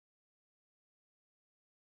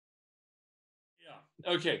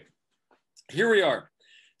Okay, here we are.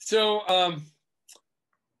 So,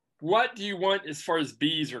 what do you want as far as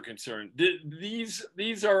bees are concerned? These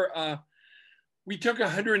are we took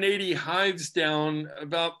 180 hives down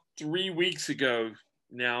about 3 weeks ago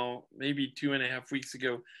now, maybe 2.5 weeks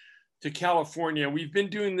ago to California. We've been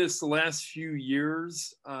doing this the last few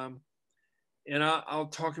years, and I'll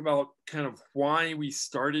talk about kind of why we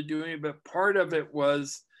started doing it. But part of it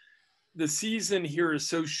was the season here is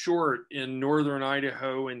so short in northern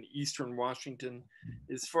Idaho and eastern Washington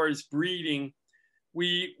as far as breeding.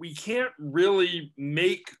 We can't really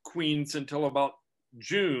make queens until about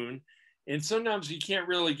June, and sometimes we can't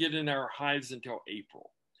really get in our hives until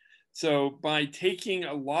April. So by taking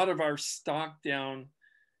a lot of our stock down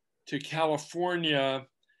to California,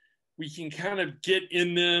 we can kind of get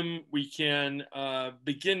in them. We can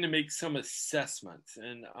begin to make some assessments,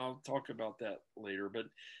 and I'll talk about that later. But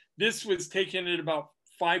this was taken at about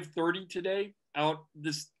 5:30 today out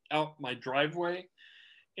my driveway,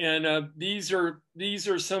 and these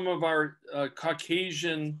are some of our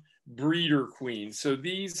Caucasian breeder queens. So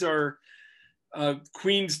these are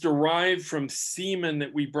queens derived from semen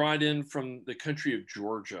that we brought in from the country of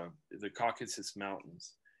Georgia, the Caucasus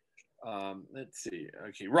Mountains. Let's see.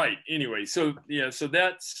 Okay, right. Anyway, so yeah, so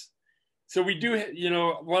we do.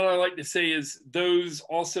 What I like to say is those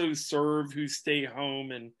also serve who stay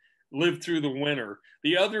home and live through the winter.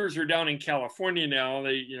 The others are down in California now.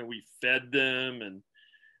 We fed them, and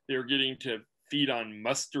they're getting to feed on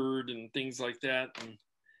mustard and things like that. And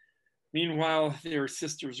meanwhile, their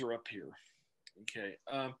sisters are up here. Okay,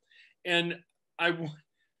 and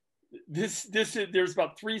there's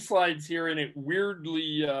about 3 slides here, and it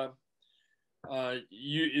weirdly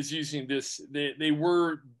is using this. They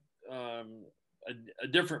were a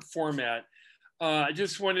different format. I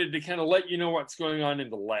just wanted to kind of let you know what's going on in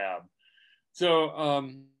the lab. So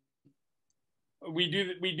we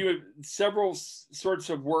do several sorts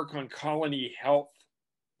of work on colony health.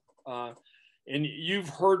 And you've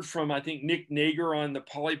heard from, I think, Nick Nager on the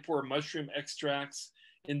polypore mushroom extracts,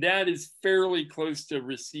 and that is fairly close to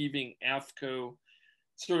receiving AFCO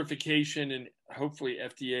certification and hopefully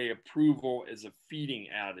FDA approval as a feeding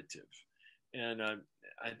additive. And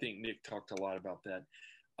I think Nick talked a lot about that.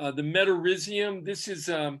 The Metarhizium, this is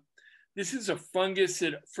a fungus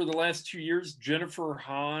that for the last 2 years, Jennifer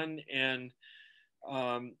Hahn and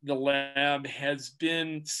the lab has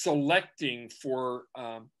been selecting for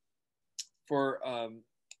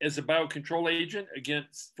as a biocontrol agent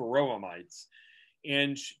against varroa mites.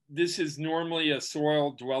 And this is normally a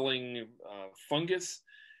soil-dwelling fungus,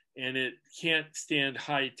 and it can't stand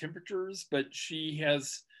high temperatures, but she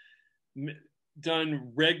has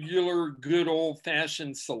done regular, good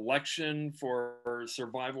old-fashioned selection for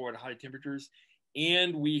survival at high temperatures.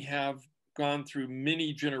 And we have gone through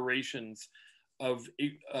many generations of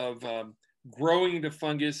growing the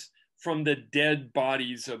fungus from the dead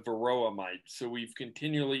bodies of varroa mites. So we've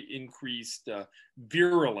continually increased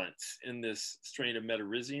virulence in this strain of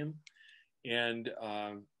Metarhizium. And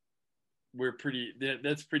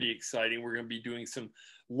that's pretty exciting. We're going to be doing some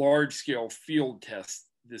large-scale field tests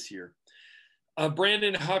this year.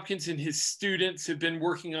 Brandon Hopkins and his students have been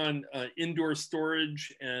working on indoor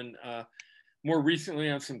storage and more recently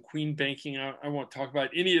on some queen banking. I won't talk about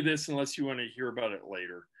any of this unless you want to hear about it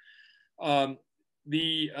later.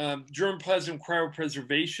 The germplasm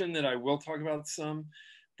cryopreservation that I will talk about some.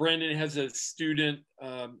 Brandon has a student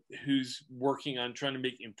who's working on trying to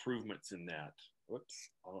make improvements in that.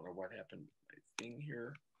 Whoops, I don't know what happened to my thing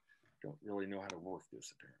here. Don't really know how to work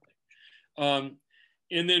this apparently.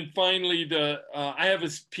 And then finally, I have a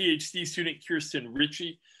PhD student, Kirsten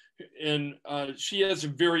Ritchie, and she has a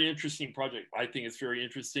very interesting project. I think it's very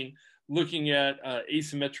interesting, looking at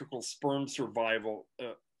asymmetrical sperm survival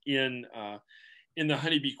in the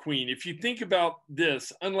honeybee queen. If you think about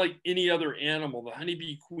this, unlike any other animal, the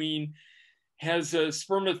honeybee queen has a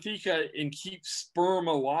spermatheca and keeps sperm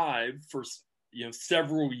alive for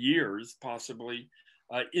several years, possibly,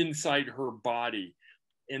 inside her body.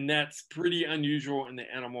 And that's pretty unusual in the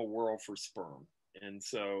animal world for sperm. And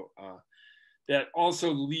so that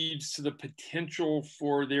also leads to the potential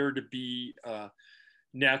for there to be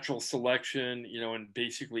natural selection, and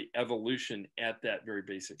basically evolution at that very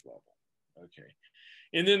basic level. Okay.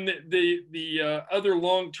 And then the other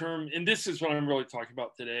long-term, and this is what I'm really talking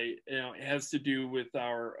about today, it has to do with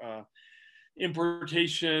our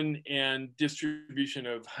importation and distribution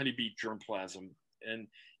of honeybee germplasm. And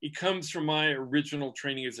it comes from my original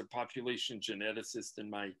training as a population geneticist and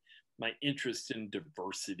my interest in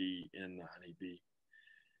diversity in the honeybee.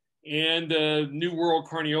 And the New World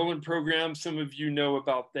Carniolan program, some of you know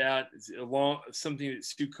about that. It's something that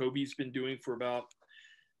Stu Kobe's been doing for about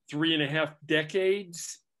 3.5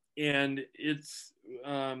 decades, and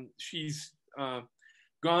she's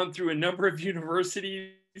gone through a number of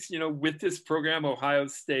universities, with this program: Ohio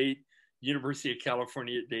State, University of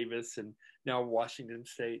California at Davis, and now Washington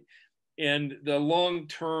State. And the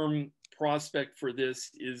long-term prospect for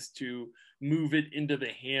this is to move it into the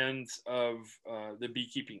hands of the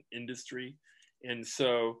beekeeping industry. And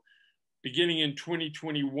so beginning in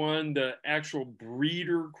 2021, the actual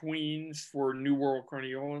breeder queens for New World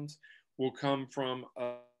Carniolan's will come from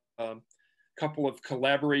a couple of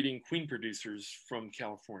collaborating queen producers from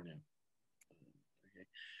California. Okay.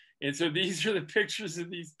 And so these are the pictures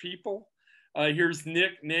of these people. Here's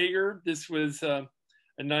Nick Nager. This was a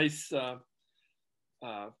nice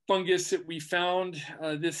fungus that we found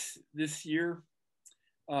this year.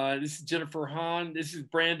 This is Jennifer Hahn. This is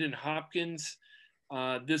Brandon Hopkins.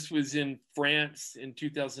 This was in France in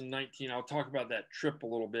 2019. I'll talk about that trip a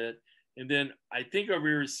little bit. And then I think over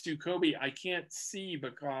here is Stu Kobe. I can't see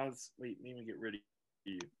because, wait, let me get rid of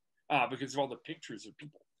you. Because of all the pictures of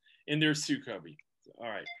people. And there's Stu Kobe. All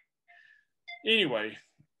right. Anyway,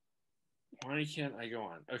 why can't I go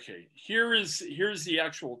on? Okay, here's the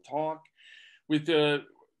actual talk with the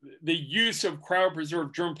use of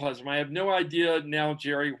cryopreserved germplasm. I have no idea now,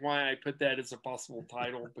 Jerry, why I put that as a possible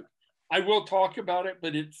title, but I will talk about it,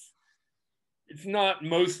 but it's not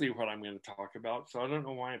mostly what I'm going to talk about, so I don't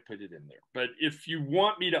know why I put it in there. But if you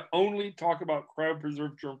want me to only talk about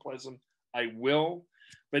cryopreserved germplasm, I will.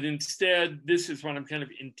 But instead, this is what I'm kind of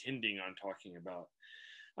intending on talking about.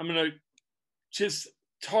 I'm going to just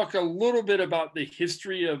talk a little bit about the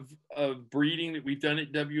history of breeding that we've done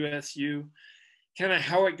at WSU, kind of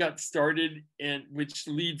how it got started, and which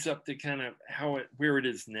leads up to kind of where it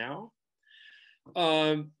is now.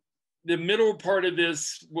 The middle part of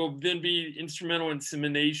this will then be instrumental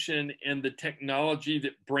insemination and the technology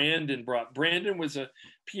that Brandon brought. Brandon was a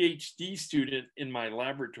PhD student in my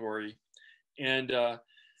laboratory, and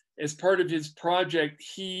as part of his project,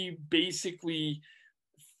 he basically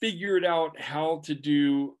figured out how to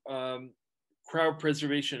do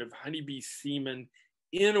cryopreservation of honeybee semen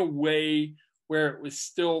in a way where it was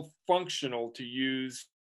still functional to use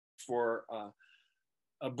for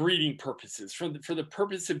breeding purposes, for the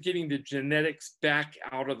purpose of getting the genetics back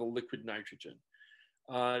out of the liquid nitrogen.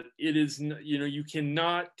 It is, you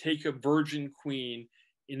cannot take a virgin queen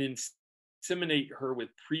and inseminate her with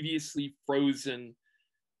previously frozen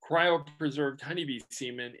cryopreserved honeybee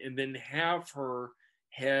semen and then have her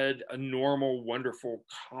had a normal, wonderful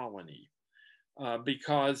colony,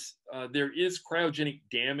 because there is cryogenic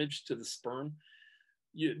damage to the sperm.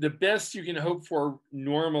 The best you can hope for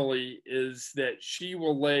normally is that she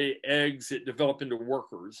will lay eggs that develop into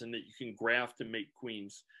workers and that you can graft and make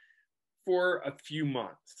queens for a few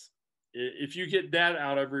months. If you get that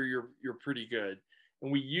out of her, you're pretty good.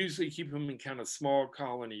 And we usually keep them in kind of small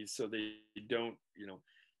colonies so they don't,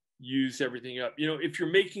 use everything up. If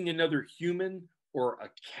you're making another human or a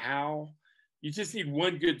cow, you just need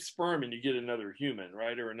one good sperm and you get another human,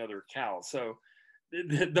 right? Or another cow. So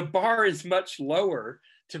the bar is much lower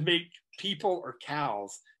to make people or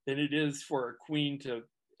cows than it is for a queen to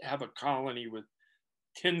have a colony with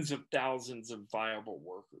tens of thousands of viable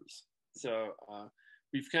workers. So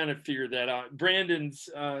we've kind of figured that out. Brandon's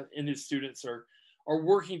and his students are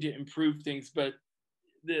working to improve things, but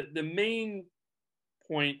the main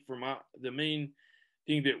point the main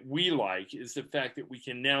thing that we like is the fact that we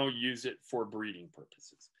can now use it for breeding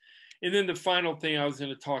purposes. And then the final thing I was going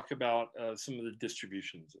to talk about some of the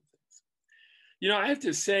distributions of things. I have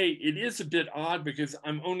to say it is a bit odd because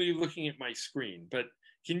I'm only looking at my screen, but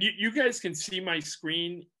you guys can see my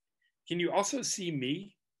screen. Can you also see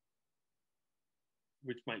me?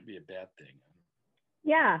 Which might be a bad thing.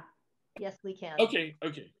 Yeah. Yes, we can. Okay.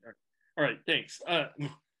 All right. Thanks.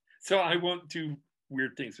 So I won't do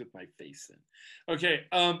weird things with my face then. Okay.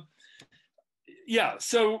 Yeah.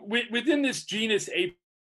 So within this genus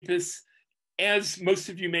Apis, as most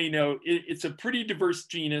of you may know, it's a pretty diverse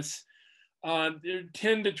genus. There are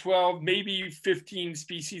 10 to 12, maybe 15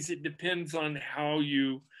 species. It depends on how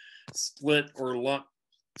you split or lump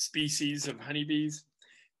species of honeybees.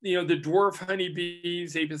 The dwarf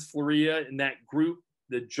honeybees, Apis florea, in that group,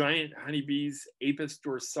 the giant honeybees, Apis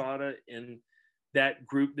dorsata, in that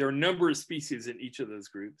group. There are a number of species in each of those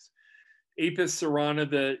groups. Apis cerana,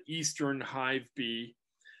 the eastern hive bee,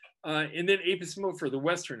 and then Apis mellifera, the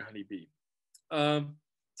western honeybee. None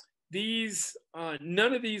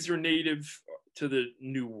of these are native to the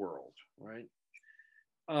New World, right?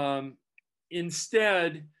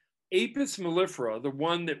 Instead, Apis mellifera, the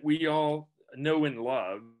one that we all know and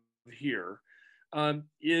love here,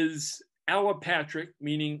 is allopatric,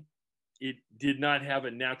 meaning it did not have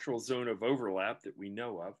a natural zone of overlap that we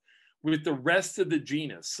know of with the rest of the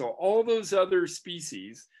genus. So all those other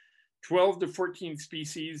species, 12 to 14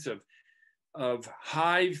 species of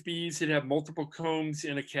hive bees that have multiple combs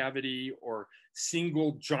in a cavity, or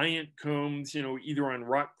single giant combs, you know, either on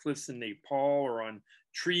rock cliffs in Nepal or on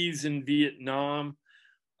trees in Vietnam,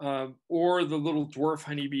 or the little dwarf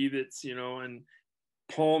honeybee that's, you know, in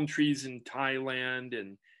palm trees in Thailand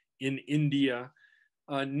and in India.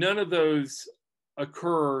 None of those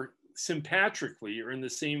occur sympatrically or in the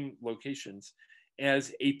same locations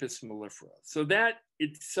as Apis mellifera. So that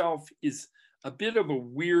itself is a bit of a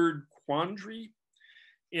weird quandary,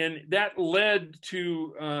 and that led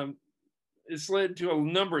to it's led to a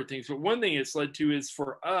number of things. But one thing it's led to is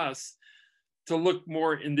for us to look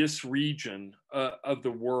more in this region of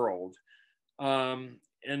the world,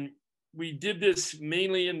 and we did this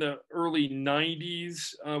mainly in the early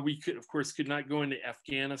 90s. We could, of course, could not go into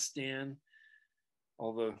Afghanistan,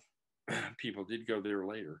 although people did go there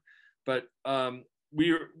later. But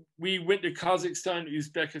we went to Kazakhstan,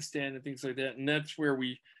 Uzbekistan, and things like that, and that's where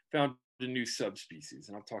we found a new subspecies,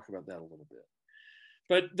 and I'll talk about that a little bit.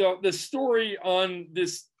 But the story on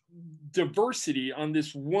this diversity, on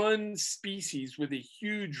this one species with a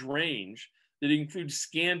huge range that includes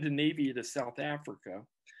Scandinavia to South Africa,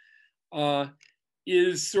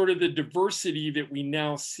 is sort of the diversity that we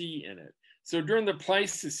now see in it. So during the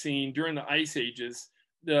Pleistocene, during the ice ages,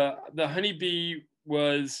 the honeybee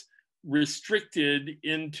was restricted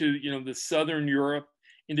into, you know, the southern Europe,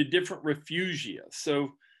 into different refugia. So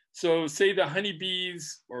say the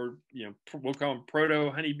honeybees, or, you know, we'll call them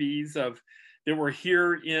proto honeybees that were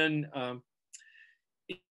here in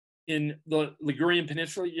the Ligurian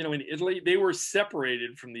Peninsula, you know, in Italy, they were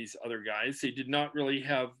separated from these other guys. They did not really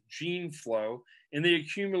have gene flow, and they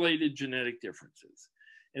accumulated genetic differences.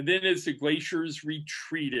 And then as the glaciers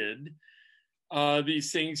retreated,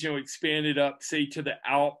 these things, you know, expanded up, say, to the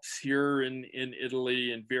Alps here in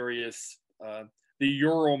Italy, and various, the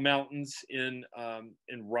Ural Mountains in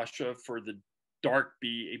Russia for the dark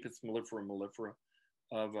bee, Apis mellifera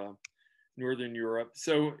of Northern Europe.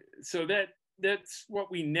 So that's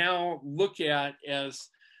what we now look at as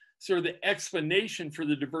sort of the explanation for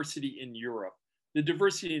the diversity in Europe. The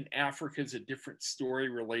diversity in Africa is a different story,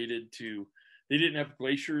 related to, they didn't have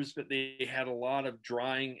glaciers, but they had a lot of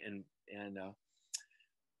drying and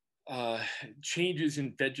changes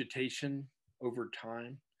in vegetation over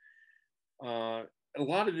time. A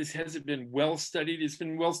lot of this hasn't been well studied. It's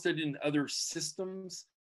been well studied in other systems,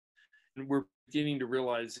 and we're beginning to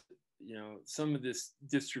realize, you know, some of this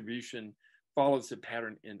distribution follows a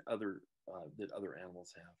pattern in other that other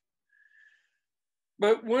animals have.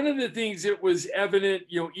 But one of the things that was evident,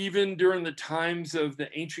 you know, even during the times of the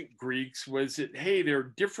ancient Greeks, was that, hey, there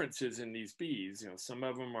are differences in these bees. You know, some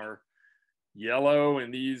of them are yellow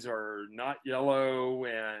and these are not yellow,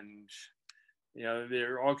 and, you know,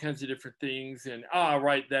 there are all kinds of different things. And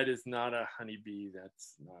right, that is not a honeybee,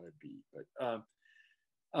 that's not a bee. But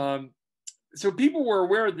so people were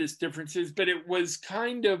aware of these differences, but it was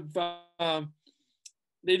kind of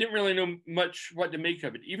they didn't really know much what to make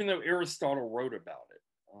of it, even though Aristotle wrote about it.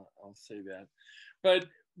 I'll say that.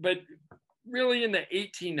 But really in the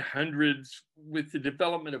 1800s, with the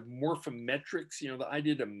development of morphometrics, you know, the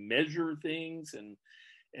idea to measure things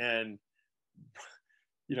and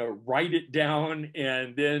you know, write it down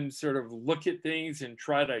and then sort of look at things and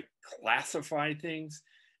try to classify things.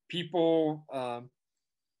 People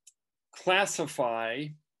classify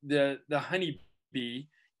the honeybee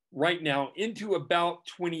right now into about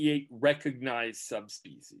 28 recognized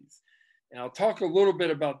subspecies. And I'll talk a little bit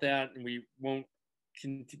about that, and we won't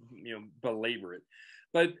continue, you know, belabor it.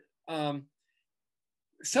 But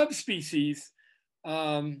subspecies,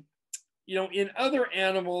 you know, in other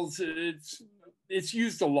animals, it's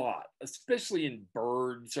used a lot, especially in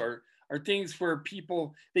birds, or things where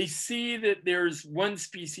people, they see that there's one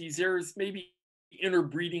species, there's maybe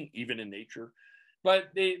interbreeding even in nature,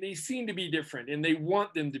 but they seem to be different, and they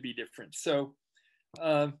want them to be different. So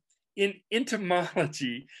in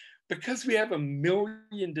entomology, because we have 1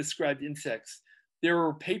 million described insects, there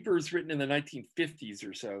were papers written in the 1950s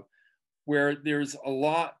or so where there's a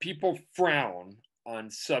lot, people frown on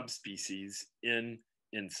subspecies in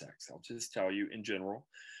insects. I'll just tell you in general,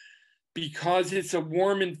 because it's a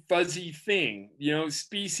warm and fuzzy thing. You know,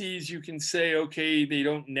 species, you can say, okay, they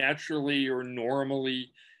don't naturally or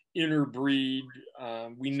normally interbreed.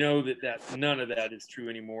 We know that none of that is true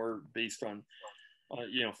anymore, based on,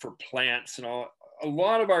 you know, for plants and all. A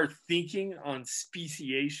lot of our thinking on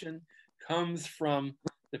speciation comes from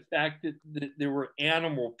the fact that there were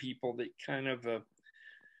animal people that kind of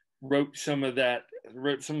wrote some of that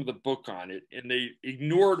wrote some of the book on it, and they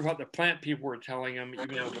ignored what the plant people were telling them,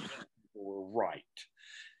 even though the plant people were right.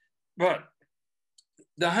 But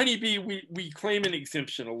the honeybee, we claim an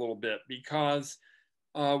exemption a little bit because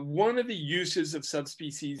one of the uses of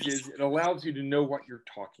subspecies is it allows you to know what you're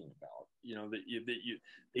talking about. You know,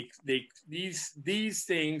 these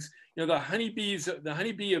things, you know, the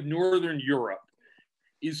honeybee of Northern Europe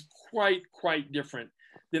is quite different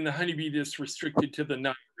than the honeybee that's restricted to the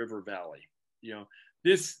Nile River Valley. You know,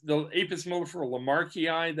 the Apis mellifera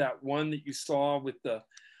lamarckii, that one that you saw with the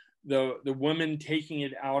woman taking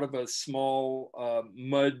it out of a small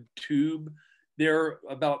mud tube, they're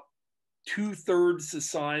about 2/3 the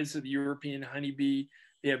size of the European honeybee.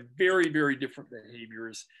 They have very different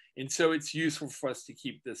behaviors. And so it's useful for us to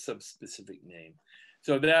keep the subspecific name.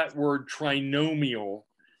 So that word trinomial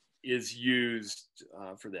is used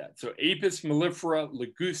for that. So Apis mellifera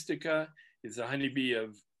ligustica is a honeybee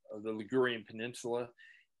of the Ligurian Peninsula.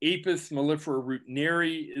 Apis mellifera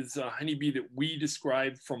rutneri is a honeybee that we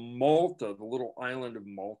described from Malta, the little island of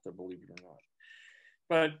Malta, believe it or not.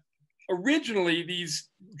 But originally, these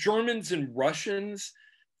Germans and Russians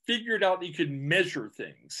figured out that you could measure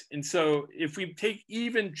things. And so if we take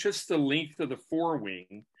even just the length of the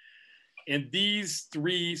forewing, and these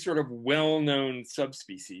three sort of well-known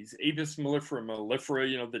subspecies, Apis mellifera mellifera,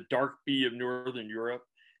 you know, the dark bee of Northern Europe,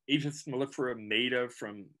 Apis mellifera maida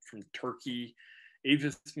from Turkey,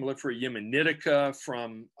 Apis mellifera yemenitica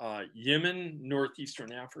from Yemen,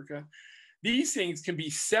 northeastern Africa. These things can be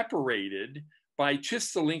separated by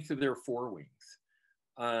just the length of their forewings.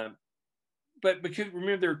 But because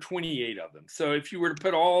remember, there are 28 of them. So if you were to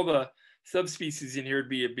put all the subspecies in here, it'd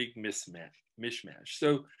be a big mishmash.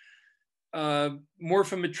 So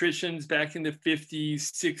morphometricians back in the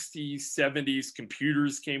 50s, 60s, 70s,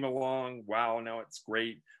 computers came along. Wow, now it's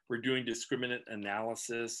great. We're doing discriminant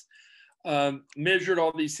analysis. Measured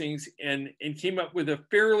all these things and came up with a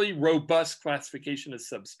fairly robust classification of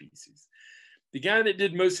subspecies. The guy that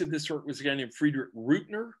did most of this work was a guy named Friedrich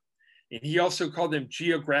Rutner, and he also called them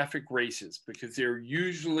geographic races because they're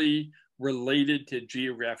usually related to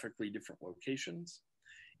geographically different locations.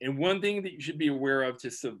 And one thing that you should be aware of,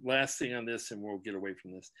 just the last thing on this, and we'll get away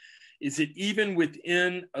from this, is that even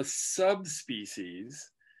within a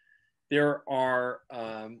subspecies, there are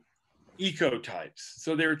ecotypes.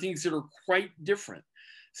 So there are things that are quite different.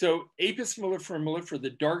 So Apis mellifera mellifera, the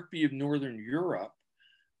dark bee of Northern Europe,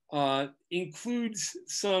 includes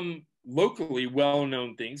some locally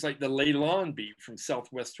well-known things like the Leyland bee from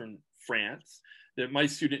southwestern France that my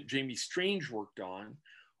student Jamie Strange worked on,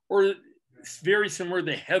 or very similar,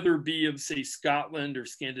 the heather bee of, say, Scotland or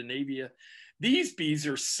Scandinavia. These bees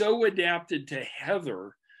are so adapted to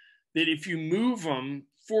heather that if you move them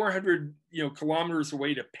 400 kilometers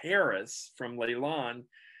away to Paris from Leyland,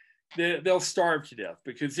 they'll starve to death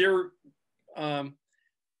because their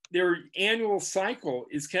annual cycle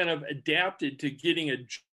is kind of adapted to getting a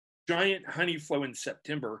giant honey flow in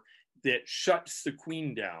September that shuts the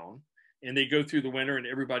queen down, and they go through the winter and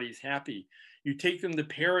everybody's happy. You take them to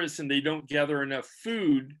Paris and they don't gather enough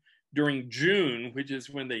food during June, which is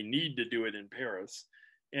when they need to do it in Paris,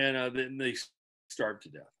 and then they starve to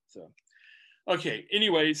death. So, okay,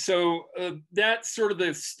 anyway, so that's sort of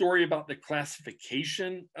the story about the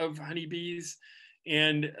classification of honeybees.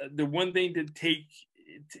 And the one thing to take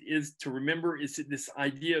is to remember is that this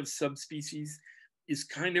idea of subspecies is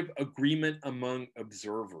kind of agreement among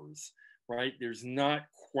observers, right? There's not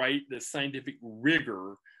quite the scientific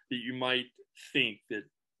rigor that you might think that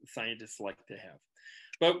scientists like to have.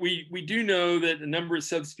 But we do know that a number of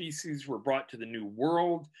subspecies were brought to the New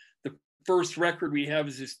World. The first record we have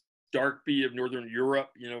is this dark bee of Northern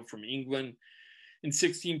Europe, from England. In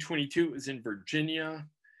 1622, it was in Virginia.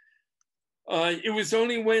 It was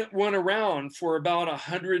only one around for about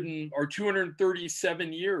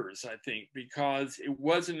 237 years, I think, because it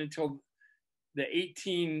wasn't until the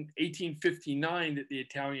 1859 that the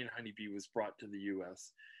Italian honeybee was brought to the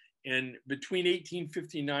US. And between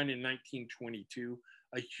 1859 and 1922,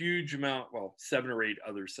 a huge amount, 7 or 8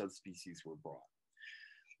 other subspecies were brought.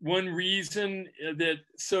 One reason that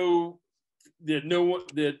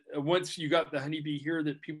once you got the honeybee here,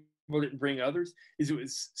 that people didn't bring others, is it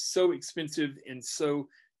was so expensive and so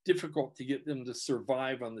difficult to get them to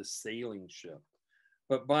survive on the sailing ship.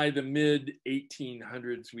 But by the mid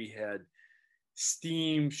 1800s, we had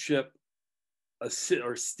steam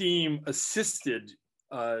assisted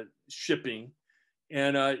shipping,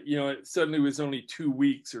 and it suddenly was only 2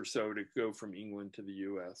 weeks or so to go from England to the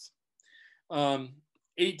US.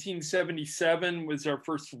 1877 was our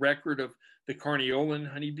first record of the Carniolan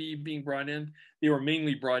honeybee being brought in. They were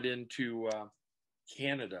mainly brought into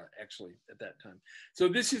Canada, actually, at that time. So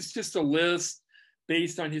this is just a list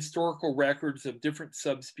based on historical records of different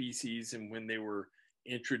subspecies and when they were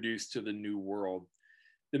introduced to the New World.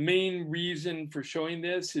 The main reason for showing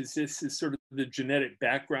this is sort of the genetic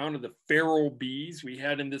background of the feral bees we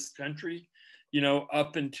had in this country,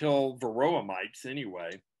 up until varroa mites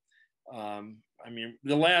anyway. I mean,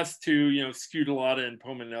 the last two, Scutellata and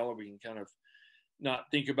Pomonella, we can kind of not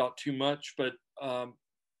think about too much, but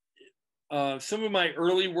some of my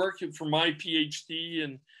early work for my PhD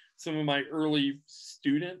and some of my early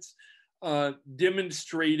students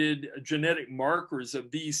demonstrated genetic markers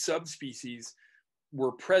of these subspecies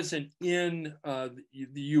were present in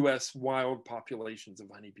the US wild populations of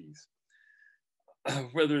honeybees.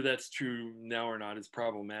 Whether that's true now or not is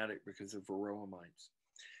problematic because of varroa mites.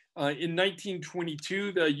 In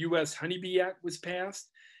 1922, the US Honeybee Act was passed,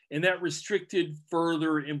 and that restricted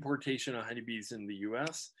further importation of honeybees in the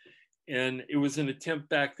US. And it was an attempt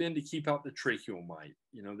back then to keep out the tracheal mite,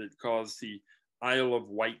 that caused the Isle of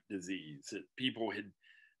Wight disease, that people had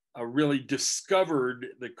really discovered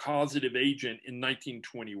the causative agent in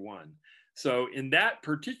 1921. So in that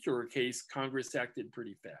particular case, Congress acted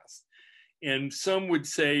pretty fast. And some would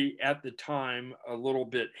say at the time, a little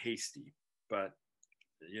bit hasty, but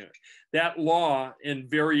that law and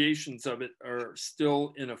variations of it are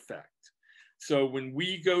still in effect. So when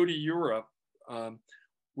we go to Europe,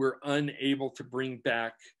 we're unable to bring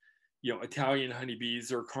back, Italian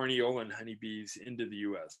honeybees or Carniolan honeybees into the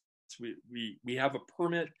US. We have a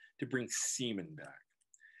permit to bring semen back.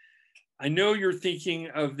 I know you're thinking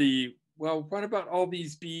of well, what about all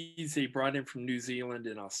these bees they brought in from New Zealand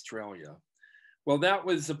and Australia? Well, that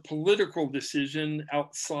was a political decision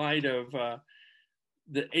outside of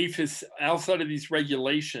the APHIS, outside of these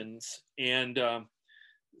regulations, and a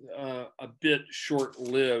bit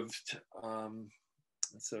short-lived.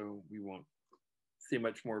 So we won't say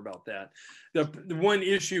much more about that. The one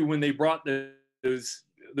issue when they brought those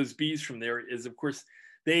bees from there is, of course,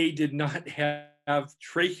 they did not have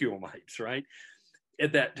tracheal mites, right,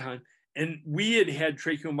 at that time. And we had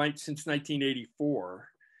tracheal mites since 1984.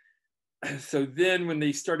 So then when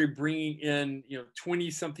they started bringing in,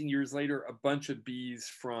 20-something years later, a bunch of bees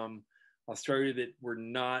from Australia that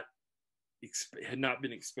had not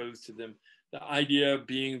been exposed to them, the idea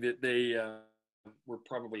being that they were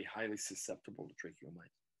probably highly susceptible to tracheal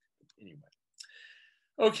mites. Anyway.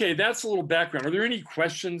 Okay, that's a little background. Are there any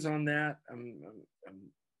questions on that?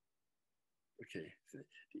 Okay.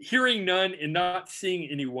 Hearing none and not seeing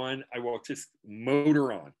anyone, I will just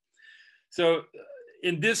motor on. So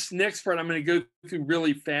in this next part, I'm going to go through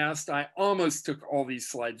really fast. I almost took all these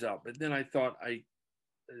slides out, but then I thought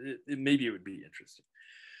maybe it would be interesting.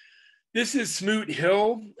 This is Smoot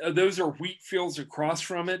Hill. Those are wheat fields across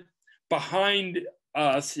from it. Behind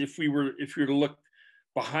us, if we were to look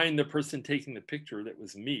behind the person taking the picture, that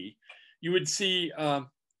was me, you would see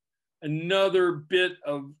another bit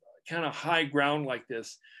of kind of high ground like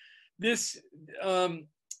this. This,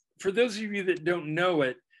 for those of you that don't know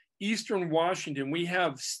it, Eastern Washington, we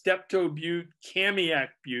have Steptoe Butte, Kamiak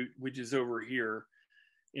Butte, which is over here,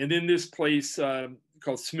 and then this place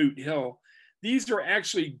called Smoot Hill. These are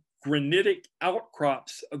actually granitic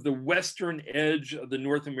outcrops of the western edge of the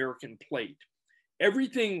North American plate.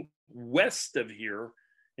 Everything west of here,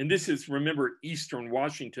 and this is, remember, Eastern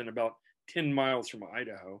Washington, about 10 miles from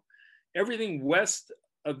Idaho, everything west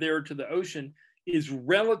of there to the ocean is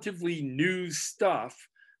relatively new stuff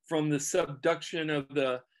from the subduction of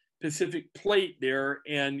the Pacific plate there,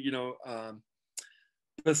 and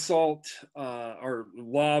basalt or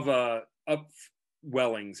lava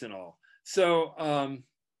upwellings and all. So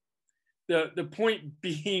the point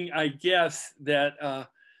being, I guess, that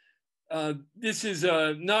this is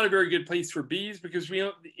not a very good place for bees, because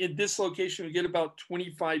in this location we get about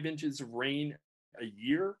 25 inches of rain a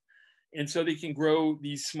year, and so they can grow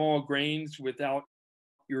these small grains without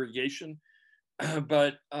irrigation.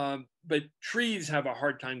 But trees have a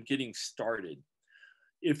hard time getting started.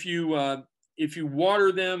 If you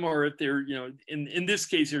water them, or if they're, in this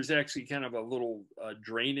case, there's actually kind of a little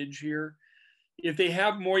drainage here. If they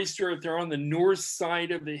have moisture, if they're on the north side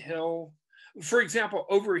of the hill, for example,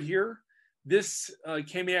 over here, this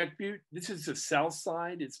Kamiak Butte, this is the south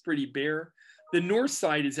side, it's pretty bare. The north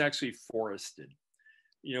side is actually forested,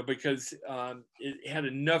 because it had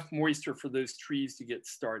enough moisture for those trees to get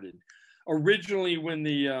started. Originally, when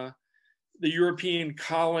the European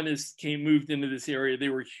colonists moved into this area, they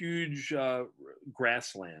were huge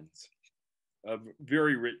grasslands of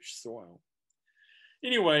very rich soil.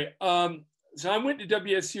 Anyway, so I went to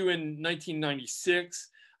WSU in 1996.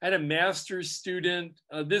 I had a master's student.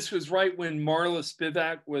 This was right when Marla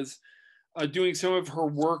Spivak was doing some of her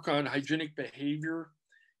work on hygienic behavior.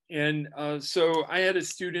 And so I had a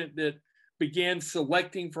student that began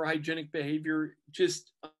selecting for hygienic behavior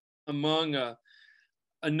just among a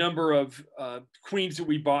number of queens that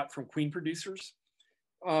we bought from queen producers.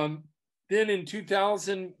 Um, then in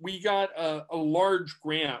 2000, we got a large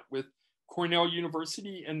grant with Cornell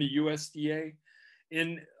University and the USDA.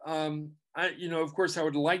 And of course, I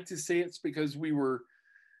would like to say it's because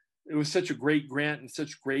it was such a great grant and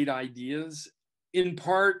such great ideas. In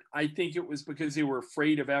part, I think it was because they were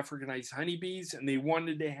afraid of Africanized honeybees and they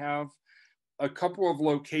wanted to have a couple of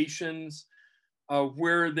locations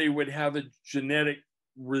where they would have a genetic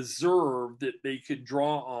reserve that they could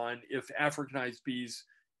draw on if Africanized bees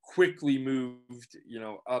quickly moved,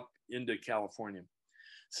 up into California.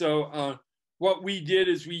 So what we did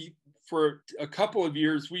is for a couple of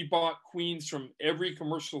years, we bought queens from every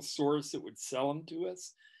commercial source that would sell them to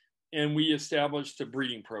us, and we established a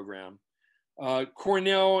breeding program.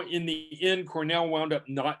 Cornell, in the end, Cornell wound up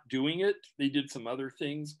not doing it. They did some other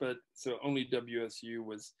things, but so only WSU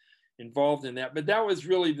was involved in that. But that was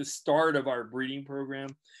really the start of our breeding program.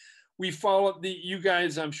 We followed you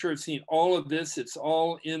guys, I'm sure, have seen all of this. It's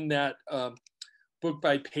all in that book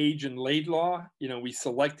by Page and Laidlaw. We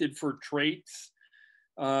selected for traits.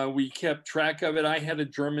 We kept track of it. I had a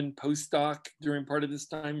German postdoc during part of this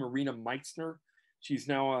time, Marina Meixner. She's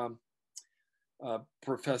now a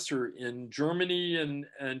professor in Germany,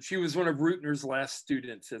 and she was one of Rutner's last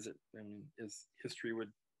students, as history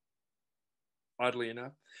would, oddly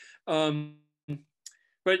enough.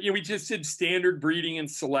 But we just did standard breeding and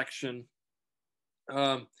selection.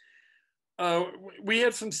 We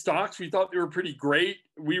had some stocks. We thought they were pretty great.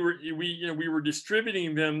 We were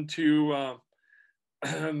distributing them to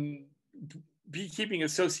beekeeping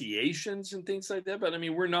associations and things like that. But I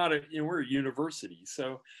mean, we're not we're a university,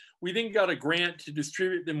 so we then got a grant to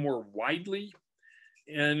distribute them more widely.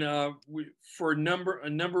 And for a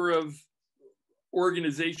number of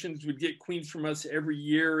organizations would get queens from us every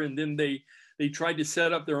year, and then they tried to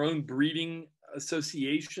set up their own breeding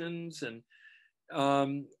associations, and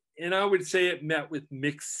I would say it met with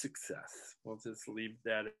mixed success. We'll just leave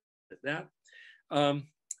that at that.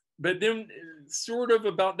 But then sort of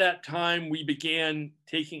about that time, we began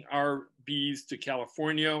taking our bees to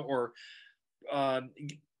California, or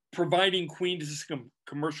providing queens to some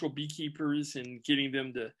commercial beekeepers and getting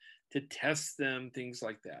them to test them, things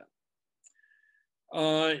like that.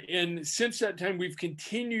 And since that time, we've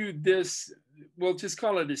continued this, we'll just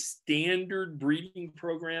call it a standard breeding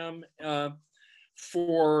program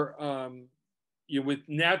for, with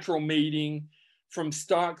natural mating from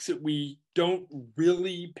stocks that we don't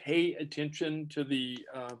really pay attention to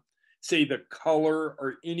say the color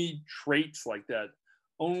or any traits like that.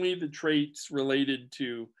 Only the traits related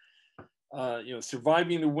to,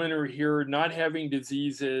 surviving the winter here, not having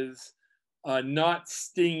diseases, not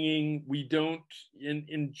stinging. We don't,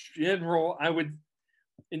 in general, how do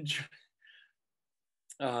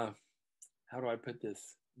I put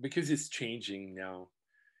this? Because it's changing now.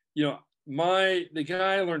 The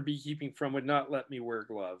guy I learned beekeeping from would not let me wear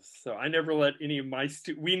gloves. So I never let any of my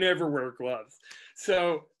we never wear gloves.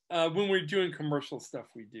 So when we're doing commercial stuff,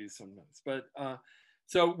 we do sometimes. But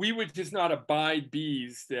so we would just not abide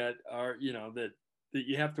bees that are, that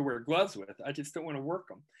you have to wear gloves with. I just don't want to work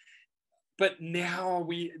them. But now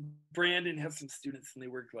Brandon has some students and they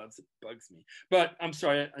wear gloves. It bugs me. But I'm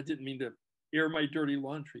sorry, I didn't mean to air my dirty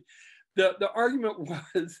laundry. The argument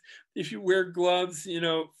was, if you wear gloves,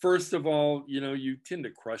 first of all, you tend to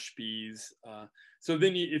crush bees. So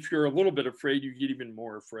then if you're a little bit afraid, you get even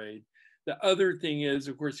more afraid. The other thing is,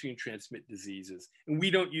 of course, you can transmit diseases. And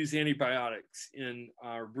we don't use antibiotics in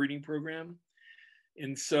our breeding program.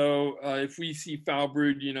 And so if we see foul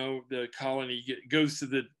brood, the colony goes to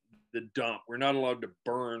the dump. We're not allowed to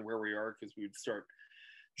burn where we are because we would start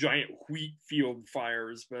giant wheat field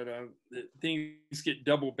fires, but things get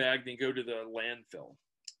double bagged and go to the landfill.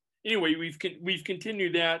 Anyway, we've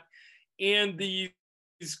continued that, and these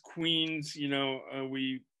queens,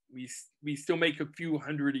 we still make a few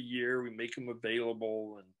hundred a year. We make them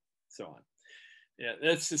available and so on. Yeah,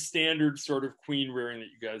 that's the standard sort of queen rearing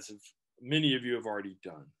that many of you have already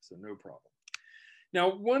done, so no problem.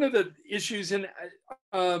 Now, one of the issues, and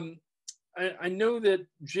I know that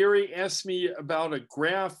Jerry asked me about a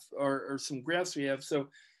graph or some graphs we have. So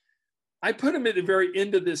I put them at the very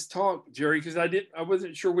end of this talk, Jerry, because I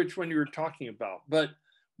wasn't sure which one you were talking about. But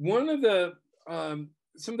one of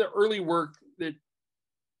some of the early work that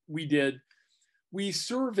we did, we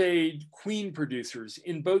surveyed queen producers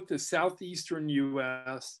in both the southeastern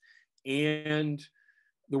US and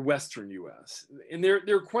the Western U.S. And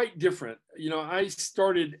they're quite different. You know, I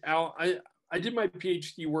started out, I did my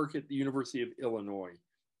PhD work at the University of Illinois,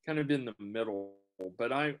 kind of in the middle,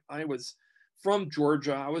 but I was from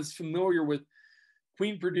Georgia. I was familiar with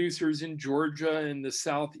queen producers in Georgia and the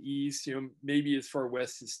Southeast, you know, maybe as far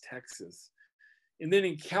west as Texas. And then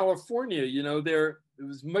in California, you know, it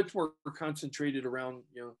was much more concentrated around,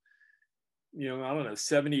 I don't know,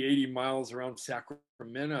 70, 80 miles around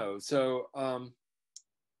Sacramento. So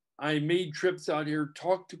I made trips out here,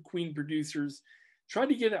 talked to queen producers, tried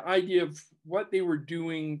to get an idea of what they were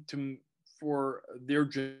doing for their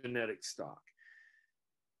genetic stock.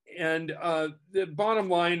 And the bottom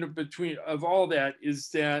line of all that is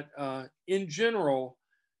that in general,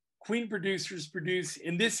 queen producers produce,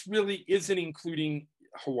 and this really isn't including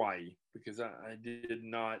Hawaii, because I did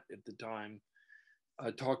not at the time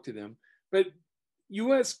talk to them, but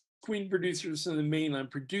US queen producers in the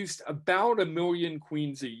mainland produced about 1 million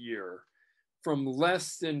queens a year from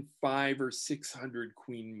less than 500 or 600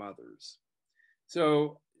 queen mothers.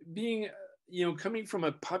 So coming from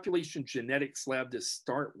a population genetics lab to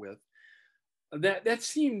start with, that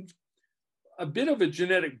seemed a bit of a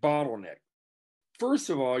genetic bottleneck.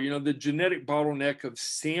 First of all, you know, the genetic bottleneck of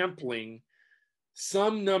sampling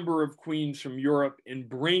some number of queens from Europe and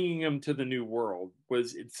bringing them to the New World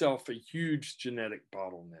was itself a huge genetic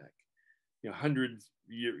bottleneck, you know, hundreds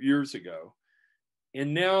of years ago.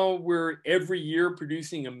 And now we're every year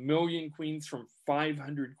producing 1 million queens from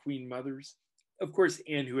 500 queen mothers, of course,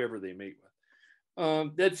 and whoever they mate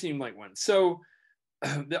with. That seemed like one. So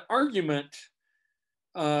the argument,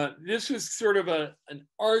 this was sort of an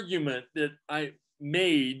argument that I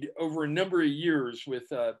made over a number of years with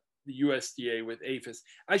the USDA, with APHIS.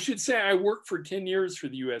 I should say I worked for 10 years for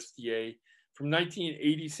the USDA from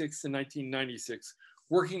 1986 to 1996,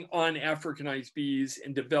 working on Africanized bees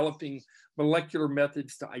and developing molecular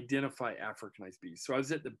methods to identify Africanized bees. So I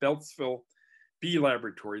was at the Beltsville Bee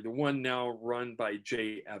Laboratory, the one now run by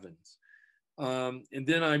Jay Evans. And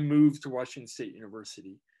then I moved to Washington State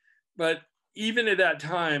University. But even at that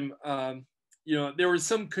time, there was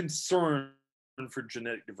some concern for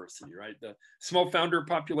genetic diversity, right? The small founder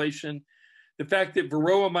population, the fact that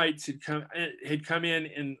varroa mites had come in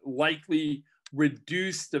and likely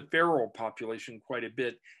reduced the feral population quite a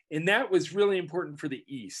bit. And that was really important for the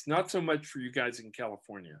East, not so much for you guys in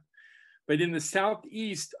California. But in the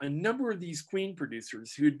Southeast, a number of these queen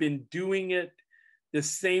producers who had been doing it the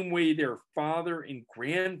same way their father and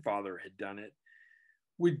grandfather had done it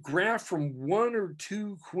would graft from 1 or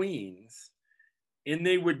 2 queens, and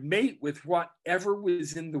they would mate with whatever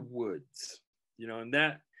was in the woods, you know,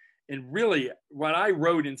 and really what I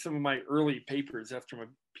wrote in some of my early papers after my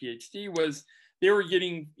PhD was they were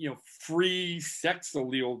getting, you know, free sex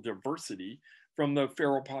allele diversity from the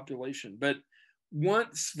feral population. But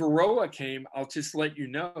once varroa came, I'll just let you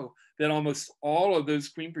know that almost all of those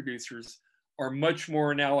queen producers are much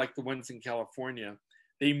more now like the ones in California.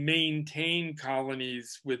 They maintain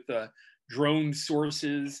colonies with drone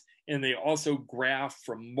sources, and they also graft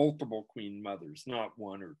from multiple queen mothers, not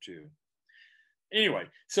 1 or 2. Anyway,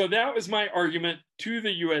 so that was my argument to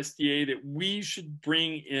the USDA that we should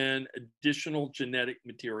bring in additional genetic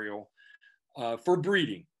material for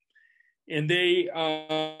breeding. And they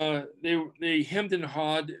hemmed and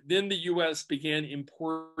hawed. Then the US began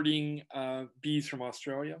importing bees from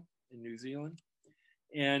Australia and New Zealand.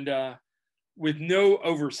 And with no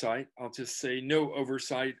oversight, I'll just say no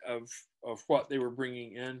oversight of what they were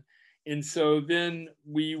bringing in. And so then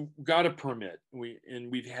we got a permit,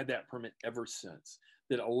 and we've had that permit ever since,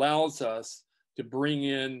 that allows us to bring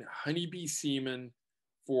in honeybee semen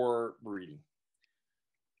for breeding.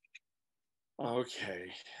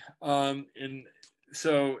 Okay, and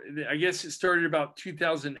so I guess it started about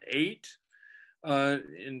 2008.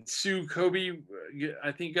 And Sue Kobe,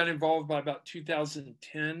 I think, got involved by about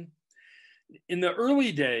 2010. In the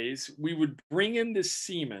early days, we would bring in the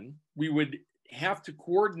semen. We would have to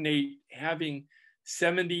coordinate having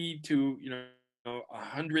 70 to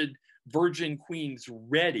 100 virgin queens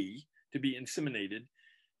ready to be inseminated.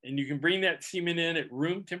 And you can bring that semen in at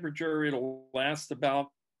room temperature. It'll last about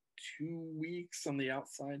 2 weeks on the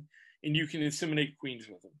outside, and you can inseminate queens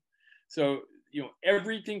with them. So, you know,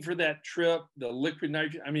 everything for that trip, the liquid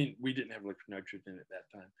nitrogen, I mean, we didn't have liquid nitrogen at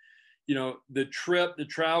that time. You know, the trip, the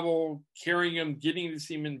travel, carrying them, getting the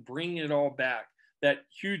semen, bringing it all back, that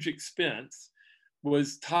huge expense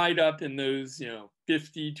was tied up in those,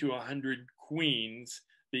 50 to 100 queens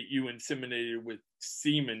that you inseminated with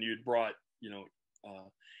semen you'd brought,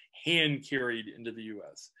 hand carried into the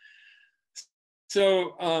US.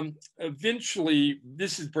 So eventually,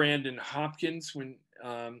 this is Brandon Hopkins when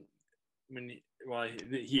well,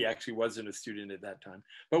 he actually wasn't a student at that time,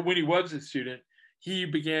 but when he was a student, he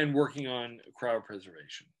began working on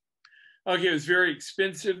cryopreservation. Okay, it was very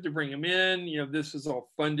expensive to bring him in. You know, this was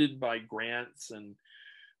all funded by grants, and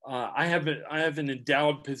I have an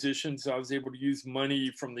endowed position, so I was able to use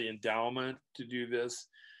money from the endowment to do this.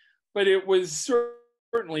 But it was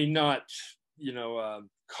certainly not, you know,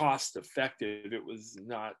 cost effective. It was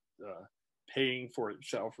not paying for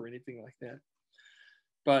itself or anything like that.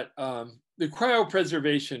 But the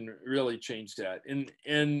cryopreservation really changed that,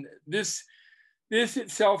 and this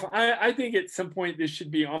itself, I think at some point this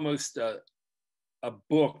should be almost a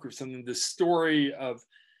book or something. The story of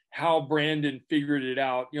how Brandon figured it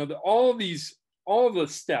out. You know, all the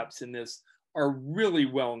steps in this are really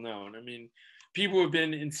well known. I mean, people have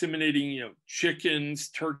been inseminating, you know, chickens,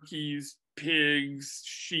 turkeys, pigs,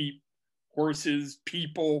 sheep, horses,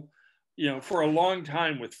 people, you know, for a long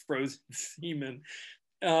time with frozen semen.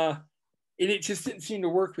 And it just didn't seem to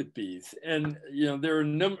work with bees. And, you know, there are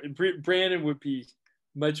Brandon would be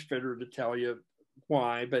much better to tell you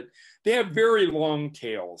why, but they have very long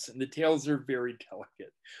tails, and the tails are very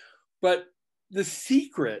delicate. But the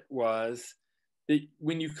secret was that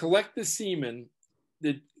when you collect the semen,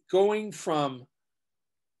 that going from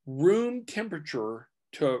room temperature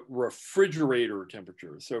to refrigerator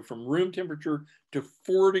temperature, so from room temperature to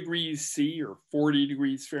 4 degrees C or 40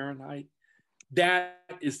 degrees Fahrenheit, that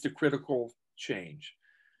is the critical change.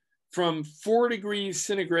 From 4 degrees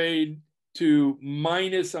centigrade to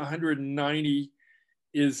minus 190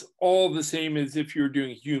 is all the same as if you're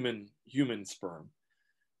doing human sperm.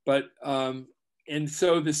 But and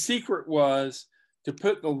so the secret was to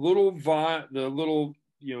put the little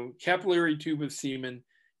you know, capillary tube of semen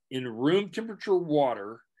in room temperature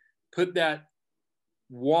water, put that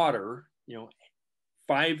water, you know,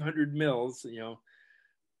 500 mils, you know,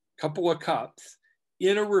 couple of cups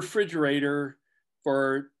in a refrigerator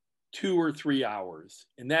for 2 or 3 hours.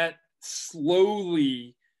 And that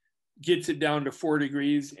slowly gets it down to 4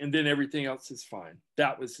 degrees, and then everything else is fine.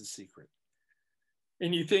 That was the secret.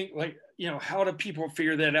 And you think, like, you know, how do people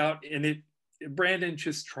figure that out? And Brandon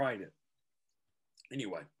just tried it.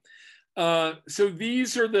 Anyway, so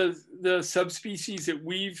these are the subspecies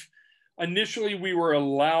that initially we were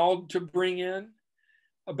allowed to bring in,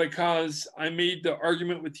 because I made the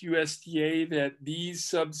argument with USDA that these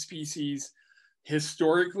subspecies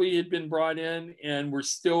historically had been brought in and were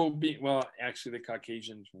still being, well, actually the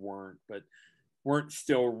Caucasians weren't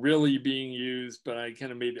still really being used, but I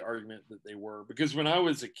kind of made the argument that they were, because when I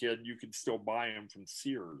was a kid, you could still buy them from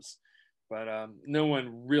Sears, but no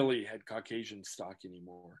one really had Caucasian stock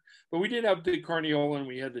anymore. But we did have the Carniolan,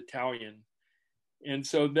 we had the Italian, and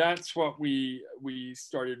so that's what we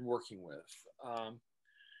started working with.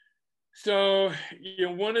 So, you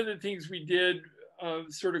know, one of the things we did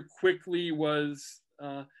sort of quickly was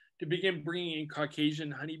to begin bringing in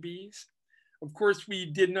Caucasian honeybees. Of course, we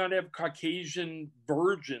did not have Caucasian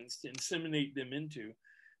virgins to inseminate them into.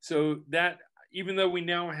 So that, even though we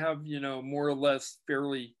now have, you know, more or less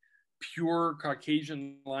fairly pure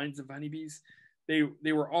Caucasian lines of honeybees,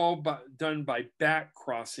 they were all done by back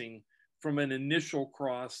crossing from an initial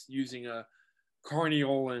cross using a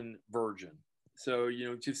Carniolan virgin. So, you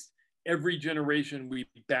know, just every generation we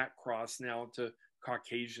back cross now to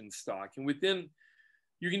Caucasian stock. And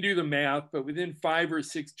you can do the math, but within 5 or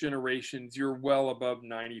 6 generations, you're well above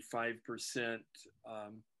 95%,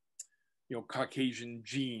 you know, Caucasian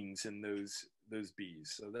genes in those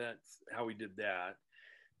bees. So that's how we did that.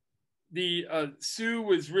 The Sue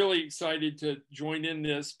was really excited to join in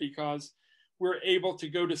this because we're able to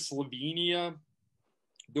go to Slovenia,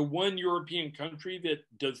 the one European country that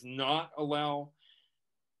does not allow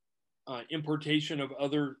importation of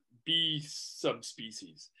other bee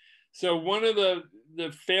subspecies. So one of the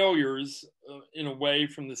failures, in a way,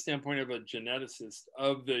 from the standpoint of a geneticist,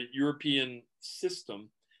 of the European system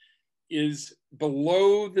is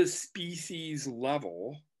below the species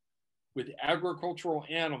level with agricultural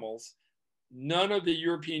animals, none of the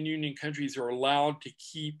European Union countries are allowed to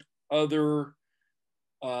keep other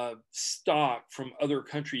stock from other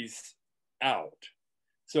countries out.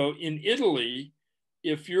 So in Italy,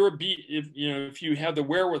 if you have the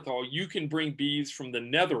wherewithal, you can bring bees from the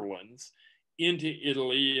Netherlands into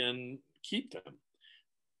Italy and keep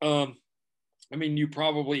them. I mean, you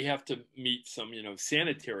probably have to meet some, you know,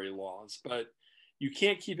 sanitary laws, but you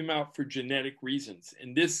can't keep them out for genetic reasons.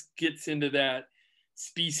 And this gets into that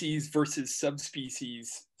species versus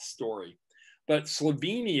subspecies story. But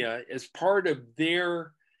Slovenia, as part of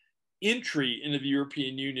their entry into the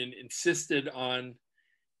European Union, insisted on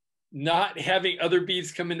not having other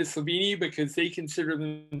bees come into Slovenia because they consider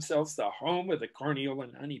themselves the home of the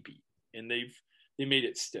Carniolan honeybee. And they've they made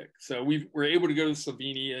it stick. So we were able to go to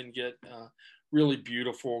Slovenia and get really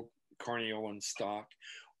beautiful Carniolan stock.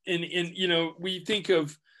 And you know, we think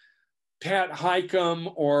of Pat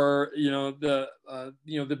Highcomb or the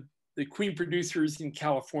queen producers in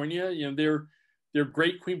California. You know, they're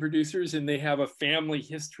great queen producers, and they have a family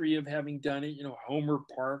history of having done it. You know, Homer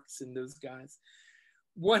Parks and those guys.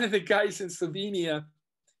 One of the guys in Slovenia,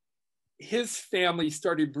 his family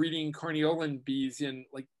started breeding Carniolan bees in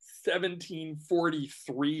like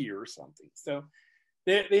 1743 or something. So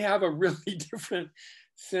they have a really different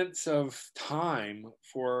sense of time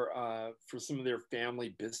for some of their family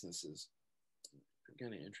businesses.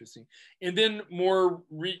 Kind of interesting. And then more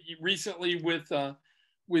recently with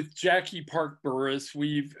Jackie Park Burris,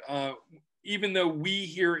 we've even though we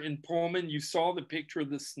here in Pullman, you saw the picture of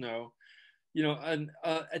the snow. You know, an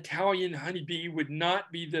Italian honeybee would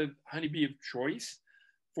not be the honeybee of choice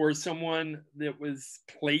for someone that was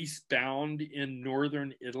place bound in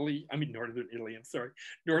northern Italy. I mean, northern Italy, I'm sorry,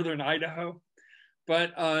 northern Idaho.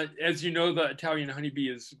 But as you know, the Italian honeybee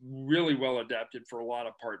is really well adapted for a lot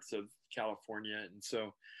of parts of California. And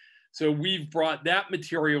so we've brought that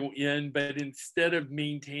material in, but instead of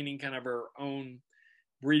maintaining kind of our own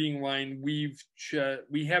breeding line, we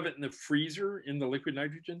have it in the freezer in the liquid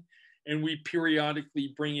nitrogen, and we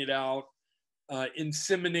periodically bring it out,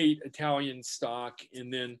 inseminate Italian stock,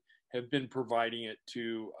 and then have been providing it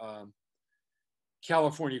to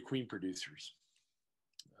California queen producers.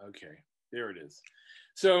 Okay, there it is.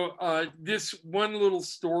 So this one little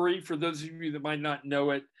story, for those of you that might not know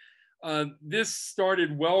it, this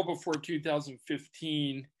started well before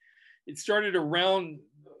 2015. It started around,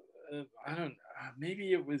 I don't know,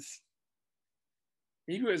 maybe it was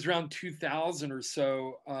around 2000 or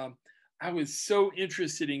so. I was so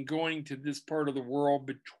interested in going to this part of the world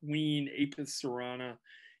between Apis cerana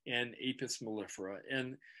and Apis mellifera.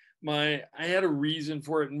 And I had a reason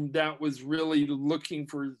for it, and that was really looking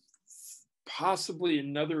for possibly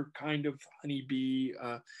another kind of honeybee.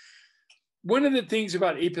 One of the things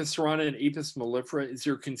about Apis cerana and Apis mellifera is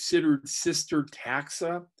they're considered sister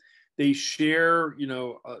taxa. They share, you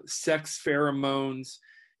know, sex pheromones.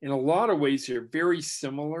 In a lot of ways, they're very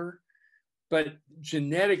similar, but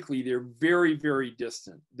genetically, they're very, very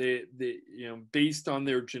distant. They you know, based on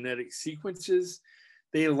their genetic sequences,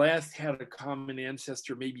 they last had a common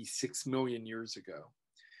ancestor maybe 6 million years ago.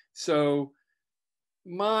 So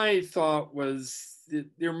my thought was that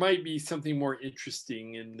there might be something more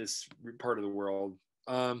interesting in this part of the world.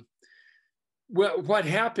 Well, what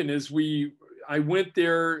happened is I went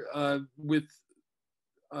there with,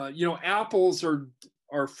 you know, apples are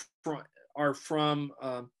from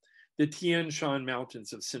the Tian Shan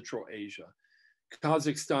Mountains of Central Asia,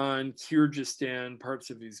 Kazakhstan, Kyrgyzstan, parts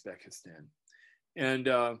of Uzbekistan. And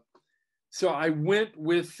so I went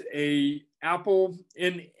with an apple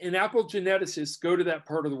geneticists go to that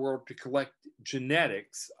part of the world to collect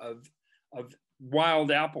genetics of wild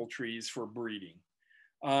apple trees for breeding.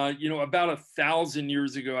 You know, about 1,000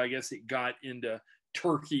 years ago, I guess it got into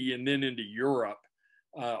Turkey and then into Europe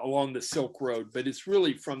along the Silk Road, but it's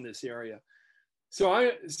really from this area. So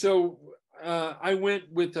I went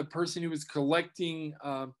with a person who was collecting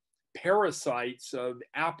parasites of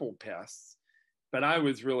apple pests, but I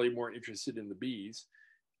was really more interested in the bees.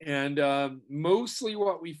 And mostly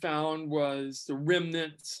what we found was the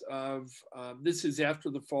remnants of, this is after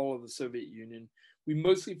the fall of the Soviet Union, we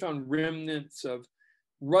mostly found remnants of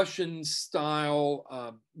Russian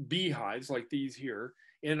style beehives like these here,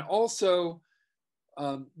 and also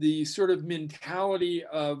the sort of mentality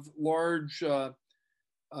of large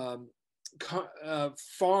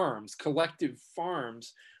farms, collective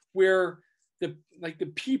farms, where the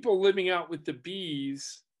people living out with the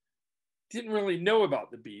bees didn't really know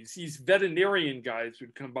about the bees. These veterinarian guys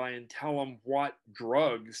would come by and tell them what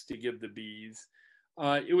drugs to give the bees.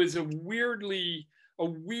 It was a weird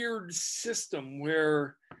system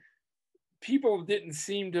where people didn't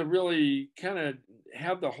seem to really kind of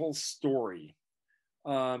have the whole story.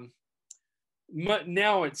 Now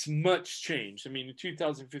it's much changed. I mean, in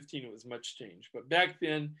 2015, it was much changed. But back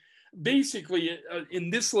then, basically in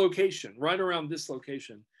this location, right around this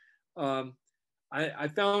location, I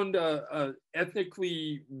found a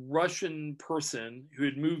ethnically Russian person who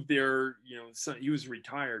had moved there. You know, so he was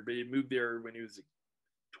retired, but he had moved there when he was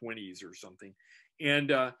 20s or something.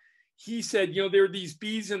 And he said, you know, there are these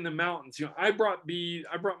bees in the mountains. You know, I brought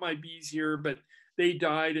my bees here, but they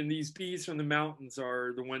died, and these bees from the mountains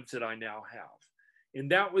are the ones that I now have. And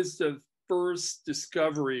that was the first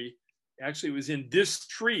discovery. Actually, it was in this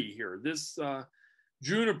tree here, this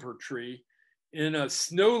juniper tree, in a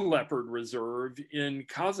snow leopard reserve in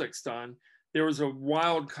Kazakhstan, there was a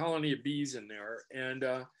wild colony of bees in there.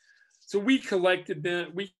 And so we collected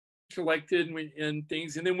them, we collected and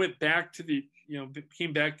things, and then went back to the,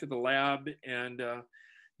 came back to the lab and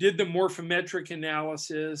did the morphometric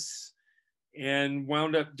analysis and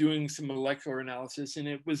wound up doing some molecular analysis. And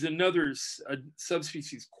it was another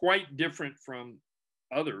subspecies quite different from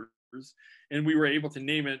others. And we were able to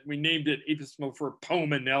name it. We named it Apis mellifera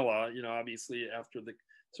pomonella, obviously after the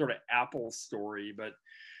sort of apple story. But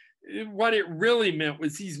what it really meant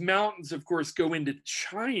was these mountains, of course, go into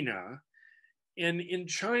China. And in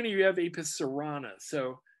China, you have Apis cerana.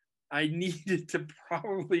 So I needed to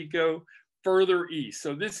probably go further east.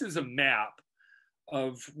 So this is a map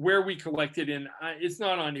of where we collected in. It's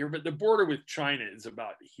not on here, but the border with China is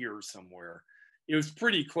about here somewhere. It was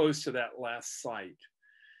pretty close to that last site.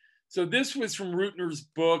 So this was from Rutner's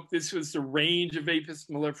book. This was the range of Apis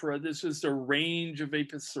mellifera. This was the range of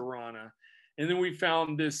Apis cerana. And then we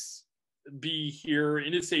found this bee here,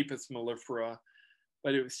 and it's Apis mellifera,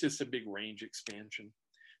 but it was just a big range expansion.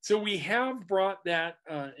 So we have brought that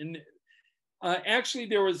in. Actually,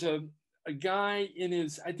 there was a guy in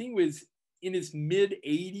his, I think it was in his mid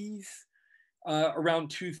 80s, around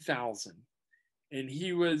 2000. And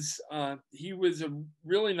he was a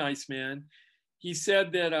really nice man. He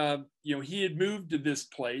said that, he had moved to this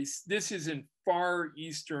place. This is in far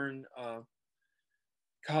eastern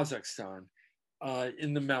Kazakhstan,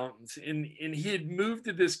 in the mountains. And he had moved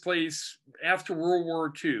to this place after World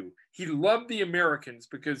War II. He loved the Americans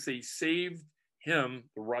because they saved him,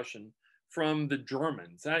 the Russian, from the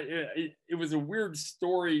Germans. It was a weird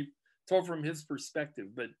story told from his perspective,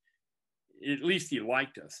 but at least he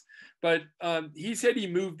liked us. But he said he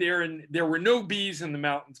moved there and there were no bees in the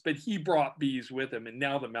mountains, but he brought bees with him, and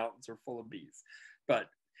now the mountains are full of bees. But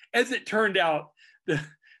as it turned out, the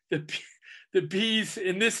bees,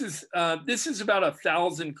 and this is about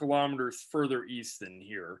 1,000 kilometers further east than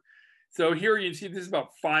here. So here you see this is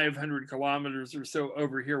about 500 kilometers or so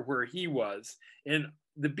over here where he was. And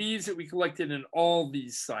the bees that we collected in all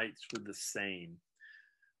these sites were the same.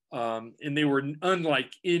 And they were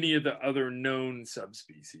unlike any of the other known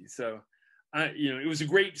subspecies. So, it was a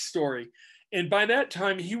great story. And by that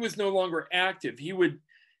time, he was no longer active.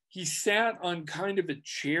 He sat on kind of a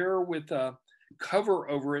chair with a cover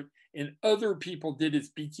over it, and other people did his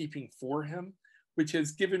beekeeping for him, which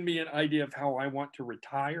has given me an idea of how I want to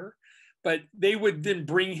retire. But they would then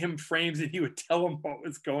bring him frames and he would tell them what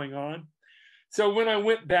was going on. So when I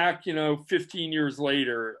went back, 15 years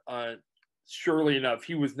later, surely enough,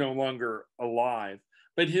 he was no longer alive,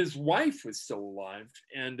 but his wife was still alive,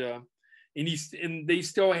 and they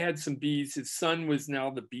still had some bees. His son was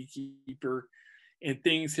now the beekeeper, and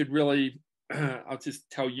things had really, I'll just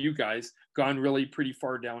tell you guys, gone really pretty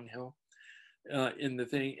far downhill in the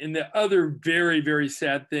thing. And the other very, very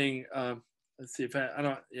sad thing, let's see if I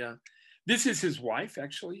don't, yeah, this is his wife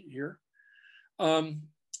actually here.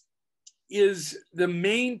 Is the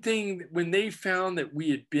main thing when they found that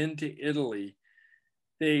we had been to Italy,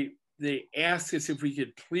 they asked us if we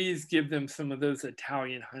could please give them some of those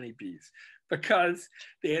Italian honeybees because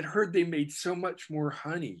they had heard they made so much more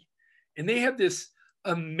honey. And they have this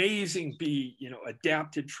amazing bee,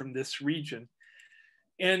 adapted from this region.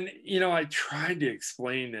 And, I tried to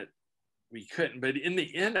explain that we couldn't, but in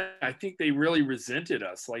the end, I think they really resented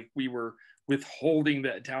us, like we were withholding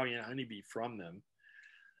the Italian honeybee from them.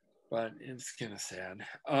 But it's kind of sad.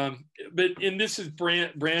 And this is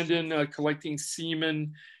Brandon collecting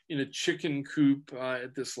semen in a chicken coop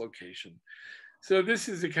at this location. So this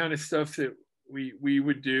is the kind of stuff that we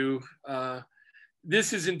would do.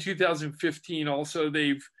 This is in 2015 also.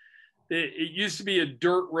 It used to be a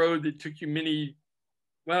dirt road that took you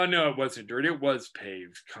well, no, it wasn't dirt. It was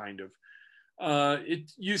paved, kind of.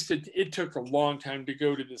 It took a long time to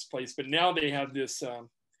go to this place, but now they have this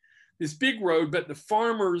big road, but the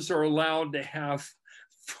farmers are allowed to have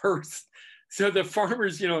first. So the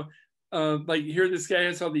farmers, like here, this guy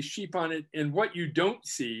has all these sheep on it. And what you don't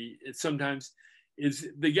see sometimes is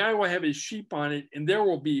the guy will have his sheep on it, and there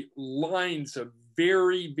will be lines of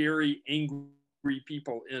very, very angry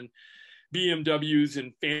people in BMWs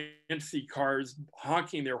and fancy cars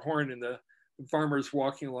honking their horn, and the farmers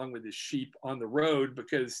walking along with his sheep on the road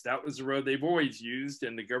because that was the road they've always used,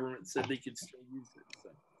 and the government said they could still use it. So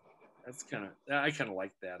I kind of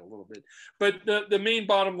like that a little bit. But the main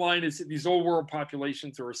bottom line is that these old world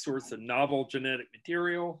populations are a source of novel genetic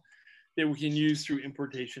material that we can use through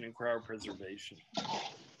importation and cryopreservation.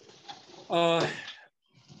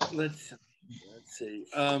 Let's see.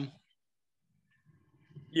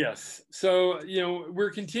 Yes, so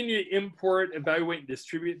we're continuing to import, evaluate, and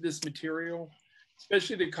distribute this material,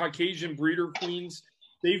 especially the Caucasian breeder queens.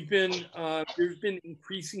 There's been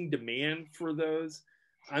increasing demand for those.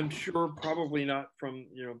 I'm sure probably not from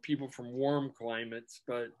people from warm climates,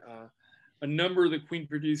 but a number of the queen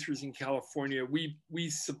producers in California, we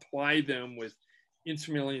supply them with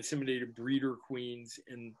instrumentally inseminated breeder queens,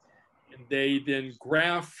 and they then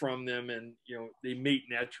graft from them, and they mate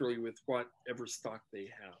naturally with whatever stock they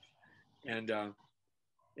have, and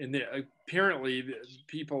apparently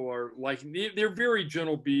people are liking. They're very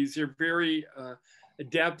gentle bees. They're very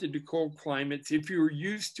adapted to cold climates. If you're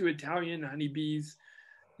used to Italian honeybees,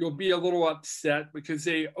 you'll be a little upset because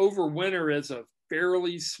they overwinter as a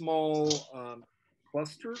fairly small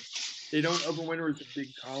cluster. They don't overwinter as a big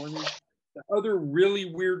colony. The other really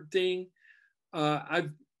weird thing,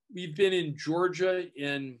 we've been in Georgia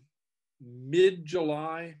in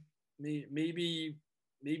mid-July, maybe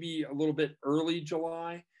a little bit early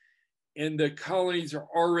July, and the colonies are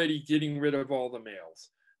already getting rid of all the males.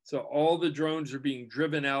 So all the drones are being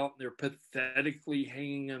driven out. They're pathetically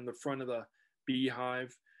hanging on the front of the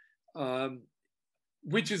beehive,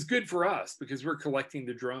 which is good for us because we're collecting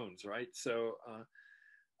the drones, right? So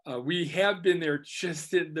we have been there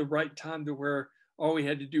just at the right time to where all we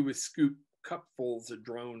had to do was scoop cupfuls of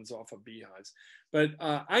drones off of beehives. But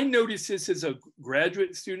I noticed this as a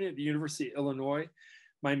graduate student at the University of Illinois.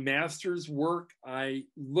 My master's work, I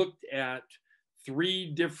looked at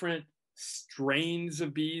 3 different strains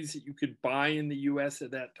of bees that you could buy in the US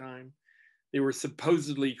at that time. They were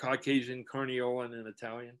supposedly Caucasian, Carniolan, and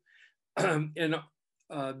Italian. And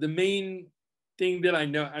the main thing that I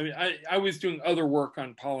know, I mean, I was doing other work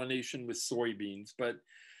on pollination with soybeans, but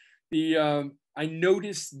I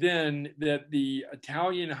noticed then that the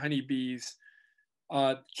Italian honeybees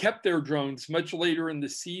kept their drones much later in the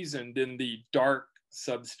season than the dark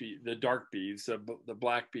subspecies, the dark bees, the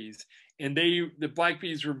black bees. And the black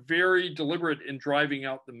bees were very deliberate in driving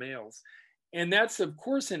out the males. And that's, of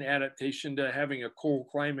course, an adaptation to having a cold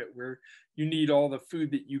climate where you need all the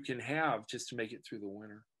food that you can have just to make it through the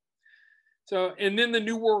winter. So, and then the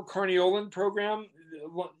New World Carniolan program,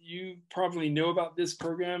 you probably know about this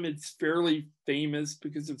program. It's fairly famous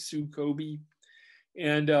because of Sue Kobe.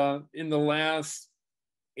 And in the last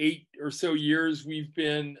 8 or so years, we've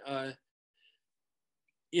been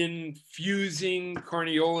infusing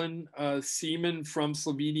Carniolan semen from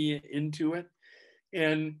Slovenia into it.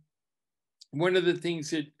 And one of the things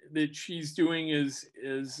that she's doing is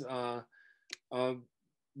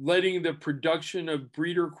letting the production of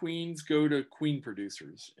breeder queens go to queen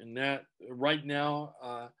producers. And that right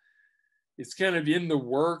now, it's kind of in the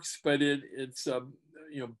works, but it's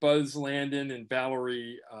Buzz Landon and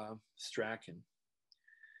Valerie Strachan.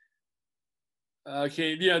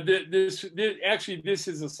 Okay, yeah, this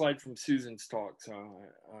is a slide from Susan's talk, so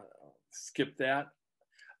I'll skip that.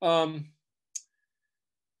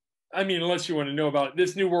 I mean, unless you want to know about it,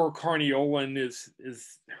 this New World Carniolan is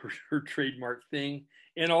her trademark thing.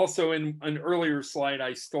 And also in an earlier slide,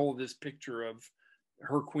 I stole this picture of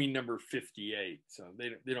her queen number 58. So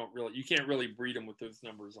they don't really, you can't really breed them with those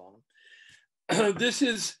numbers on them. This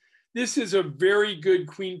is a very good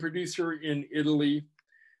queen producer in Italy.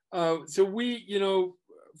 So we,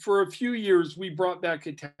 for a few years, we brought back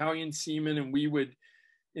Italian semen and we would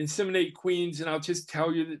inseminate queens. And I'll just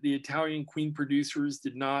tell you that the Italian queen producers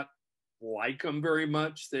did not like them very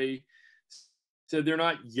much. They said they're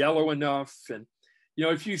not yellow enough. And,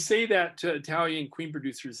 if you say that to Italian queen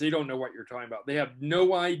producers, they don't know what you're talking about. They have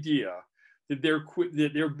no idea that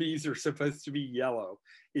their bees are supposed to be yellow.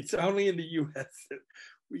 It's only in the US that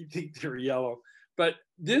we think they're yellow. But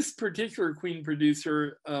this particular queen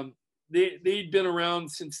producer, they'd been around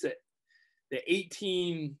since the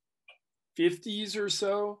 1850s or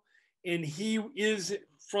so. And he is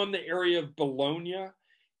from the area of Bologna.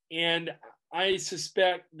 And I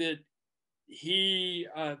suspect that he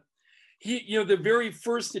the very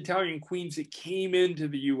first Italian queens that came into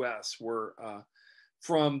the US were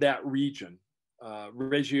from that region,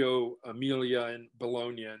 Reggio Emilia and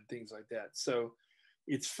Bologna and things like that. So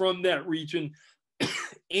it's from that region.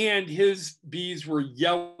 And his bees were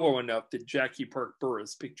yellow enough that Jackie Park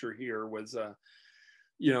Burris, picture here, was,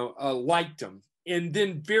 liked them. And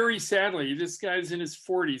then very sadly, this guy's in his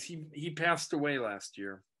 40s. He passed away last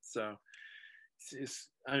year. So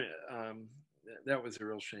that was a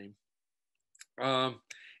real shame.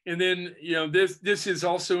 And then, this is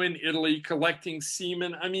also in Italy, collecting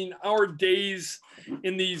semen. I mean, our days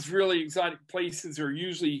in these really exotic places are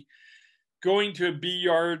usually going to a bee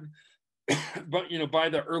yard, but, by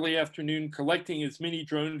the early afternoon, collecting as many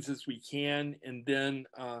drones as we can, and then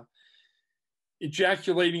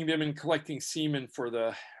ejaculating them and collecting semen for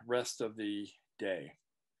the rest of the day.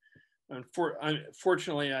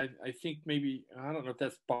 Unfortunately, I think maybe, I don't know if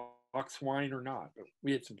that's box wine or not, but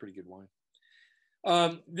we had some pretty good wine.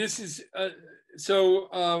 This is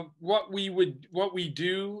what we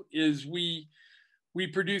do is we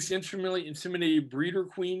produce instrumentally inseminated breeder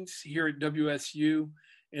queens here at WSU,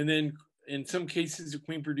 and then in some cases the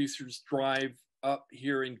queen producers drive up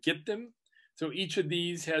here and get them. So each of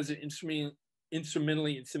these has an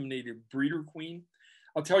instrumentally inseminated breeder queen.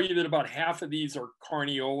 I'll tell you that about half of these are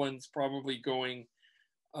carniolans, probably going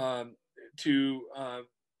to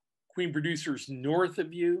queen producers north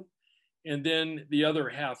of you. And then the other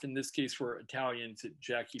half, in this case, were Italians that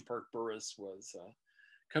Jackie Park Burris was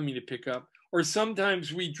coming to pick up. Or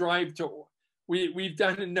sometimes we drive to, we've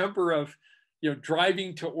done a number of,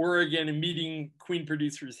 driving to Oregon and meeting queen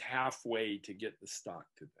producers halfway to get the stock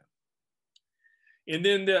to them. And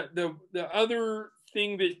then the other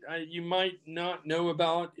thing that you might not know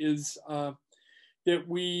about is that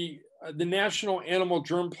the National Animal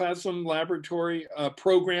Germplasm Laboratory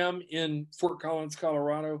program in Fort Collins,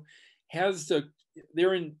 Colorado,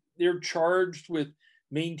 they're charged with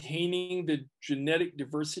maintaining the genetic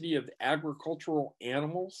diversity of agricultural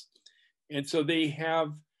animals. And so they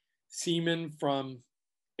have semen from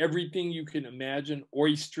everything you can imagine: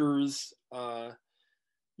 oysters,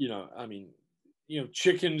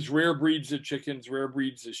 chickens, rare breeds of chickens, rare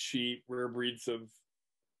breeds of sheep, rare breeds of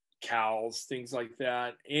cows, things like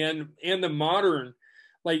that. And the modern,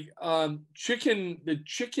 the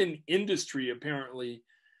chicken industry, apparently,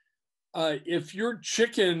 if your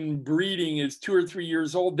chicken breeding is 2 or 3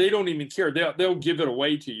 years old, they don't even care. They'll give it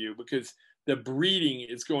away to you because the breeding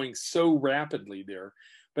is going so rapidly there.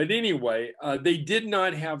 But anyway, they did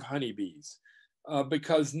not have honeybees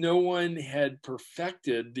because no one had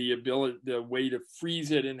perfected the way to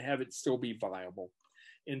freeze it and have it still be viable.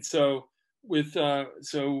 And so with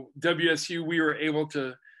WSU, we were able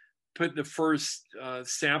to put the first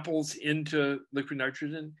samples into liquid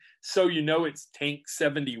nitrogen. So it's tank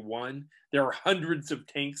 71. There are hundreds of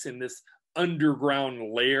tanks in this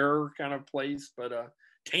underground lair kind of place, but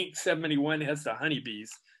tank 71 has the honeybees.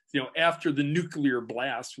 After the nuclear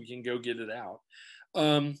blast, we can go get it out.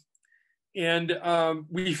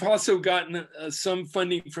 We've also gotten some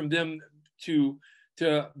funding from them to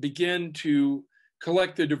begin to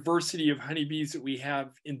collect the diversity of honeybees that we have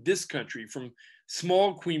in this country from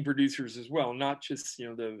small queen producers as well, not just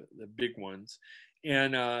the big ones,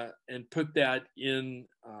 and put that in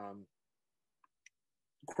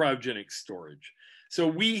cryogenic storage. So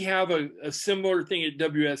we have a similar thing at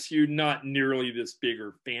WSU, not nearly this big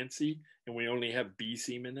or fancy, and we only have bee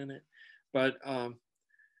semen in it. But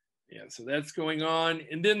so that's going on.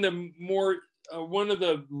 And then the more one of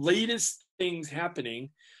the latest things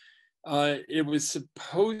happening, it was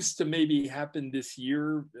supposed to maybe happen this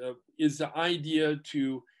year, is the idea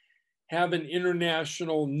to have an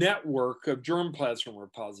international network of germplasm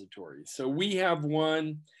repositories. So we have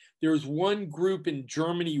one. There's one group in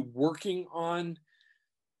Germany working on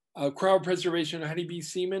cryopreservation of honeybee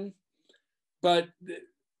semen,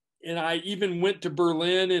 and I even went to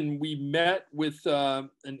Berlin and we met with an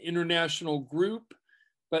international group,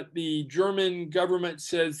 but the German government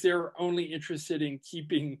says they're only interested in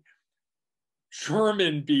keeping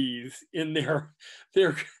German bees in their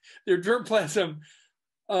germplasm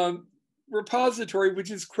repository,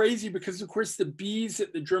 which is crazy because, of course, the bees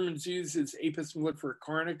that the Germans use is Apis mellifera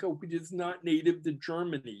carnica, which is not native to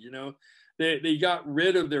Germany. They got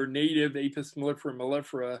rid of their native Apis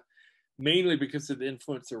mellifera mainly because of the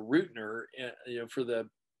influence of Rutner, for the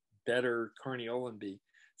better carniolan bee.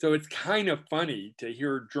 So it's kind of funny to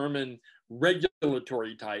hear German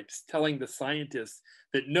regulatory types telling the scientists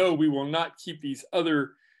that no, we will not keep these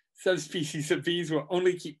other subspecies of bees, we'll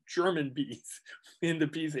only keep German bees, and the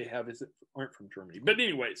bees they have aren't from Germany. But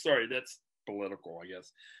anyway, sorry, that's political, I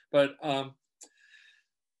guess. But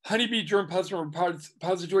honeybee germplasm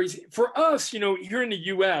repositories, for us, here in the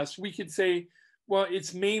US, we could say, well,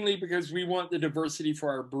 it's mainly because we want the diversity for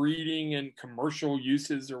our breeding and commercial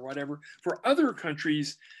uses or whatever. For other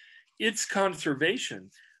countries, it's conservation,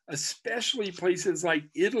 especially places like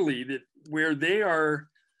Italy, where they're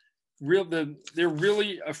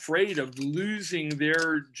really afraid of losing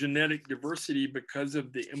their genetic diversity because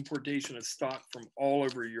of the importation of stock from all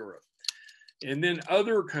over Europe. And then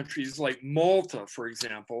other countries like Malta, for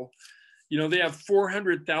example, they have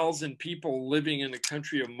 400,000 people living in the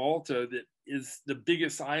country of Malta that is the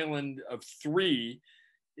biggest island of 3,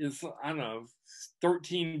 is, I don't know,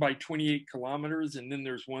 13 by 28 kilometers. And then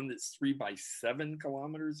there's one that's 3 by 7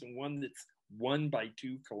 kilometers and one that's 1 by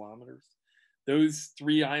 2 kilometers. Those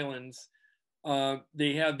 3 islands,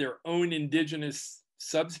 they have their own indigenous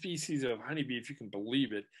subspecies of honeybee, if you can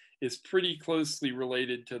believe it, is pretty closely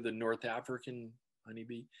related to the North African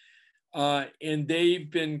honeybee. And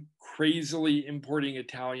they've been crazily importing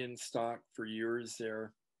Italian stock for years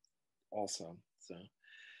there also. So,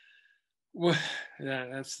 well,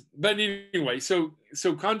 yeah, but anyway, so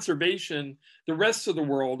conservation, the rest of the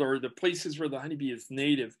world, or the places where the honeybee is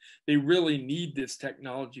native, they really need this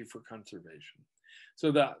technology for conservation.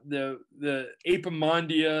 So the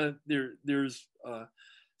Apimondia, there's a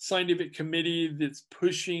scientific committee that's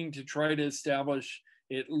pushing to try to establish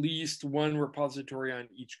at least one repository on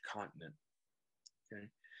each continent. Okay.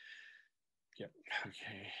 Yep.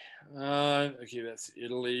 Okay. Okay, that's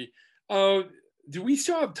Italy. Oh, do we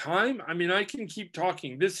still have time? I mean, I can keep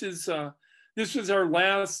talking. This was our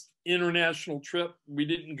last international trip. We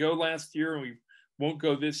didn't go last year, and we won't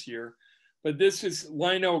go this year. But this is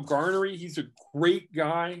Lionel Garnery. He's a great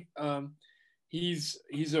guy. He's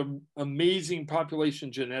an amazing population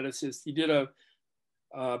geneticist. He did a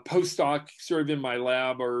postdoc sort of in my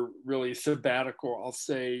lab, or really sabbatical, I'll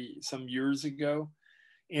say, some years ago.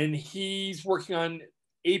 And he's working on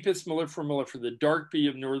Apis mellifera mellifera, the dark bee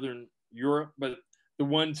of Northern Europe, but the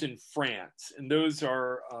ones in France. And those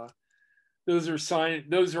are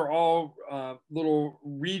all little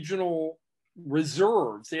regional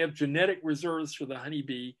reserves. They have genetic reserves for the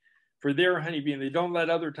honeybee, for their honeybee, and they don't let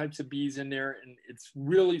other types of bees in there. And it's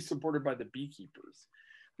really supported by the beekeepers.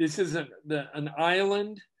 This is an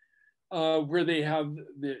island where they have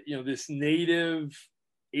this native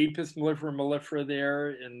Apis mellifera mellifera there,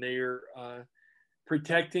 and they're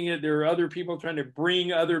protecting it. There are other people trying to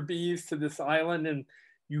bring other bees to this island, and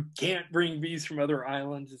you can't bring bees from other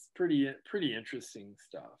islands. It's pretty interesting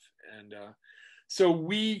stuff. And so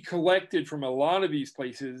we collected from a lot of these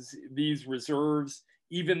places, these reserves,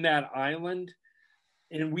 even that island,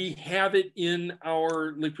 and we have it in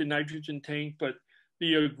our liquid nitrogen tank. But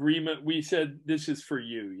the agreement, we said, this is for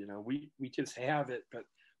you. We just have it, but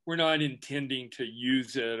we're not intending to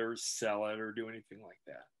use it or sell it or do anything like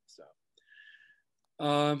that. So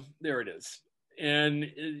there it is.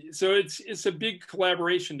 And so it's a big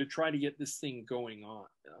collaboration to try to get this thing going.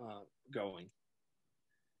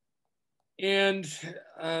 And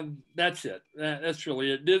that's it. That's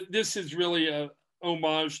really it. This is really a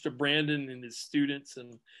homage to Brandon and his students,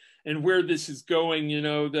 and where this is going.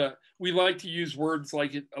 We like to use words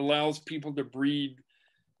like it allows people to breed,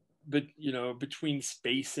 but between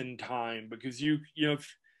space and time, because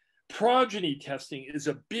progeny testing is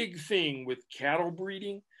a big thing with cattle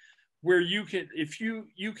breeding, where you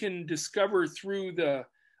can discover through the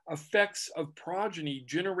effects of progeny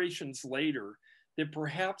generations later that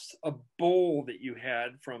perhaps a bull that you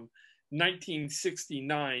had from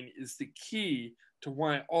 1969 is the key to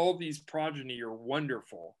why all these progeny are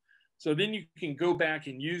wonderful. So then you can go back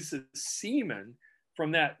and use the semen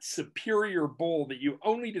from that superior bull that you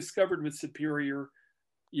only discovered with superior,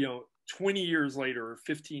 20 years later or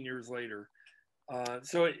 15 years later.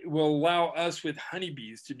 So it will allow us with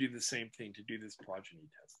honeybees to do the same thing, to do this progeny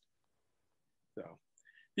test. So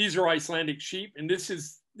these are Icelandic sheep, and this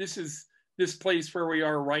is this place where we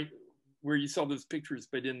are, right where you saw those pictures,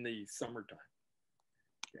 but in the summertime.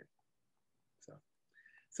 Okay.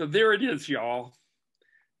 So there it is, y'all.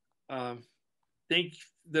 Thank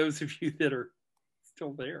those of you that are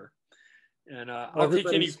still there, and I'll take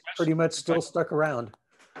any questions. Pretty much still stuck around.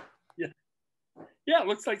 Yeah, it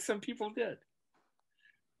looks like some people did.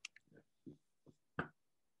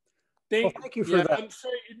 Thank you for that. I'm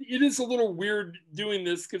sorry, it is a little weird doing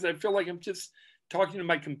this because I feel like I'm just talking to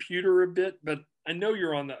my computer a bit, but I know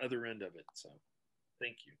you're on the other end of it, so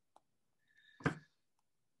thank you.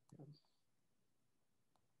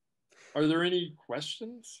 Are there any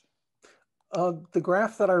questions? The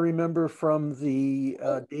graph that I remember from the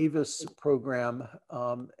Davis program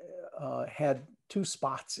had two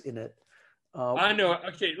spots in it. I know.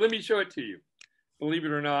 Okay, let me show it to you. Believe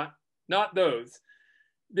it or not those.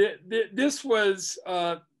 This was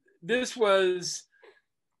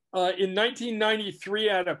in 1993.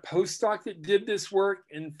 I had a postdoc that did this work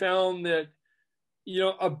and found that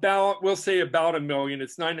we'll say about 1 million.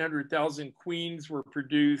 It's 900,000 queens were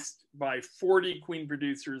produced by 40 queen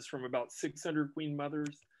producers from about 600 queen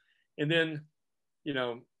mothers, and then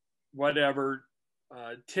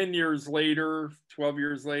 10 years later, 12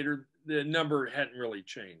 years later, the number hadn't really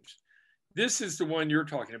changed. This is the one you're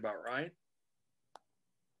talking about, right?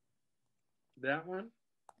 That one?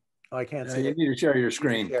 I can't see. You need to share your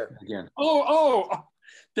screen again. Oh,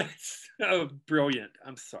 that's brilliant.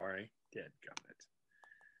 I'm sorry. Dadgummit.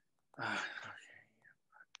 Okay.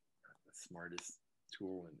 Not the smartest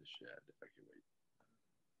tool in the shed. Okay, wait.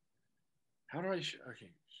 How do I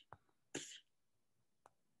okay.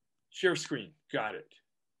 Share screen. Got it.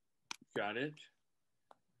 Got it.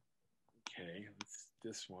 Okay,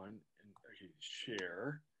 this one. And okay,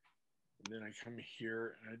 share. And then I come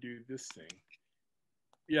here and I do this thing.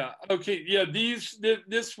 Yeah, okay, yeah, this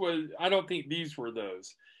was, I don't think these were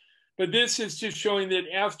those. But this is just showing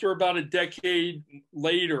that after about a decade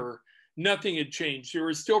later, nothing had changed. They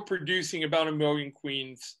were still producing about 1 million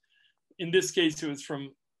queens. In this case, it was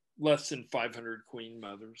from less than 500 queen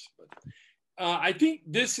mothers. But I think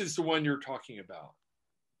this is the one you're talking about.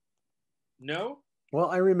 No?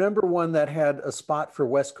 Well, I remember one that had a spot for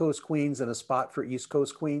West Coast queens and a spot for East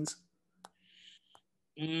Coast queens.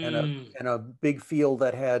 And a big field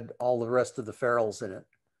that had all the rest of the ferals in it.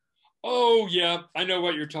 Oh, yeah, I know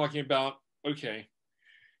what you're talking about. Okay.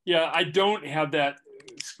 Yeah, I don't have that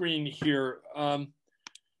screen here.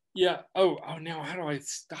 Yeah. Oh, now how do I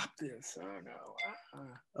stop this? Oh,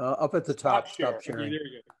 no. Up at the top, stop Okay, sharing. there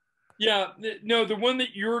you go. Yeah, no, the one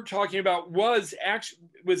that you're talking about was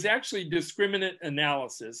actually discriminant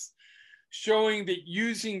analysis, showing that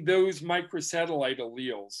using those microsatellite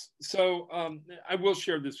alleles. So I will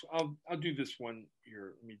share this. I'll do this one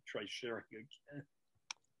here. Let me try sharing again.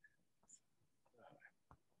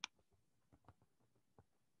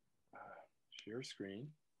 Share screen.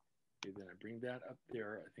 Okay, then I bring that up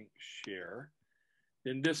there. I think share.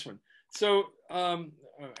 Then this one. So how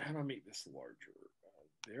do I make this larger?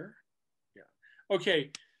 There. Yeah.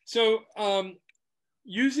 Okay. So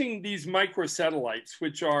using these microsatellites,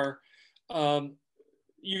 which are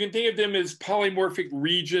you can think of them as polymorphic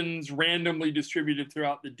regions randomly distributed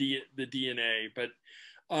throughout the DNA. But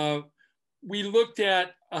we looked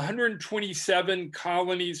at 127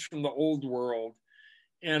 colonies from the Old World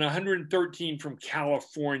and 113 from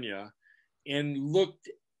California, and looked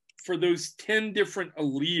for those 10 different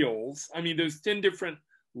alleles, I mean, those 10 different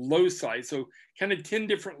loci, so kind of 10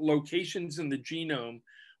 different locations in the genome.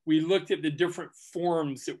 We looked at the different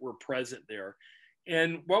forms that were present there.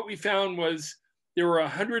 And what we found was there were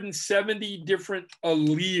 170 different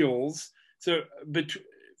alleles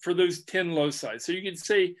for those 10 loci. So you could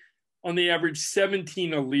say on the average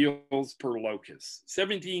 17 alleles per locus,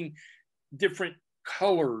 17 different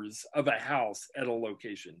colors of a house at a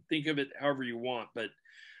location. Think of it however you want. But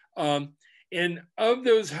and of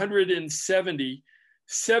those 170,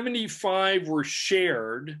 75 were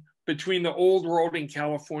shared between the Old World and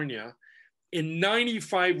California, and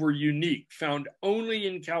 95 were unique, found only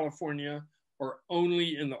in California or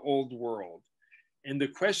only in the Old World. And the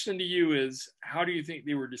question to you is, how do you think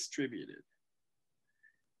they were distributed?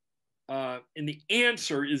 And the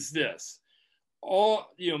answer is this.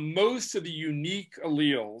 Most of the unique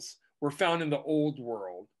alleles were found in the Old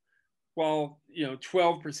World, while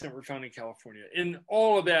 12% were found in California. And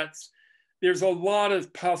all of that, there's a lot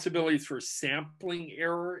of possibilities for sampling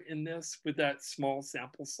error in this with that small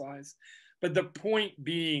sample size. But the point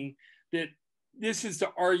being that this is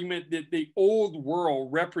the argument that the Old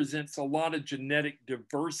World represents a lot of genetic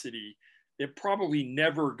diversity that probably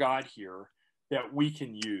never got here that we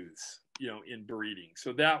can use, in breeding.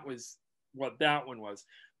 So that was what that one was.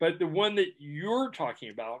 But the one that you're talking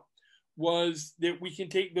about was that we can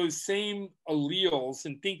take those same alleles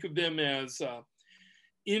and think of them as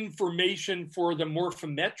information for the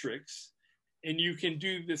morphometrics, and you can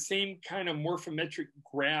do the same kind of morphometric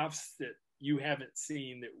graphs that you haven't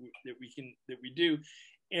seen that we do,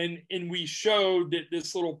 and we showed that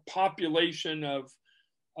this little population of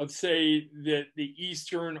say that the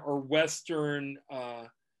eastern or western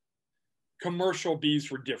commercial bees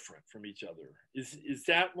were different from each other. Is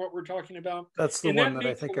that what we're talking about? That's the one that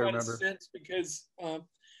I think I remember. Sense because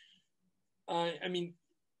I mean,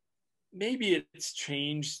 maybe it's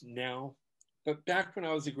changed now, but back when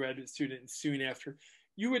I was a graduate student and soon after,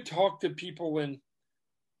 you would talk to people in,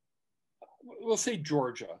 we'll say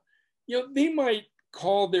Georgia. They might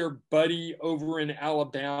call their buddy over in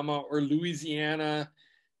Alabama or Louisiana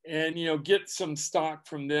and get some stock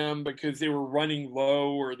from them because they were running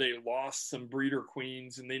low or they lost some breeder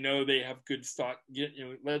queens and they know they have good stock.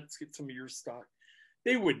 Let's get some of your stock.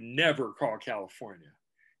 They would never call California.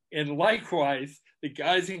 And likewise, the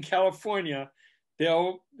guys in California,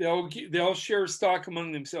 they'll share stock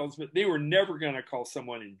among themselves, but they were never going to call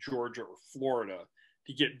someone in Georgia or Florida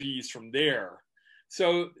to get bees from there.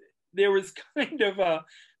 So there was kind of a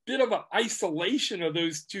bit of an isolation of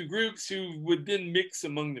those two groups who would then mix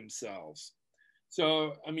among themselves.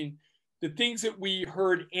 So, I mean, the things that we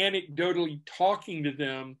heard anecdotally talking to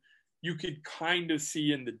them, you could kind of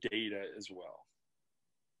see in the data as well.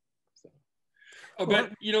 So,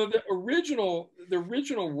 but the original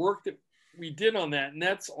work that we did on that, and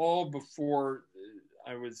that's all before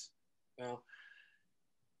I was, I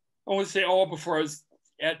want to say all before I was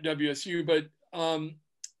at WSU, but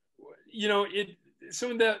you know,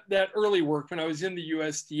 some of that early work when I was in the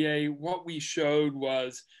USDA, what we showed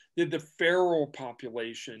was that the feral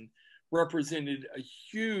population represented a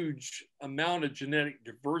huge amount of genetic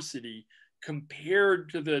diversity compared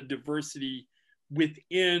to the diversity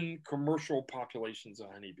within commercial populations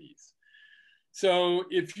of honeybees. So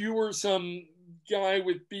if you were some guy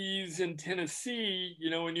with bees in Tennessee, you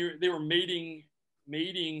know, and they were mating,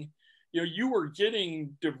 you know, you were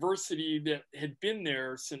getting diversity that had been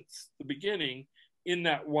there since the beginning in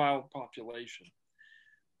that wild population.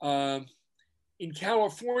 In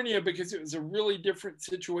California, because it was a really different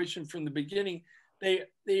situation from the beginning, they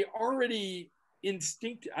already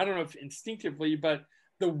I don't know if instinctively, but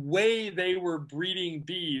the way they were breeding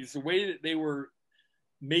bees, the way that they were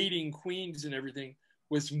mating queens and everything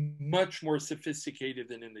was much more sophisticated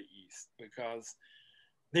than in the East, because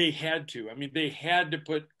they had to. I mean, they had to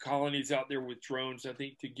put colonies out there with drones, I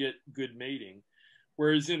think, to get good mating.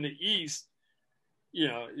 Whereas in the East, you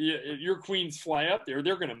know, if your queens fly up there,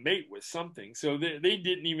 they're going to mate with something. So they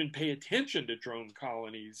didn't even pay attention to drone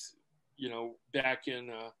colonies, you know, back in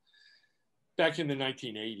the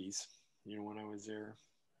 1980s, you know, when I was there.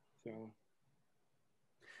 So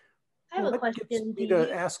I have a question.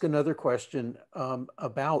 To ask another question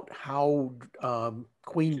about how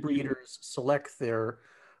queen breeders select their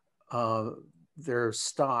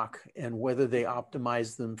stock and whether they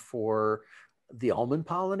optimize them for the almond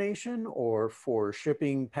pollination or for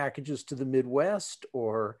shipping packages to the Midwest,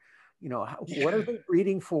 or, you know, what are they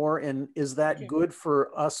breeding for? And is that good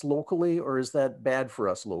for us locally, or is that bad for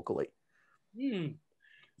us locally? You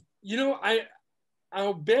know,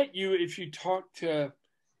 I'll bet you if you talk to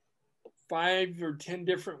 5 or 10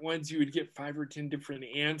 different ones, you would get 5 or 10 different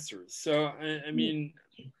answers. So, I mean,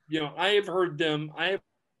 you know, I have heard them,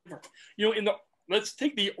 you know, let's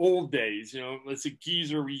take the old days, you know, let's say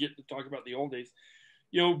geezer, we get to talk about the old days,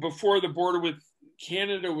 you know, before the border with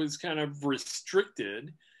Canada was kind of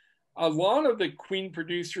restricted, a lot of the queen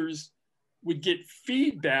producers would get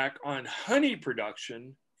feedback on honey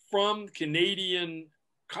production from Canadian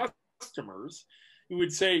customers who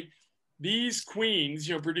would say, these queens,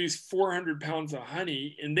 you know, produce 400 pounds of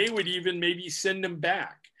honey, and they would even maybe send them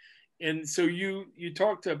back. And so you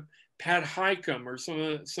talk to Pat Highcomb or some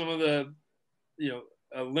of the, you know,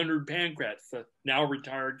 Leonard Pancratz, the now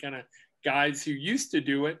retired kind of guys who used to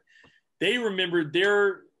do it. They remembered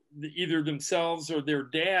either themselves or their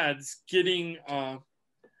dads getting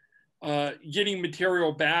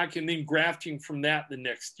material back and then grafting from that the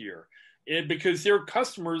next year, and because their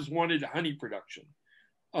customers wanted honey production.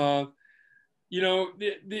 You know,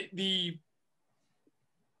 the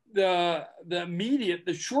immediate,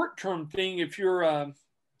 the short-term thing, if you're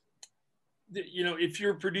you know, if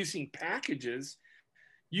you're producing packages,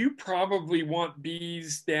 you probably want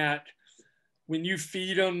bees that when you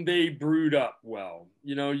feed them, they brood up well.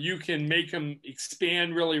 You know, you can make them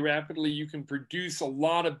expand really rapidly. You can produce a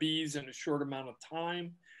lot of bees in a short amount of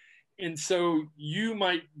time. And so you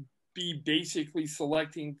might be basically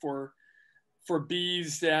selecting for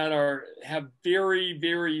bees that have very,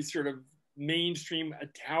 very sort of mainstream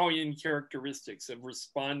Italian characteristics of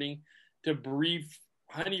responding to brief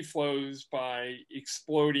honey flows by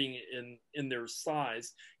exploding in their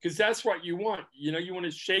size, because that's what you want. You know, you want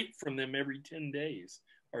to shake from them every 10 days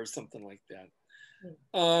or something like that.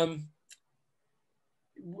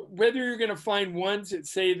 Whether you're going to find ones that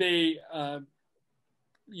say they,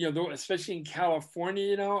 you know, especially in California,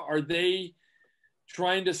 you know, are they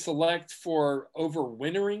trying to select for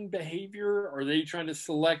overwintering behavior? Are they trying to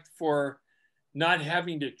select for not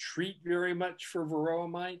having to treat very much for varroa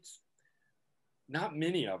mites? Not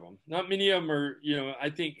many of them. Not many of them are, you know, I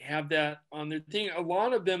think have that on their thing. A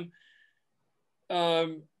lot of them,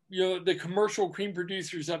 you know, the commercial queen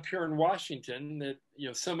producers up here in Washington that, you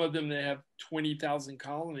know, some of them that have 20,000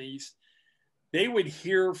 colonies, they would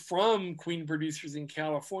hear from queen producers in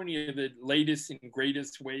California the latest and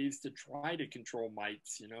greatest ways to try to control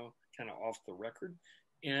mites, you know, kind of off the record.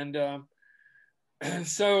 And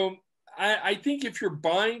so I think if you're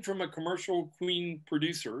buying from a commercial queen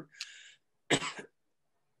producer,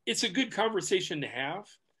 it's a good conversation to have,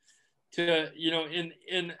 to, you know,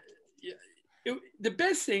 the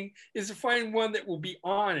best thing is to find one that will be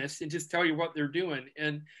honest and just tell you what they're doing.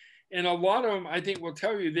 And a lot of them, I think, will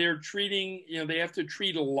tell you they're treating, you know, they have to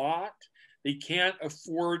treat a lot. They can't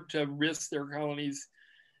afford to risk their colonies,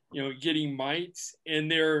 you know, getting mites.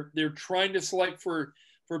 And they're trying to select for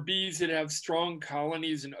bees that have strong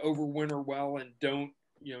colonies and overwinter well and don't,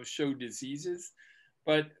 you know, show diseases.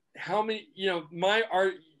 But how many, you know,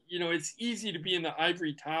 you know, it's easy to be in the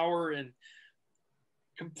ivory tower and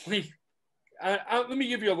let me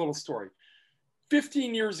give you a little story.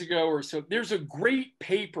 15 years ago or so, there's a great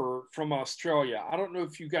paper from Australia. I don't know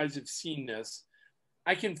if you guys have seen this.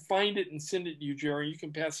 I can find it and send it to you, Jerry. You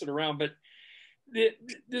can pass it around. But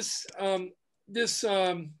this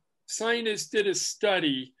scientist did a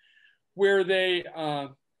study where they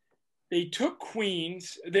took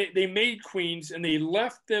queens, they made queens, and they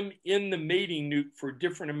left them in the mating nuke for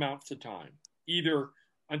different amounts of time. Either,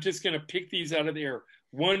 I'm just going to pick these out of the air,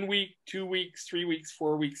 1 week, 2 weeks, 3 weeks,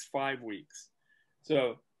 4 weeks, 5 weeks.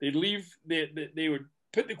 So they'd leave, they would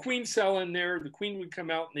put the queen cell in there, the queen would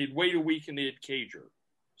come out, and they'd wait a week and they'd cage her.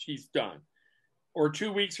 She's done. Or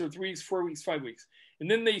 2 weeks, or 3 weeks, 4 weeks, 5 weeks.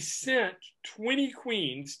 And then they sent 20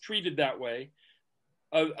 queens treated that way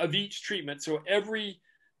of each treatment. So every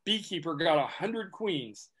beekeeper got 100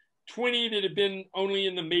 queens, 20 that had been only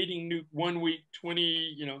in the mating nuke 1 week,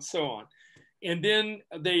 20, so on. And then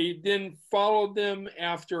they then followed them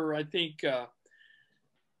after, I think,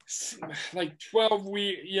 like 12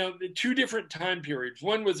 weeks, 2 different time periods.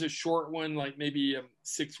 One was a short one, like maybe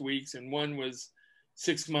 6 weeks, and one was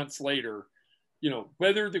 6 months later,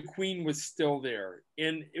 whether the queen was still there.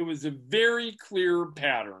 And it was a very clear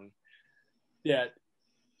pattern that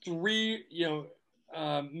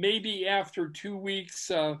maybe after 2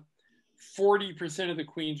 weeks, 40% of the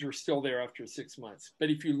queens were still there after 6 months.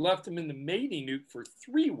 But if you left them in the mating nuke for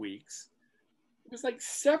 3 weeks, it was like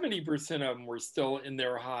 70% of them were still in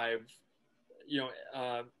their hive,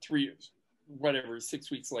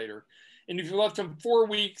 6 weeks later. And if you left them 4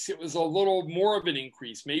 weeks, it was a little more of an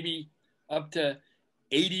increase, maybe up to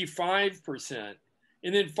 85%.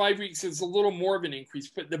 And then 5 weeks is a little more of an increase.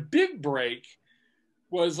 But the big break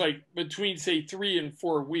was like between, say, 3 and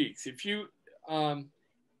 4 weeks. If you,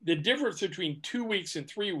 the difference between 2 weeks and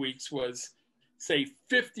 3 weeks was, say,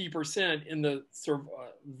 50% in the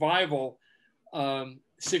survival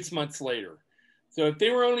 6 months later. So if they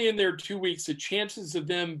were only in there 2 weeks, the chances of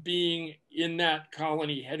them being in that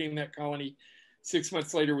colony, heading that colony 6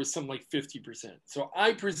 months later was something like 50%. So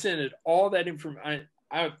I presented all that information.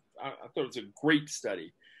 I thought it was a great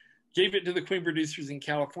study. Gave it to the queen producers in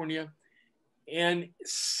California. And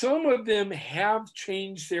some of them have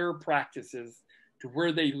changed their practices to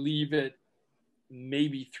where they leave it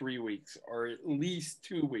maybe 3 weeks or at least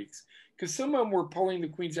 2 weeks, because some of them were pulling the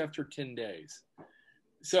queens after 10 days.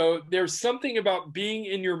 So there's something about being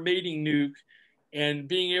in your mating nuke and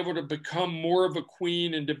being able to become more of a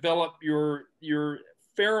queen and develop your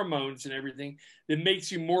pheromones and everything that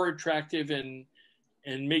makes you more attractive and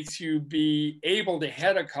makes you be able to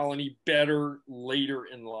head a colony better later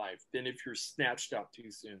in life than if you're snatched out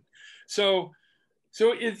too soon. So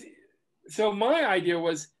my idea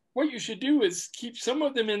was, what you should do is keep some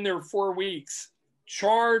of them in there 4 weeks,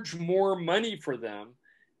 charge more money for them,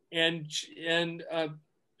 and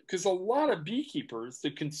because a lot of beekeepers,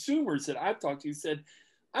 the consumers that I've talked to, said,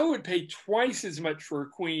 I would pay twice as much for a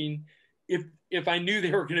queen if I knew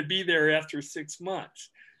they were going to be there after 6 months.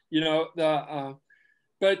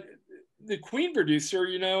 But the queen producer,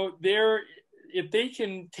 if they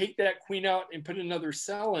can take that queen out and put another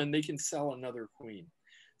cell in, they can sell another queen.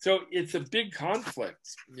 So it's a big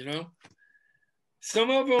conflict, Some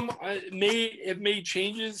of them have made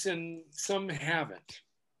changes and some haven't.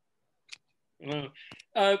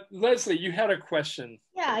 Leslie, you had a question.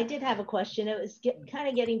 Yeah, I did have a question. It was kind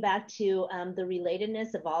of getting back to the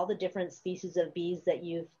relatedness of all the different species of bees that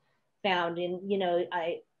you've found. And,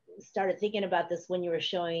 I started thinking about this when you were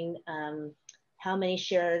showing how many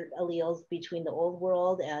shared alleles between the Old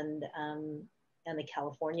World and the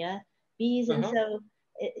California bees. And so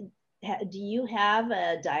do you have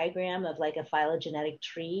a diagram of like a phylogenetic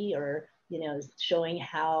tree, or, showing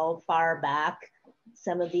how far back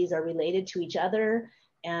some of these are related to each other?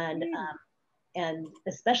 And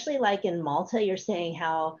especially like in Malta, you're saying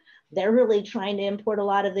how they're really trying to import a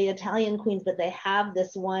lot of the Italian queens, but they have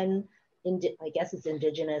this one, I guess it's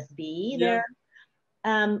indigenous bee there.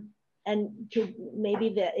 And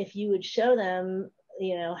maybe if you would show them,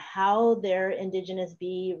 how their indigenous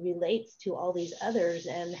bee relates to all these others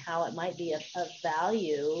and how it might be of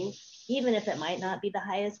value, even if it might not be the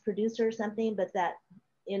highest producer or something, but that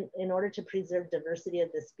in order to preserve diversity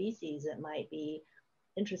of the species, it might be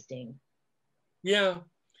interesting. Yeah,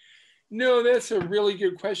 no, that's a really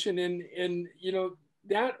good question. And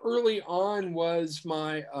that early on was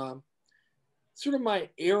my sort of my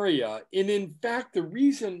area. And in fact, the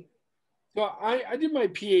reason, so I did my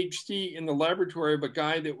PhD in the laboratory of a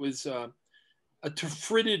guy that was a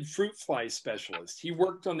tephritid fruit fly specialist. He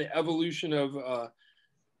worked on the evolution of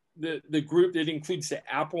the group that includes the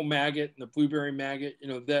apple maggot and the blueberry maggot,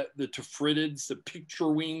 the tephridids, the picture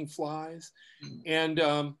wing flies. And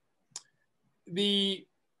the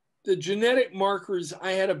genetic markers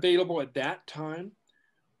I had available at that time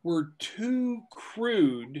were too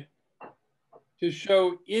crude to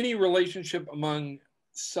show any relationship among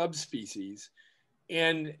subspecies,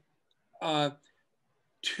 and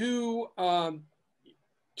too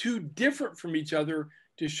different from each other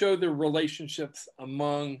to show the relationships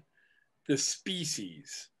among the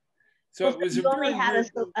species. So well, it was you only had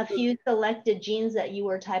a few selected genes that you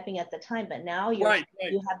were typing at the time, but now you have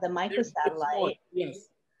the microsatellite. Yes,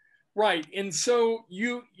 right. And so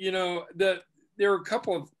there are a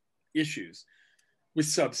couple of issues with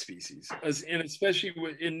subspecies, and especially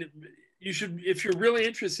if you're really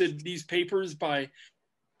interested, these papers by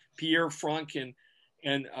Pierre Franck and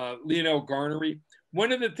Lionel Garnery.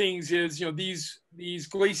 One of the things is, these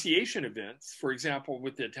glaciation events, for example,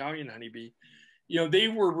 with the Italian honeybee, they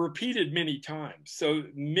were repeated many times. So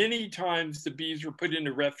many times the bees were put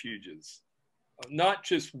into refuges, not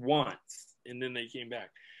just once, and then they came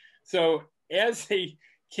back. So as they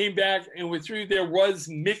came back and withdrew, there was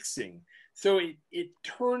mixing. So it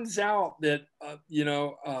turns out that,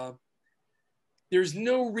 there's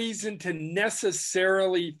no reason to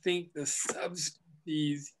necessarily think the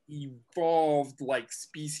subspecies evolved like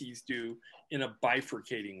species do in a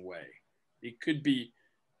bifurcating way. It could be,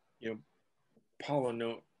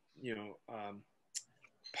 polytail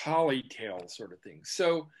sort of thing.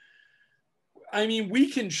 So, I mean,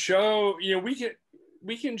 we can show,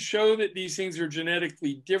 we can show that these things are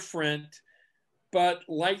genetically different, but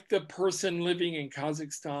like the person living in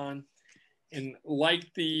Kazakhstan, and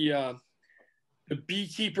like the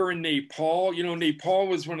beekeeper in Nepal, Nepal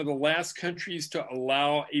was one of the last countries to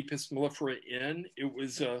allow Apis mellifera in. It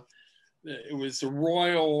was a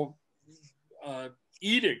royal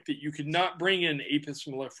edict that you could not bring in Apis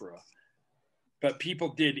mellifera, but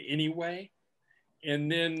people did anyway.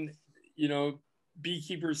 And then,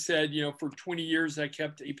 beekeepers said, for 20 years I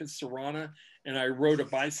kept Apis cerana and I rode a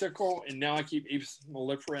bicycle, and now I keep Apis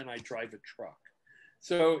mellifera and I drive a truck.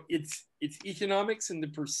 So it's economics and the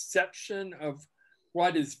perception of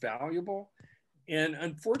what is valuable. And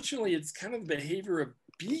unfortunately, it's kind of the behavior of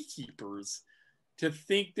beekeepers to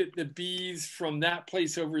think that the bees from that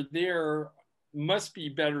place over there must be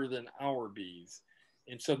better than our bees.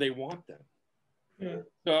 And so they want them. Yeah.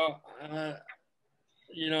 So,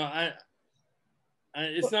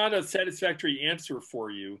 it's not a satisfactory answer for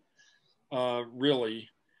you, really.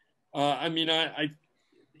 I mean,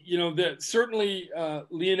 certainly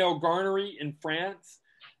Lionel Garnery in France,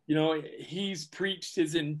 he's preached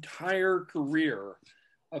his entire career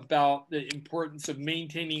about the importance of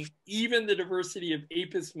maintaining even the diversity of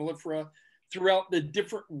Apis mellifera throughout the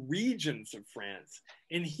different regions of France.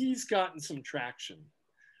 And he's gotten some traction.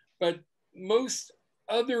 But most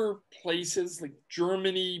other places like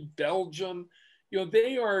Germany, Belgium,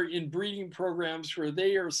 they are in breeding programs where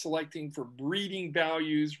they are selecting for breeding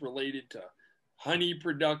values related to honey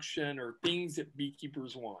production or things that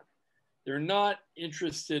beekeepers want. They're not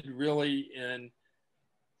interested really in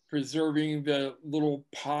preserving the little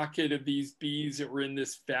pocket of these bees that were in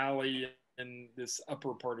this valley in this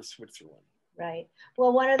upper part of Switzerland. Right.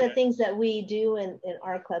 Well, one of the things that we do in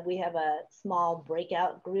our club, we have a small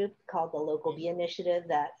breakout group called the Local Bee Initiative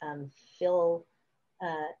that Phil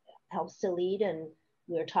helps to lead. And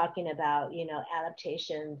we were talking about,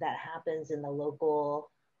 adaptation that happens in the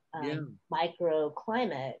local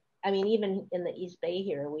microclimate. I mean, even in the East Bay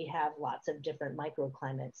here, we have lots of different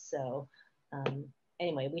microclimates. So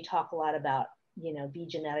anyway, we talk a lot about, bee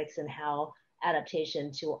genetics and how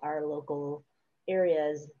adaptation to our local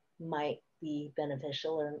areas might be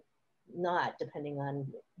beneficial or not, depending on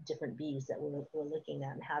different bees that we're looking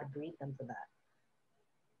at and how to breed them for that.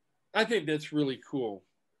 I think that's really cool.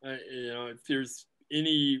 If there's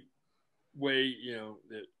any way,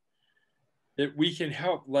 that we can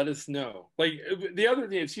help, let us know. Like the other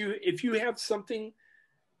thing is, if you have something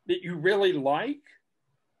that you really like,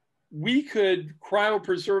 we could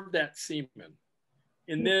cryopreserve that semen,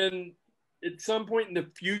 and then at some point in the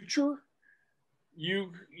future,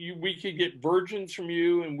 we could get virgins from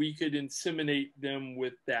you, and we could inseminate them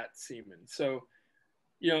with that semen. So,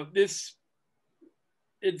 it's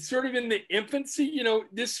sort of in the infancy.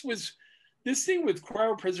 This thing with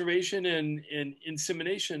cryopreservation and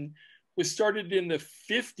insemination was started in the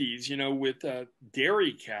 50s, with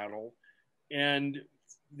dairy cattle, and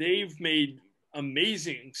they've made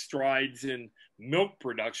amazing strides in milk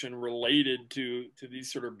production related to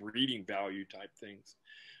these sort of breeding value type things.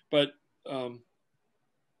 But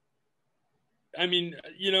I mean,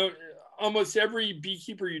 almost every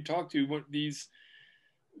beekeeper you talk to, these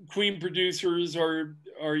queen producers or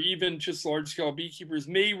even just large scale beekeepers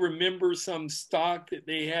may remember some stock that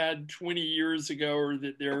they had 20 years ago, or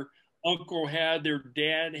that their uncle had, their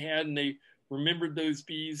dad had, and they remembered those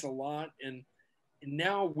bees a lot. And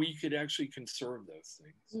now we could actually conserve those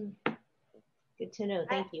things. Good to know.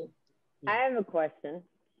 Thank you. I have a question.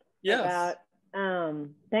 Yes. About,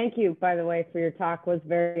 thank you, by the way, for your talk. Was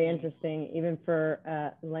very interesting, even for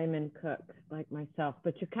a layman cook like myself,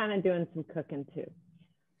 but you're kind of doing some cooking too.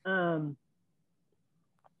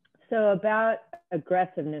 So about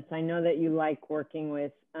aggressiveness, I know that you like working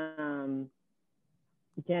with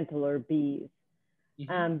gentler bees.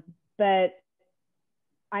 But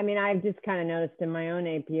I mean, I've just kind of noticed in my own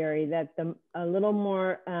apiary that a little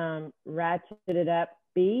more ratcheted up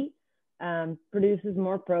bee produces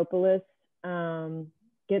more propolis,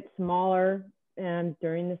 gets smaller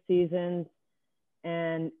during the seasons,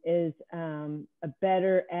 and is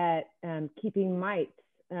better at keeping mites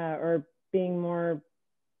or being more,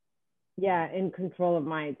 in control of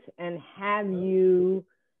mites. And have you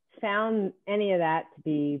found any of that to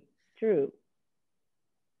be true?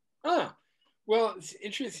 Well, it's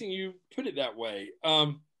interesting you put it that way.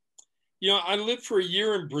 I lived for a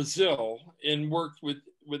year in Brazil and worked with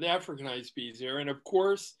Africanized bees there. And of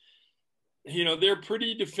course, they're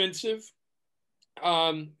pretty defensive.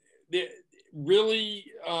 They really,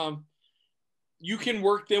 you can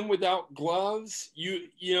work them without gloves.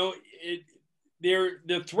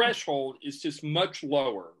 The threshold is just much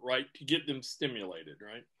lower, right, to get them stimulated,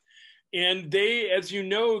 right? And they, as you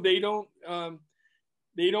know, they don't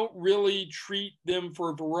really treat them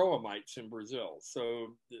for varroa mites in Brazil.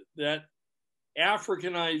 So that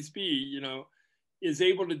Africanized bee, is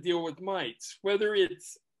able to deal with mites, whether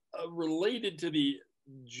it's related to the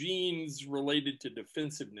genes related to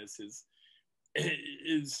defensiveness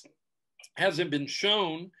hasn't been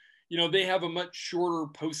shown. They have a much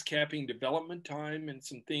shorter post-capping development time and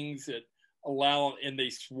some things that allow, and they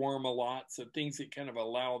swarm a lot. So things that kind of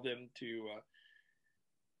allow them to,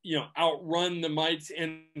 outrun the mites,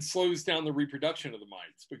 and slows down the reproduction of the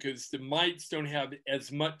mites, because the mites don't have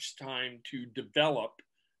as much time to develop,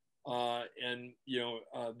 and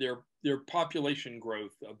their population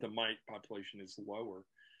growth of the mite population is lower.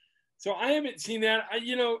 So I haven't seen that.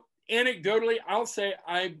 Anecdotally, I'll say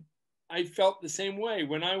I felt the same way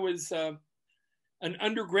when I was an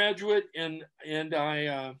undergraduate, and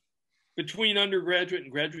I between undergraduate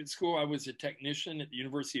and graduate school, I was a technician at the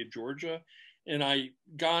University of Georgia. And I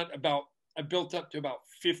built up to about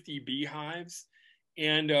 50 beehives.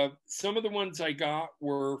 And some of the ones I got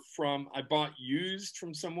were I bought used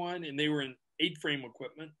from someone, and they were in 8-frame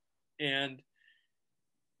equipment. And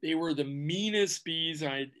they were the meanest bees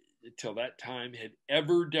I, till that time, had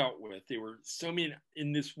ever dealt with. They were so mean.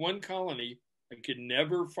 In this one colony, I could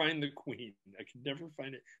never find the queen. I could never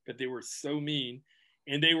find it, but they were so mean.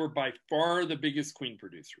 And they were by far the biggest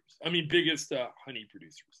biggest honey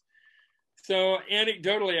producers. So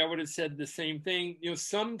anecdotally, I would have said the same thing.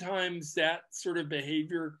 Sometimes that sort of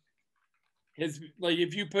behavior has, like,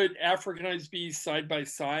 if you put Africanized bees side by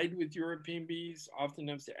side with European bees,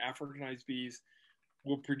 oftentimes the Africanized bees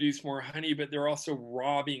will produce more honey, but they're also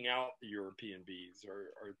robbing out the European bees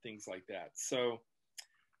or things like that. So,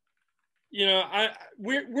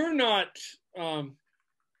 we're not,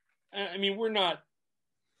 we're not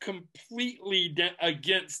completely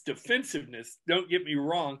against defensiveness. Don't get me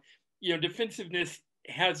wrong. Defensiveness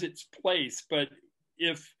has its place, but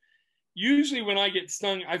usually when I get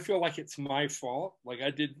stung, I feel like it's my fault. Like I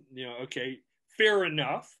did, okay, fair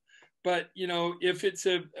enough. But, if it's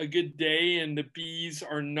a good day and the bees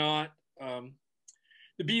are not,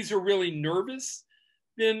 the bees are really nervous,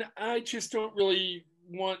 then I just don't really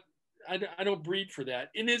I don't breed for that.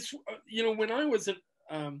 And it's, when I was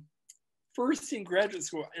first in graduate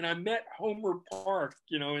school, and I met Homer Park,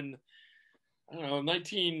 in, I don't know,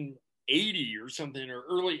 1980 or something, or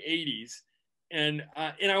early 80s. And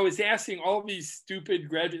I was asking all these stupid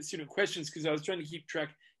graduate student questions because I was trying to keep track,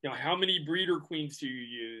 how many breeder queens do you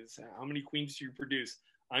use? How many queens do you produce?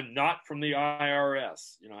 I'm not from the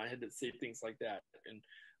IRS. I had to say things like that.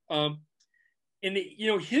 And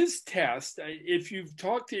his test, if you've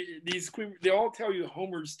talked to these queen, they all tell you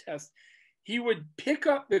Homer's test. He would pick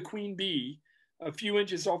up the queen bee a few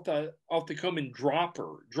inches off the comb and drop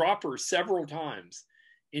her several times.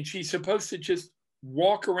 And she's supposed to just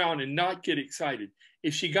walk around and not get excited.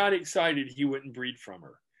 If she got excited, he wouldn't breed from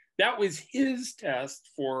her. That was his test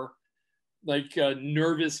for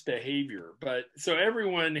nervous behavior. But so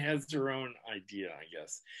everyone has their own idea, I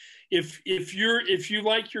guess. If you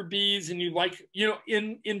like your bees and you like,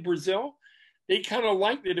 in Brazil, they kind of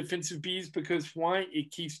like the defensive bees because why?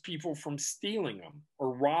 It keeps people from stealing them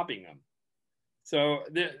or robbing them. So,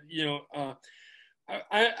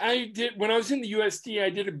 I did, when I was in the USD, I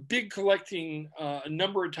did a big collecting a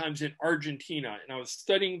number of times in Argentina, and I was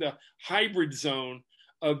studying the hybrid zone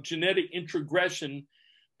of genetic introgression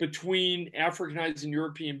between Africanized and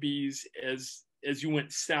European bees as you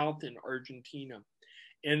went south in Argentina.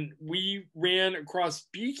 And we ran across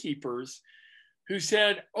beekeepers who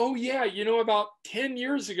said, oh yeah, about 10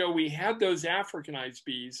 years ago, we had those Africanized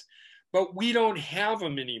bees, but we don't have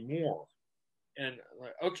them anymore. And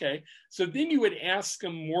like, okay, so then you would ask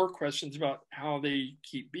them more questions about how they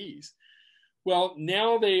keep bees. Well,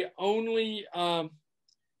 now they only,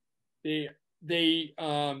 they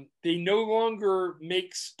no longer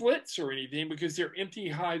make splits or anything because their empty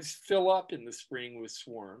hives fill up in the spring with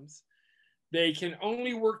swarms. They can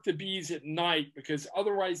only work the bees at night because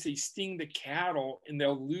otherwise they sting the cattle and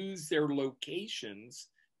they'll lose their locations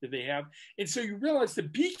that they have. And so you realize the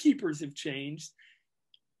beekeepers have changed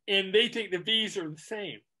and they think the bees are the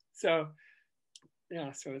same. So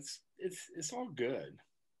yeah, so it's all good.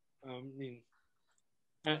 I mean,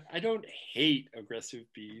 I don't hate aggressive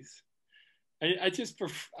bees. I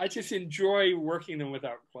just enjoy working them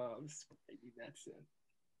without gloves. Maybe that's it.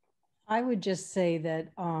 I would just say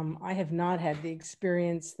that I have not had the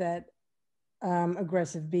experience that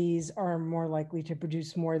aggressive bees are more likely to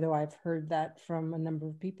produce more, though I've heard that from a number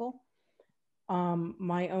of people.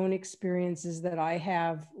 My own experience is that I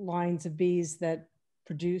have lines of bees that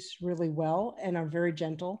produce really well and are very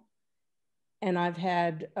gentle. And I've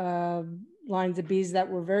had lines of bees that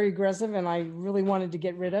were very aggressive and I really wanted to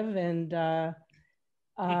get rid of, and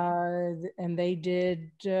they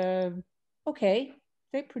did okay.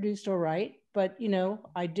 They produced all right, but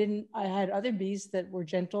I had other bees that were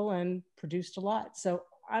gentle and produced a lot. So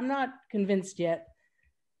I'm not convinced yet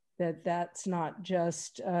that that's not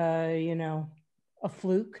just, a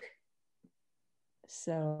fluke.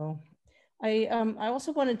 So I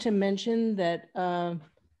also wanted to mention that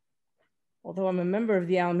although I'm a member of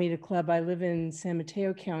the Alameda Club, I live in San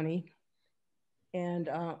Mateo County, and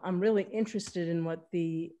I'm really interested in what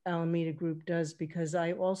the Alameda group does because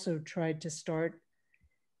I also tried to start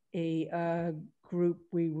a group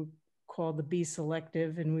we would call the Bee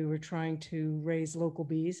Selective, and we were trying to raise local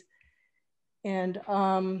bees. And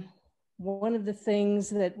one of the things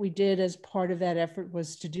that we did as part of that effort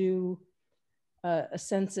was to do a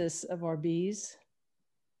census of our bees,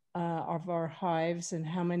 of our hives, and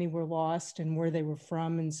how many were lost and where they were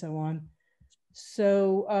from and so on.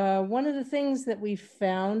 So one of the things that we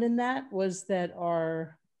found in that was that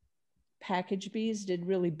our package bees did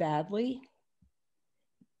really badly.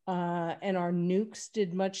 And our nukes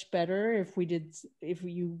did much better if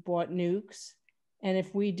you bought nukes. And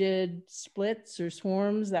if we did splits or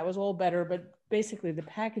swarms, that was all better. But basically the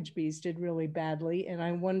package bees did really badly. And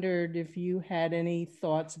I wondered if you had any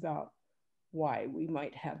thoughts about why we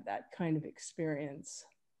might have that kind of experience.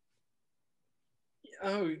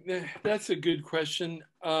 Oh, that's a good question.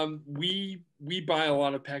 We buy a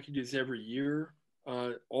lot of packages every year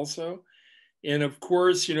also. And of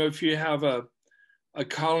course, if you have a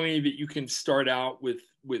colony that you can start out with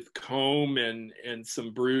comb and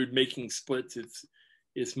some brood making splits,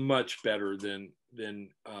 it's much better than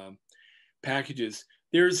packages.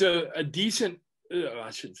 There's a decent, I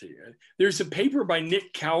shouldn't say that. There's a paper by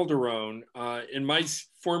Nick Calderon and my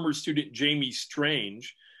former student Jamie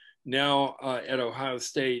Strange, now at Ohio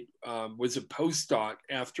State, was a postdoc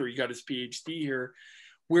after he got his PhD here,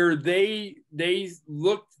 where they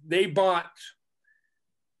bought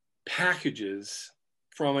packages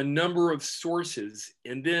from a number of sources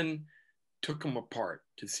and then took them apart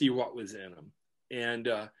to see what was in them. And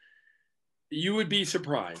you would be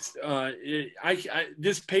surprised.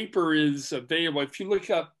 This paper is available. If you look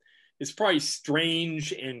up, it's probably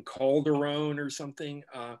Strange and Calderon or something.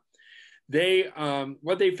 What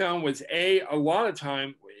they found was a lot of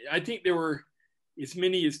time, I think there were as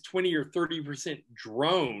many as 20 or 30%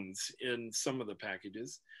 drones in some of the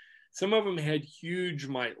packages. Some of them had huge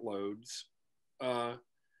mite loads.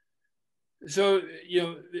 So,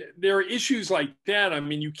 there are issues like that. I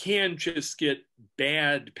mean, you can just get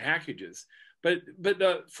bad packages, but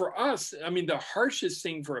for us, I mean, the harshest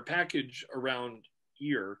thing for a package around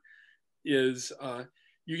here is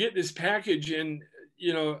you get this package and,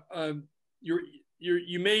 you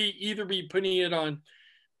may either be putting it on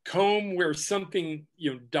comb where something,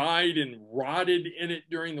 died and rotted in it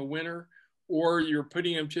during the winter, or you're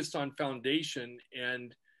putting them just on foundation,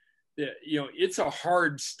 and it's a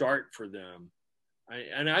hard start for them.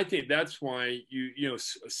 And I think that's why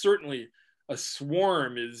certainly a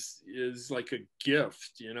swarm is like a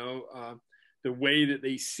gift, the way that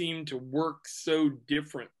they seem to work so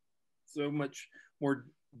different, so much more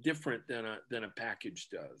different than a package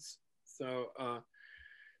does. So,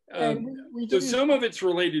 so some of it's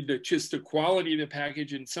related to just the quality of the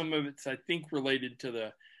package, and some of it's, I think, related to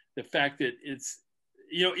the fact that it's,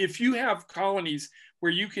 you know, if you have colonies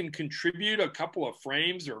where you can contribute a couple of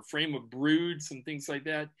frames or a frame of broods and things like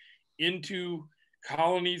that into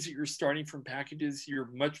colonies that you're starting from packages, you're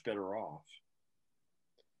much better off.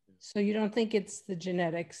 So you don't think it's the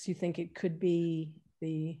genetics? You think it could be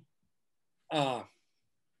the... well,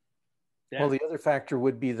 the other factor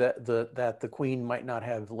would be that the queen might not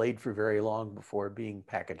have laid for very long before being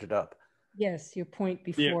packaged up. Yes, your point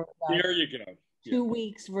before. Yeah, there you go. 2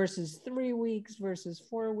 weeks versus 3 weeks versus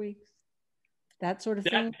 4 weeks. That sort of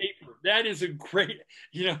thing. That paper, that is a great,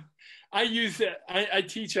 you know, I use that. I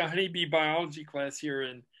teach a honeybee biology class here,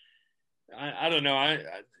 and I don't know,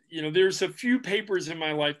 you know, there's a few papers in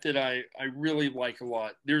my life that I really like a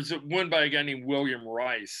lot. There's one by a guy named William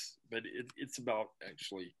Rice, but it's about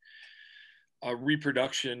actually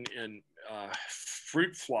reproduction in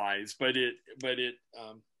fruit flies, but it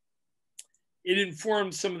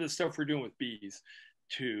informs some of the stuff we're doing with bees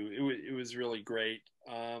too. It was really great.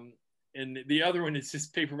 And the other one is this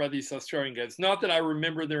paper by these Australian guys. Not that I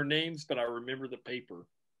remember their names, but I remember the paper.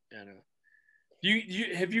 And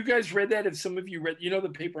have you guys read that? Have some of you read, you know, the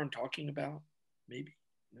paper I'm talking about? Maybe.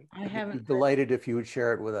 I haven't. I'd be delighted if you would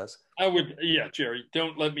share it with us. I would. Yeah, Jerry,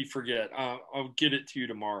 don't let me forget. I'll get it to you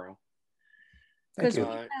tomorrow. Because we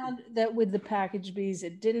found that with the package bees,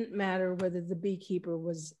 it didn't matter whether the beekeeper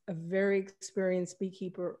was a very experienced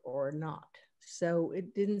beekeeper or not. So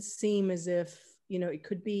it didn't seem as if, you know, it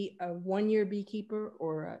could be a 1-year beekeeper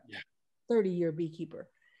or a 30-year beekeeper.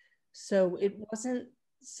 So it wasn't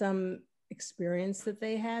some experience that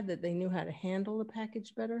they had, that they knew how to handle the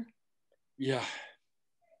package better. Yeah.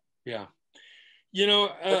 Yeah. You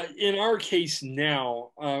know, in our case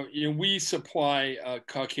now, you know, we supply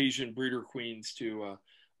Caucasian breeder queens to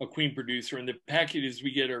a queen producer, and the packages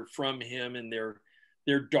we get are from him, and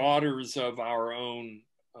they're daughters of our own,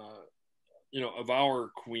 you know, of our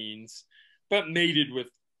queens, but mated with,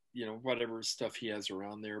 you know, whatever stuff he has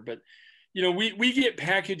around there. But, you know, we get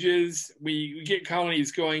packages, we get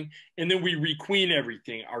colonies going, and then we requeen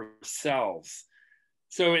everything ourselves.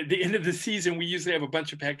 So at the end of the season, we usually have a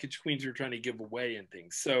bunch of package queens we're trying to give away and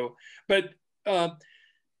things. So, but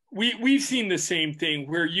we've seen the same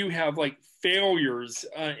thing where you have like failures,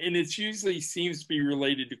 and it usually seems to be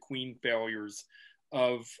related to queen failures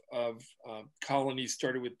of colonies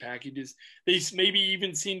started with packages. They maybe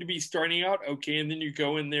even seem to be starting out okay, and then you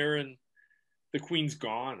go in there and the queen's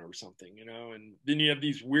gone or something, you know, and then you have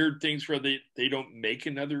these weird things where they don't make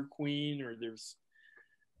another queen, or there's,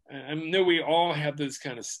 I know we all have those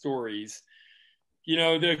kind of stories. You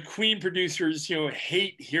know, the queen producers, you know,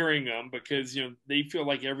 hate hearing them because, you know, they feel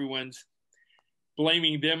like everyone's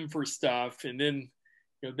blaming them for stuff. And then,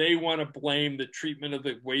 you know, they want to blame the treatment of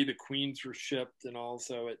the way the queens were shipped. And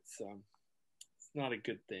also it's not a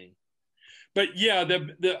good thing. But yeah,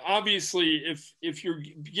 the obviously, if you're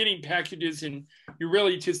getting packages and you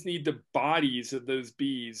really just need the bodies of those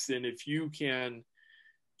bees, then if you can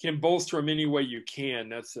bolster them any way you can,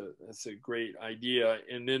 that's a great idea.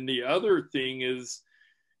 And then the other thing is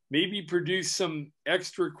maybe produce some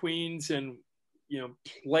extra queens and, you know,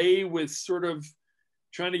 play with sort of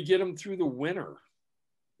trying to get them through the winter,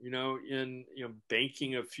 you know, in, you know,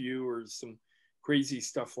 banking a few or some crazy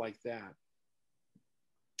stuff like that.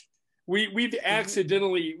 We've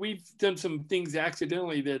done some things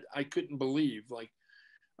accidentally that I couldn't believe. Like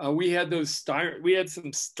we had some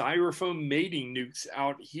styrofoam mating nukes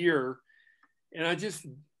out here, and I just,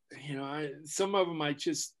 you know, some of them I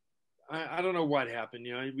don't know what happened.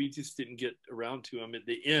 You know, we just didn't get around to them at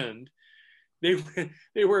the end.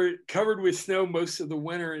 They were covered with snow most of the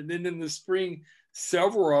winter, and then in the spring,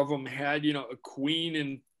 several of them had, you know, a queen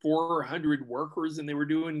and 400 workers, and they were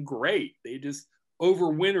doing great. They just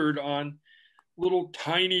overwintered on little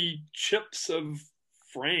tiny chips of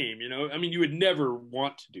frame, you know. I mean, you would never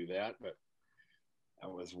want to do that, but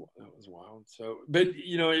that was wild. So, but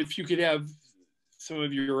you know, if you could have some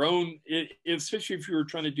of your own, especially if you were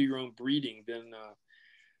trying to do your own breeding, then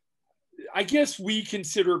I guess we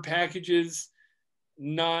consider packages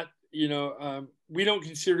not, you know, we don't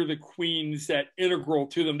consider the queens that integral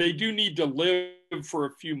to them. They do need to live for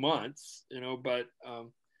a few months, you know, but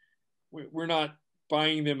we're not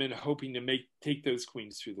buying them and hoping to take those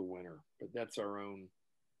queens through the winter. But that's our own.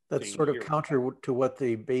 That's sort of counter to what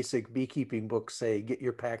the basic beekeeping books say: get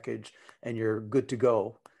your package and you're good to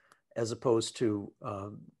go, as opposed to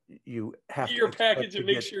you have your to package and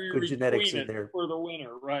make get sure you good genetics in it there for the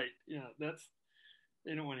winter, right? Yeah,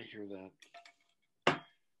 they don't want to hear that.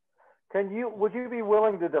 Would you be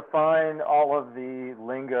willing to define all of the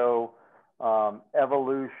lingo,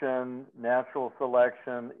 evolution, natural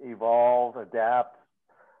selection, evolve, adapt,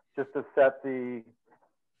 just to set the,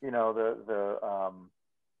 you know, the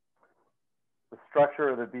structure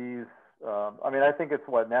of the bees? I mean, I think it's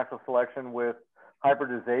what, natural selection with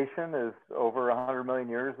hybridization is over 100 million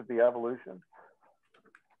years of the evolution.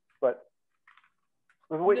 But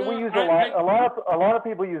we use a lot of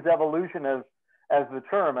people use evolution as the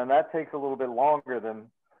term, and that takes a little bit longer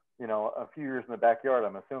than, you know, a few years in the backyard,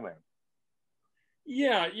 I'm assuming.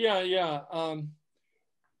 Yeah.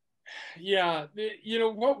 You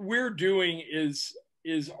know, what we're doing is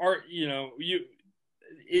art, you know, we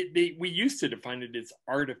used to define it as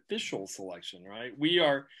artificial selection, right? We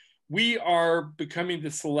are becoming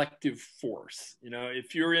the selective force. You know,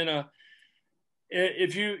 if you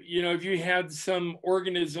had some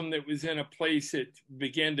organism that was in a place that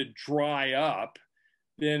began to dry up,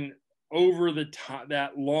 then over the time,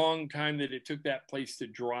 that long time that it took that place to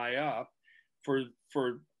dry up for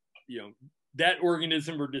you know, that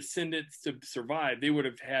organism or descendants to survive, they would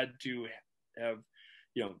have had to have,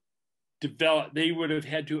 you know, developed, they would have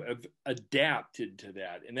had to have adapted to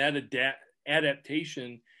that. And that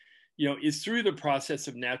adaptation, you know, is through the process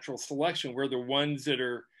of natural selection, where the ones that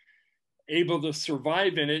are able to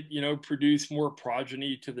survive in it, you know, produce more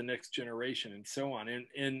progeny to the next generation and so on.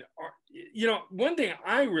 And you know, one thing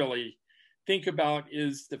I really think about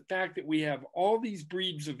is the fact that we have all these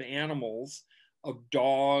breeds of animals, of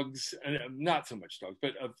dogs, and not so much dogs,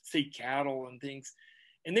 but of, say, cattle and things.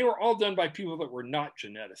 And they were all done by people that were not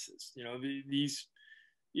geneticists. You know, these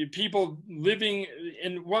people living,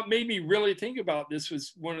 and what made me really think about this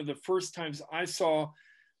was one of the first times I saw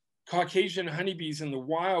Caucasian honeybees in the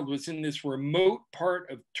wild was in this remote part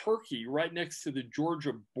of Turkey, right next to the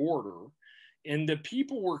Georgia border. And the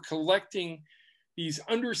people were collecting these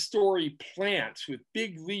understory plants with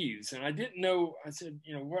big leaves. And I didn't know, I said,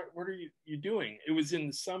 you know, what are you doing? It was in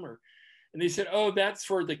the summer. And they said, oh, that's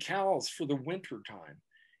for the cows for the winter time.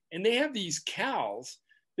 And they have these cows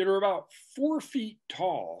that are about 4 feet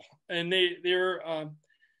tall. And they look,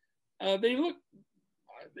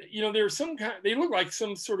 you know, there's some kind, they look like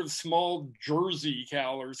some sort of small Jersey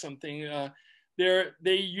cow or something.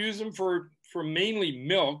 They use them for mainly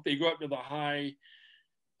milk. They go up to the high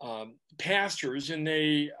pastures and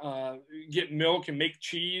they get milk and make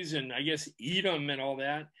cheese and I guess eat them and all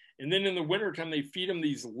that. And then in the wintertime, they feed them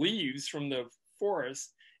these leaves from the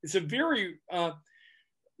forest. It's a very,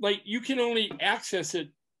 like, you can only access it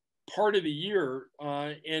part of the year.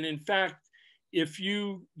 And in fact, if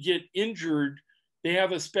you get injured, they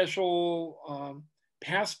have a special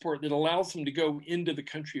passport that allows them to go into the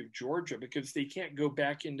country of Georgia, because they can't go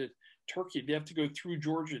back into Turkey. They have to go through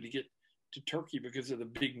Georgia to get to Turkey because of the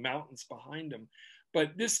big mountains behind them.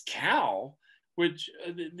 But this cow, which,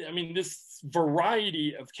 I mean, this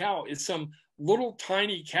variety of cow is some little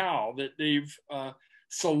tiny cow that they've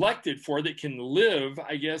selected for, that can live,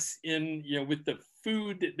 I guess, in, you know, with the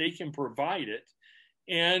food that they can provide it.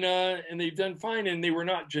 And they've done fine, and they were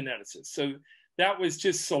not geneticists. So that was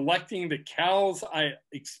just selecting the cows I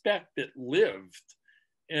expect that lived.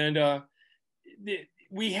 And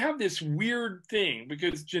we have this weird thing,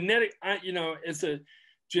 because you know, as a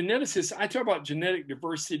geneticist, I talk about genetic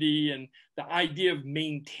diversity and the idea of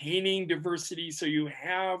maintaining diversity. So you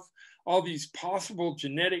have all these possible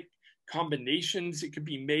genetic combinations that could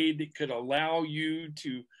be made that could allow you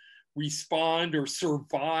to respond or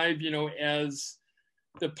survive, you know, as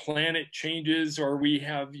the planet changes, or we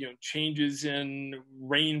have, you know, changes in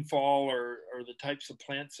rainfall or the types of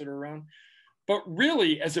plants that are around. But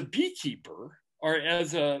really, as a beekeeper or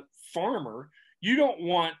as a farmer, you don't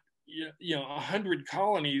want, you know, 100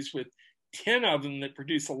 colonies with 10 of them that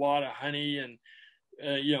produce a lot of honey, and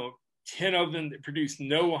you know, 10 of them that produce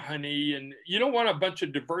no honey, and you don't want a bunch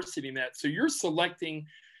of diversity in that. So you're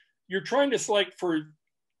trying to select for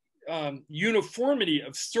uniformity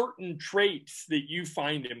of certain traits that you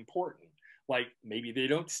find important, like maybe they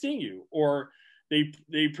don't sting you, or they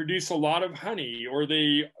produce a lot of honey, or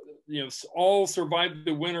they, you know, all survive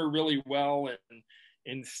the winter really well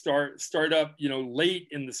and start up, you know, late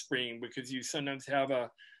in the spring, because you sometimes have a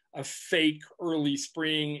fake early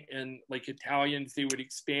spring, and like Italians, they would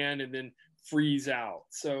expand and then freeze out.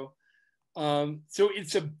 So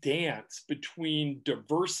it's a dance between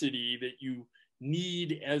diversity that you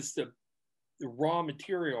need as the raw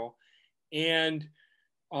material, and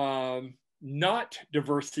not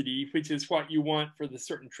diversity, which is what you want for the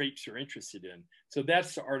certain traits you're interested in. So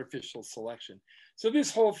that's the artificial selection. So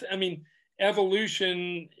this whole, I mean,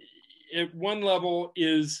 evolution at one level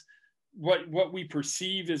is what we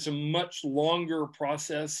perceive as a much longer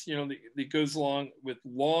process, you know, that goes along with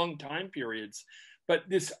long time periods. But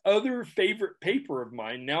this other favorite paper of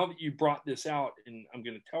mine, now that you brought this out, and I'm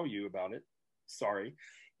going to tell you about it, sorry,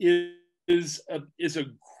 is a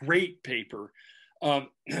great paper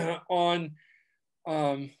on.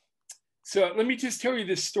 So let me just tell you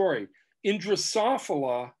this story. In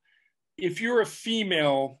Drosophila, if you're a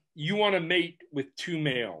female, you want to mate with 2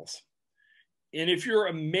 males. And if you're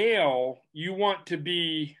a male, you want to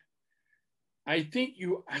be, I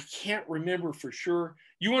can't remember for sure,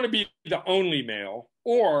 you want to be the only male,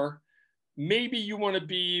 or maybe you want to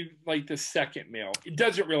be like the second male. It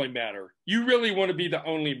doesn't really matter. You really want to be the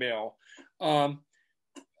only male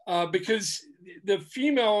because the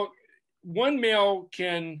female, one male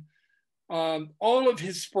can, all of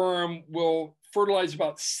his sperm will fertilize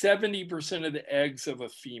about 70% of the eggs of a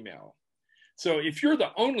female. So if you're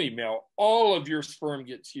the only male, all of your sperm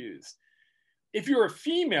gets used. If you're a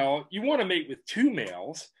female, you want to mate with 2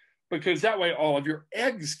 males because that way all of your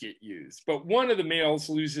eggs get used. But one of the males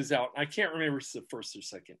loses out. I can't remember if it's the first or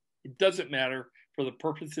second. It doesn't matter for the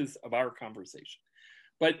purposes of our conversation.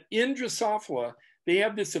 But in Drosophila, they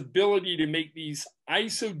have this ability to make these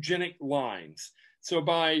isogenic lines. So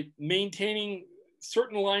by maintaining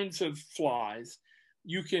certain lines of flies,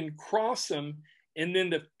 you can cross them, and then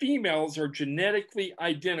the females are genetically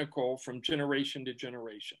identical from generation to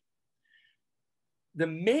generation. The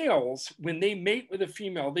males, when they mate with a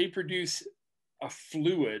female, they produce a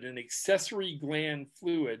fluid, an accessory gland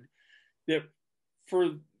fluid, that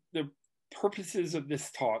for the purposes of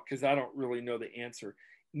this talk, because I don't really know the answer,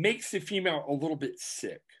 makes the female a little bit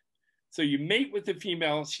sick. So you mate with the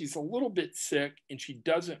female, she's a little bit sick, and she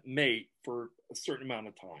doesn't mate for a certain amount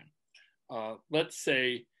of time. Let's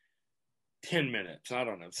say 10 minutes, I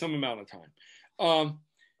don't know, some amount of time.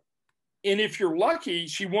 And if you're lucky,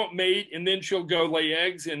 she won't mate, and then she'll go lay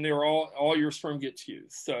eggs, and they're all your sperm gets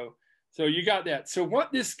used. So you got that. So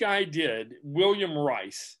what this guy did, William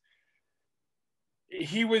Rice,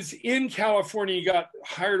 he was in California, he got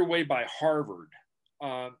hired away by Harvard.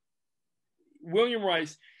 William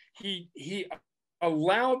Rice, he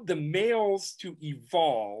allowed the males to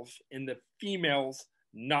evolve and the females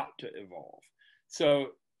not to evolve. So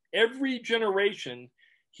every generation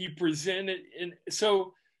he presented, and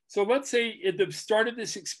so let's say at the start of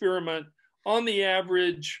this experiment, on the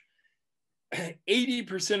average,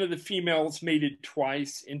 80% of the females mated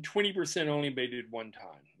twice and 20% only mated one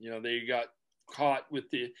time. You know, they got caught with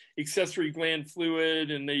the accessory gland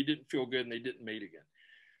fluid and they didn't feel good and they didn't mate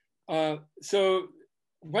again. So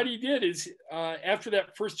what he did is after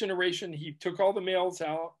that first generation, he took all the males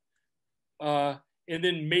out and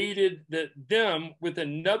then mated them with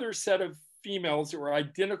another set of females that were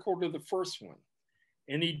identical to the first one.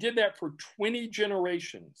 And he did that for 20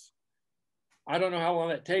 generations. I don't know how long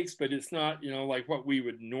that takes, but it's not, you know, like what we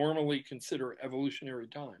would normally consider evolutionary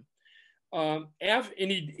time. And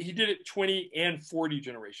he did it 20 and 40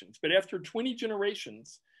 generations. But after 20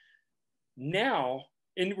 generations, now,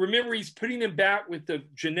 and remember, he's putting them back with the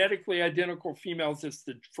genetically identical females as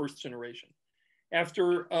the first generation.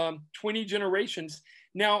 After 20 generations,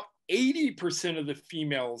 now 80% of the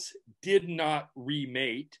females did not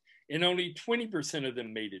remate, and only 20% of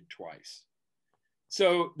them mated twice.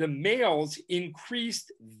 So the males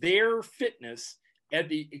increased their fitness at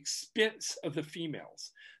the expense of the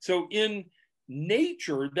females. So in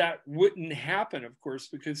nature, that wouldn't happen, of course,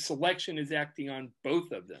 because selection is acting on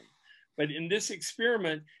both of them. But in this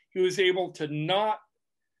experiment, he was able to not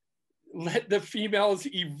let the females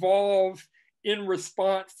evolve in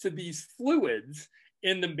response to these fluids,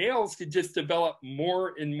 and the males could just develop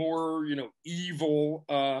more and more, you know, evil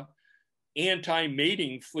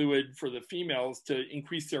anti-mating fluid for the females to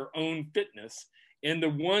increase their own fitness. And the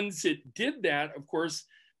ones that did that, of course,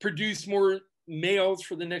 produced more males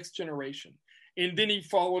for the next generation. And then he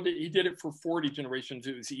followed it, he did it for 40 generations,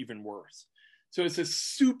 it was even worse. So it's a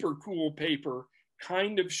super cool paper,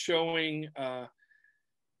 kind of showing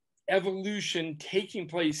evolution taking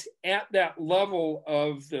place at that level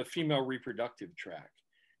of the female reproductive tract.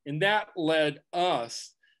 And that led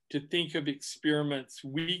us to think of experiments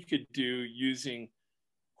we could do using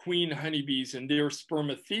queen honeybees and their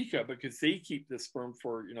spermatheca, because they keep the sperm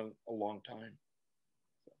for, you know, a long time.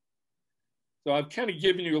 So I've kind of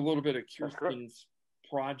given you a little bit of Kirsten's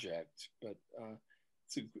project, but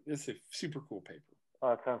it's a super cool paper. Oh,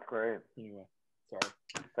 that sounds great. Anyway, sorry.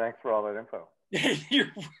 Thanks for all that info.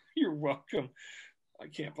 You're welcome. I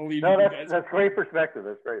can't believe no, you that's, guys. That's great perspective.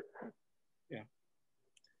 That's great. Yeah.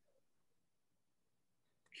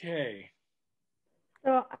 Okay.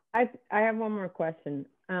 So I have one more question.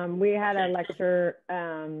 We had a lecture,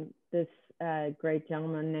 this great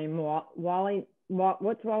gentleman named Wally,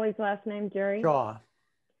 what's Wally's last name, Jerry? Shaw.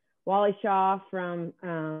 Wally Shaw from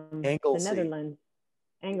the Anglesey. Netherlands.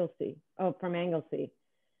 Anglesey. Oh, from Anglesey.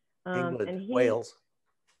 England, and Wales.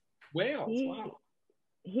 Wales, wow.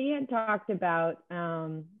 He had talked about,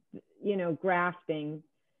 you know, grafting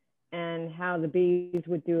and how the bees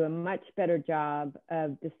would do a much better job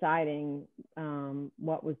of deciding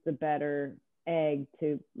what was the better egg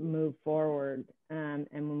to move forward. And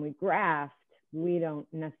when we graft, we don't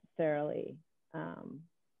necessarily,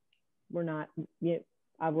 we're not,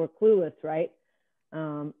 we're clueless, right?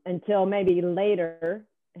 Until maybe later,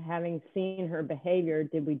 having seen her behavior,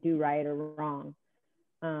 did we do right or wrong?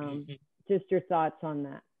 Just your thoughts on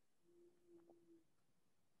that.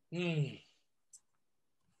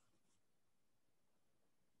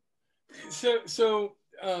 So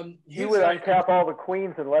he would uncap all the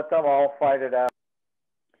queens and let them all fight it out.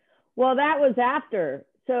 Well, that was after.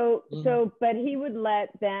 So, but he would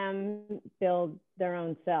let them build their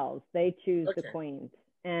own cells. They choose the queens,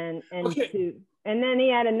 and then he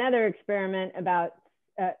had another experiment about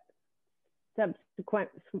subsequent,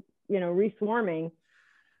 you know, reswarming.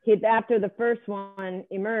 After the first one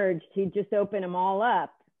emerged, he'd just open them all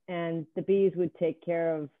up, and the bees would take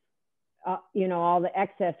care of, you know, all the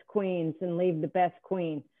excess queens and leave the best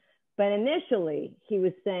queen. But initially, he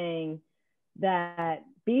was saying that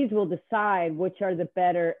bees will decide which are the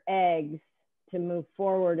better eggs to move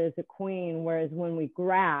forward as a queen, whereas when we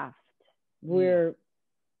graft, we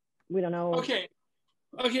don't know. Okay,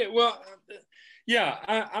 well,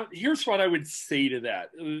 yeah, here's what I would say to that.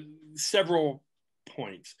 Several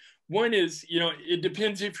points. One is, you know, it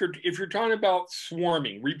depends if you're talking about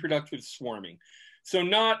swarming, reproductive swarming. So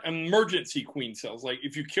not emergency queen cells. Like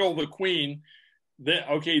if you kill the queen, then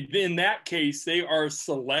in that case, they are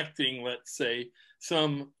selecting, let's say,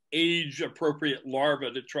 some age-appropriate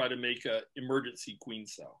larva to try to make an emergency queen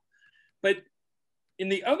cell. But in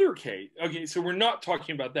the other case, so we're not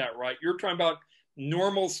talking about that, right? You're talking about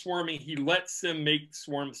normal swarming. He lets them make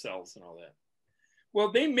swarm cells and all that.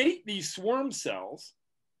 Well, they make these swarm cells.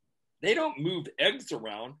 They don't move eggs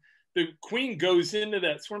around. The queen goes into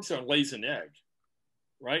that swarm cell and lays an egg,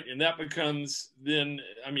 right? And that becomes then,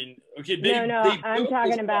 I mean, I'm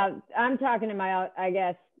talking about, I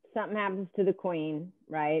guess, something happens to the queen,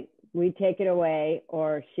 right? We take it away,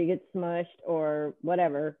 or she gets smushed, or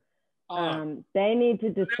whatever. They need to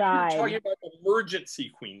decide. You're talking about emergency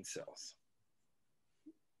queen cells.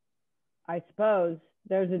 I suppose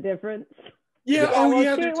there's a difference. Yeah.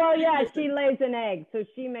 She lays an egg, so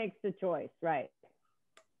she makes the choice, right?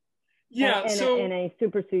 Yeah. In a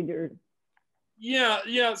supersedure.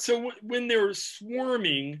 Yeah. So when they're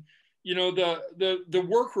swarming, you know, the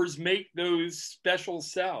workers make those special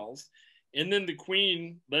cells, and then the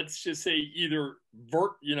queen, let's just say either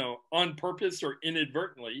on purpose or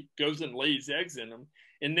inadvertently, goes and lays eggs in them,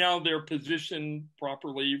 and now they're positioned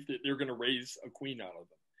properly that they're going to raise a queen out of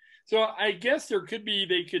them. So I guess they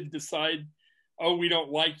could decide, oh, we don't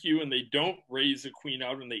like you, and they don't raise a queen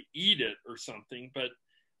out and they eat it or something. But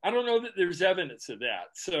I don't know that there's evidence of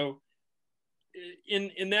that. So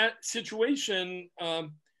in that situation, you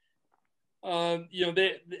know,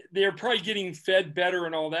 they're probably getting fed better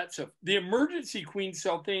and all that stuff. The emergency queen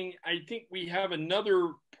cell thing, I think we have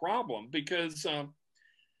another problem because,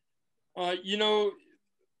 you know,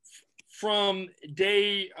 from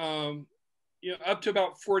day, you know, up to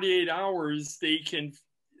about 48 hours, they can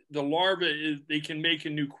make a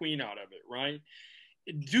new queen out of it, right?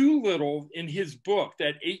 Doolittle, in his book,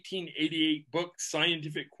 that 1888 book,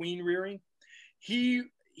 Scientific Queen Rearing, he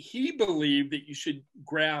believed that you should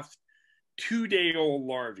graft 2-day-old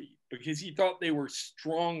larvae because he thought they were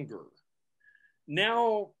stronger.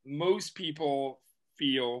 Now, most people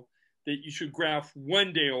feel that you should graft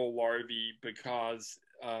 1-day-old larvae because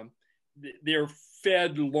they're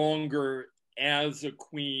fed longer as a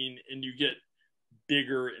queen and you get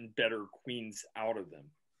bigger and better queens out of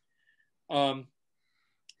them.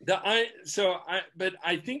 But I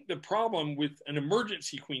think the problem with an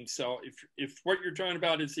emergency queen cell, if what you're talking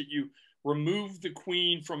about is that you remove the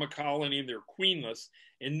queen from a colony and they're queenless,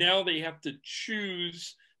 and now they have to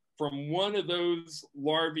choose from one of those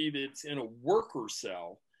larvae that's in a worker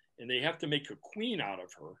cell, and they have to make a queen out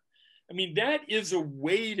of her. I mean, that is a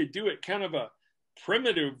way to do it, kind of a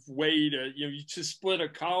primitive way to, you know, you just split a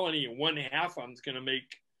colony and one half of them is going to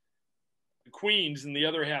make queens and the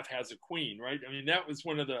other half has a queen, right? I mean, that was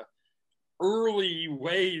one of the early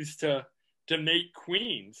ways to make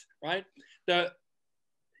queens, right? And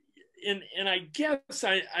I guess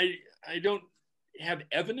I don't have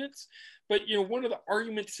evidence, But, you know, one of the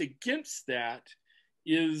arguments against that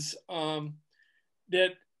is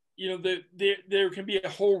that, you know, there can be a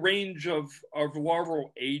whole range of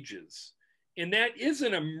larval ages. And that is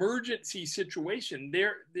an emergency situation.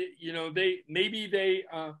 You know, maybe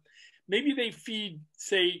they feed,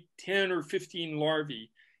 say, 10 or 15 larvae,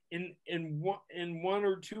 and one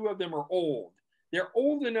or two of them are old. They're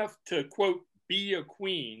old enough to, quote, be a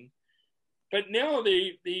queen, but now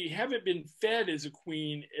they haven't been fed as a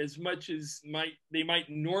queen as much as they might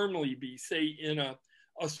normally be, say, in a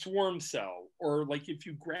swarm cell, or like if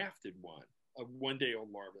you grafted a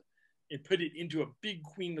one-day-old larva and put it into a big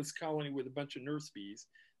queenless colony with a bunch of nurse bees,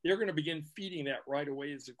 they're going to begin feeding that right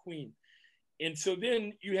away as a queen. And so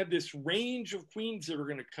then you have this range of queens that are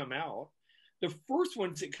going to come out. The first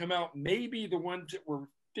ones that come out may be the ones that were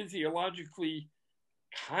physiologically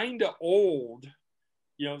kind of old,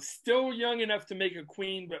 you know, still young enough to make a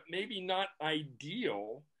queen, but maybe not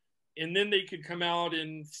ideal. And then they could come out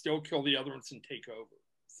and still kill the other ones and take over.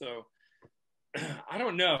 So I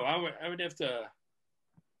don't know. I would have to,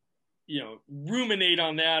 you know, ruminate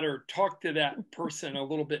on that or talk to that person a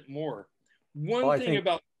little bit more. One thing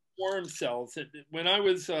about swarm cells, when I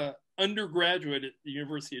was undergraduate at the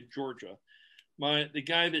University of Georgia, the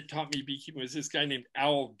guy that taught me beekeeping was this guy named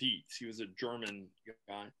Al Dietz. He was a German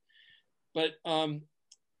guy. But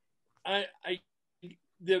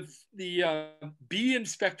the bee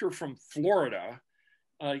inspector from Florida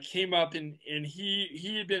came up, and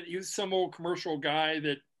he was some old commercial guy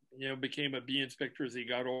that, you know, became a bee inspector as he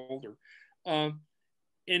got older. And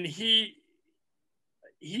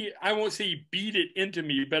I won't say he beat it into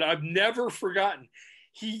me, but I've never forgotten.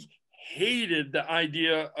 He hated the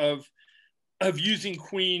idea of using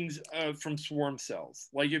queens from swarm cells.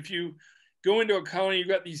 Like if you go into a colony, you've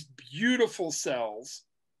got these beautiful cells,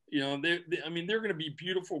 you know, I mean, they're going to be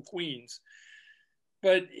beautiful queens.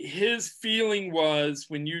 But his feeling was,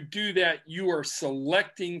 when you do that, you are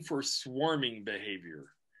selecting for swarming behavior.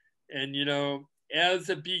 And, you know, as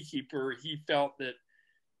a beekeeper, he felt that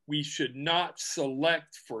we should not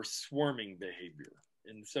select for swarming behavior.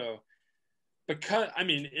 And so, because, I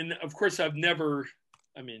mean, and of course I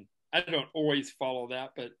don't always follow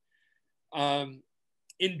that, but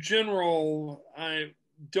in general, I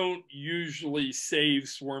don't usually save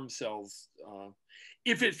swarm cells.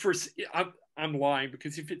 If it's for, I'm lying,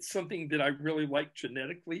 because if it's something that I really like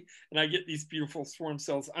genetically and I get these beautiful swarm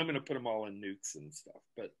cells, I'm going to put them all in nukes and stuff.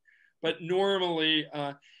 But normally,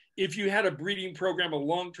 if you had a breeding program, a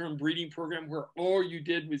long-term breeding program where all you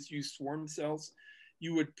did was use swarm cells,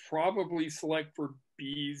 you would probably select for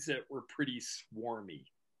bees that were pretty swarmy.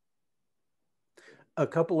 A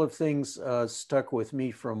couple of things stuck with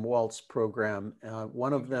me from Walt's program.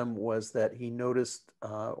 One of them was that he noticed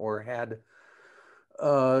or had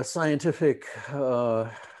scientific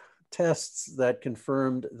tests that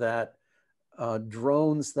confirmed that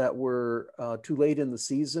drones that were too late in the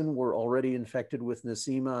season were already infected with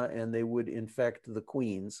Nosema, and they would infect the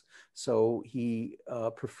queens. So he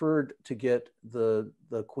preferred to get the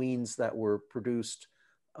queens that were produced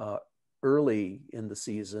early in the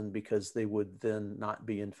season, because they would then not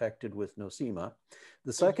be infected with Nosema.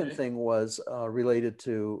 The second thing was related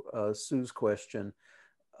to Sue's question.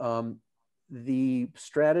 The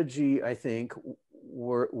strategy, I think,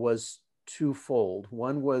 was twofold.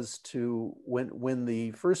 One was to, when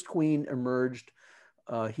the first queen emerged,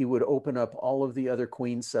 he would open up all of the other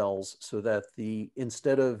queen cells so that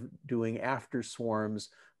instead of doing after swarms,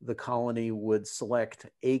 the colony would select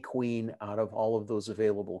a queen out of all of those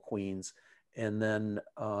available queens. And then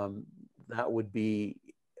that would be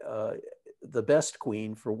the best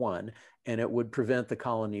queen for one, and it would prevent the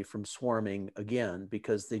colony from swarming again,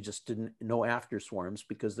 because they just didn't know after swarms,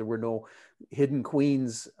 because there were no hidden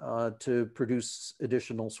queens to produce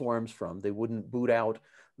additional swarms from. They wouldn't boot out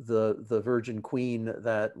the virgin queen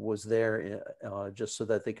that was there just so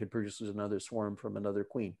that they could produce another swarm from another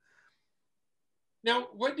queen. Now,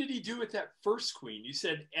 what did he do with that first queen? You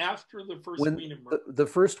said after the first queen emerged. The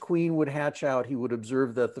first queen would hatch out, he would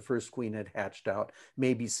observe that the first queen had hatched out,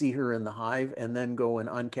 maybe see her in the hive, and then go and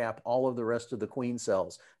uncap all of the rest of the queen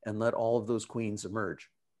cells and let all of those queens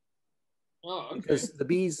emerge. Oh, okay. Because the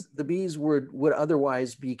bees would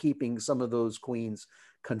otherwise be keeping some of those queens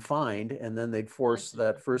confined, and then they'd force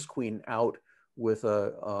that first queen out with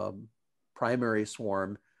a primary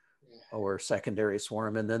swarm or secondary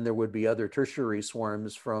swarm, and then there would be other tertiary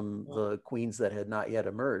swarms from the queens that had not yet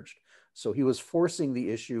emerged. So he was forcing the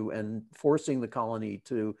issue and forcing the colony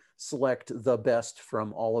to select the best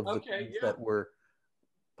from all of the queens that were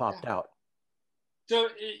popped out. So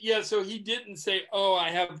so he didn't say, oh, I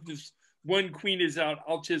have this one queen is out,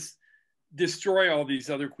 I'll just destroy all these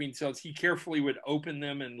other queen cells, he carefully would open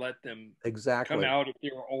them and let them come out if they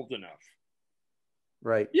were old enough.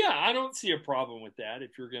 Right. Yeah, I don't see a problem with that.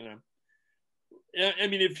 If you're gonna, I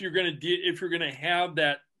mean, if you're gonna have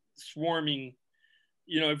that swarming,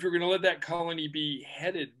 if you're gonna let that colony be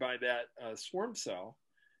headed by that swarm cell,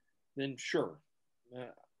 then sure.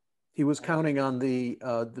 He was counting on the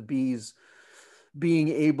bees being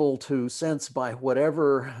able to sense by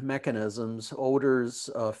whatever mechanisms, odors,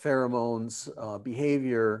 pheromones,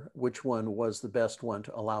 behavior, which one was the best one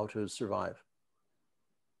to allow to survive.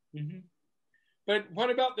 Mm-hmm. But what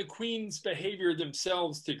about the queen's behavior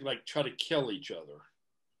themselves to like try to kill each other?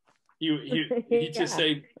 He just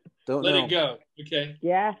say, let it go. Okay.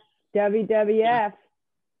 Yeah. WWF.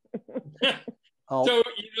 So,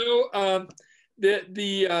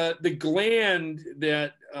 the gland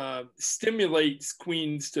that stimulates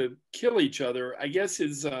queens to kill each other, I guess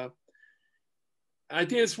is, I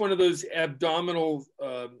think it's one of those abdominal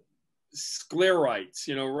sclerites,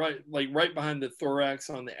 right behind the thorax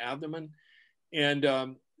on the abdomen. And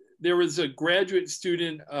there was a graduate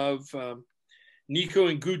student of Nico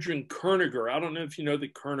and Gudrun Kerniger. I don't know if you know the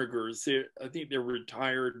Kernigers. I think they're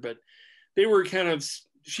retired, but they were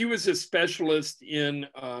she was a specialist in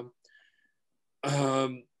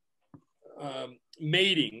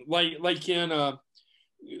mating, like in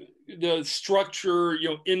the structure,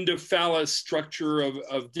 endophallus structure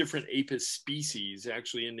of different apis species.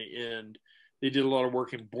 Actually, in the end, they did a lot of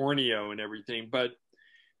work in Borneo and everything, but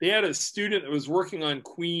they had a student that was working on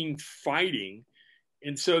queen fighting.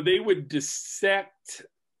 And so they would dissect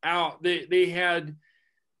out, they had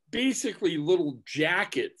basically little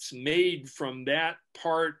jackets made from that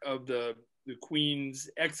part of the queen's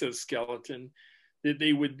exoskeleton that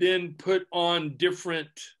they would then put on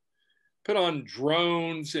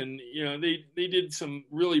drones. And, they did some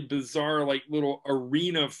really bizarre, like little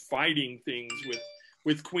arena fighting things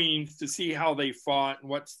with queens to see how they fought and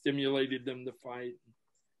what stimulated them to fight.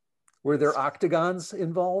 Were there octagons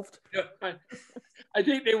involved? Yeah, I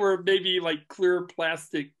think they were maybe like clear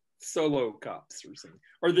plastic Solo cups or something,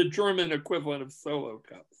 or the German equivalent of Solo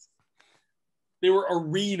cups. They were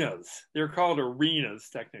arenas. They're called arenas,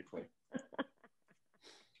 technically.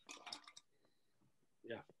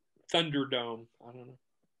 Yeah, Thunderdome. I don't know.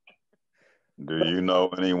 Do you know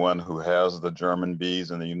anyone who has the German bees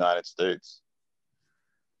in the United States?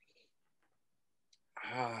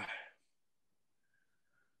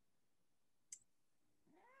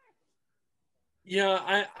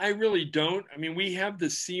 Yeah, I really don't. I mean, we have the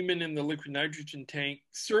semen in the liquid nitrogen tank.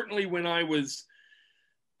 Certainly when I was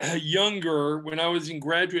younger, when I was in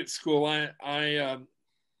graduate school, I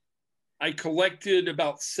collected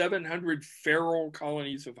about 700 feral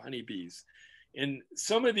colonies of honeybees. And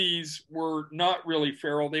some of these were not really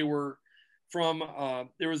feral. They were from,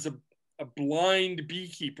 there was a blind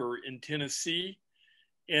beekeeper in Tennessee.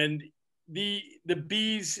 And the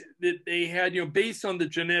bees that they had, based on the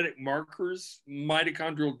genetic markers,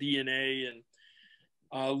 mitochondrial DNA and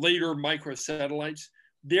later microsatellites,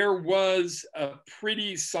 there was a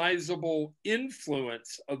pretty sizable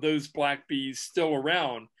influence of those black bees still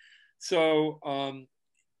around. So,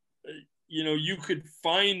 you could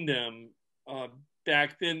find them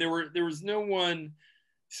back then. There was no one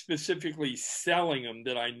specifically selling them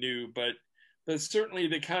that I knew, but certainly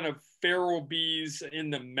the kind of feral bees in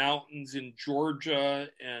the mountains in Georgia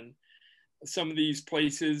and some of these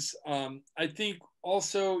places. I think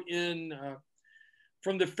also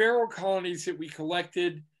from the feral colonies that we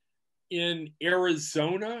collected in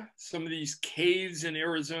Arizona, some of these caves in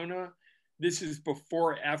Arizona, this is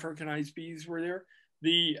before Africanized bees were there.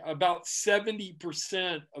 About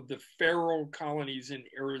 70% of the feral colonies in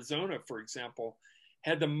Arizona, for example,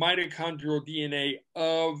 had the mitochondrial DNA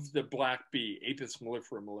of the black bee, Apis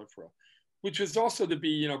mellifera mellifera, which was also the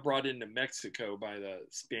bee, brought into Mexico by the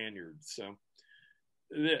Spaniards.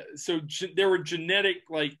 So there were genetic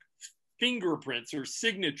like fingerprints or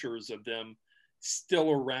signatures of them still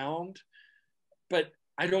around, but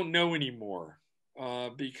I don't know anymore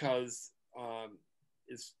because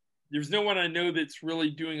there's no one I know that's really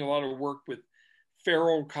doing a lot of work with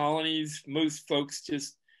feral colonies. Most folks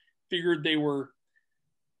just figured they were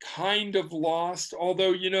kind of lost,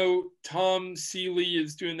 although Tom Seeley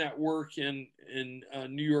is doing that work in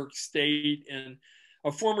New York State, and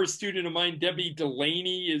a former student of mine, Debbie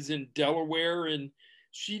Delaney, is in Delaware, and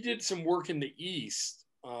she did some work in the East,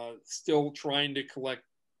 still trying to collect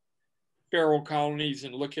feral colonies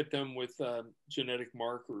and look at them with genetic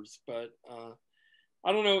markers. But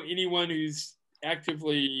I don't know anyone who's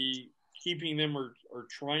actively keeping them or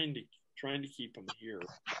trying to keep them here.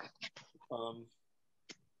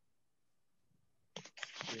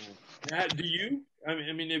 Yeah. Do you?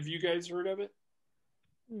 I mean, have you guys heard of it?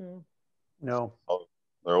 No. No. Oh,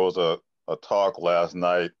 there was a talk last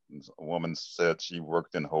night. A woman said she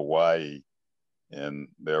worked in Hawaii and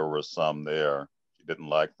there were some there. She didn't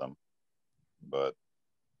like them, but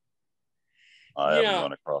I haven't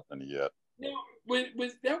run across any yet. No,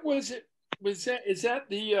 is that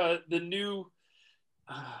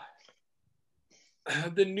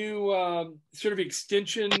the new sort of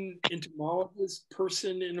extension entomologist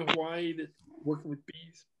person in Hawaii that's working with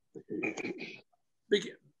bees?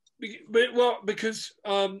 Because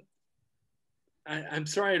I'm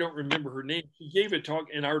sorry I don't remember her name. She gave a talk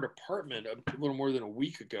in our department a little more than a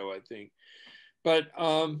week ago, I think. But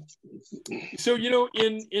so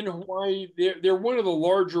in Hawaii, they're one of the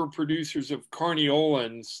larger producers of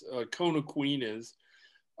carniolans. Kona Queen is,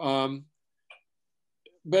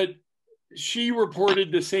 but she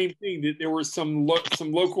reported the same thing, that there were some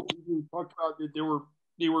local people who talked about that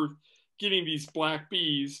they were getting these black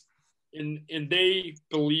bees, and they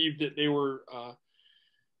believed that they were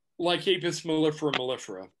like Apis mellifera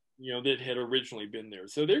mellifera, that had originally been there.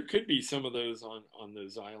 So there could be some of those on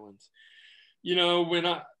those islands. When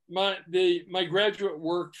my graduate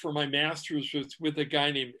work for my master's was with a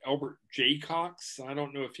guy named Albert Jaycox. I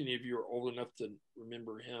don't know if any of you are old enough to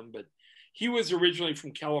remember him, but he was originally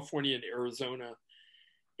from California and Arizona,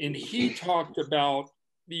 and he talked about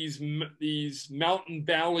these mountain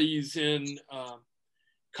valleys in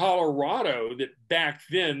Colorado that back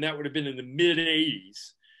then, that would have been in the mid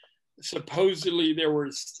 80s. Supposedly there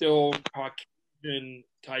were still Caucasian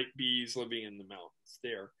type bees living in the mountains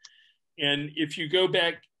there. And if you go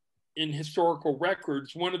back in historical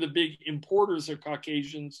records, one of the big importers of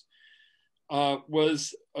Caucasians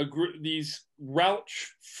was these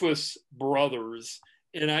Rauchfuss brothers.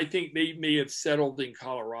 And I think they may have settled in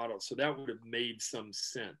Colorado. So that would have made some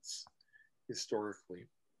sense historically.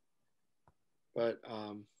 But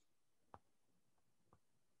I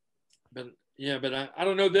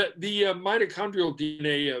don't know, that the mitochondrial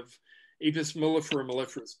DNA of Apis mellifera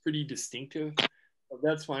mellifera is pretty distinctive. So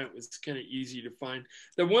that's why it was kind of easy to find.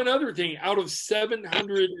 The one other thing, out of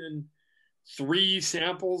 703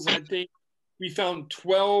 samples, I think, we found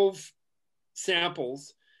 12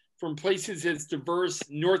 samples from places as diverse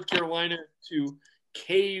North Carolina to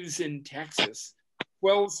caves in Texas.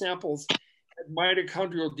 12 samples had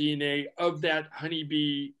mitochondrial DNA of that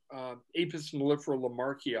honeybee Apis mellifera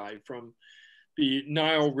lamarckii from the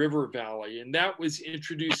Nile River Valley. And that was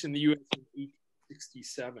introduced in the US in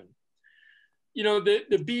 1867.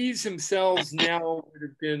 The bees themselves now would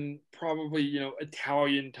have been probably,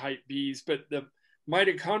 Italian type bees, but the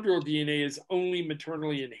mitochondrial DNA is only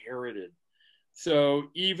maternally inherited. So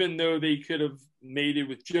even though they could have mated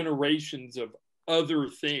with generations of other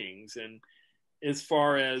things, and as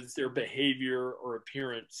far as their behavior or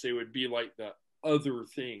appearance, they would be like the other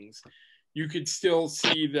things, you could still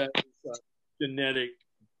see that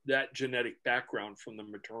genetic background from the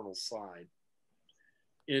maternal side.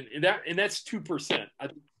 And that's 2%. I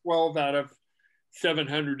think 12 out of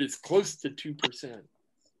 700 is close to 2%.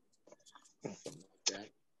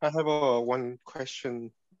 I have one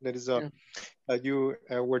question. That is, you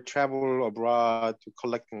were travel abroad to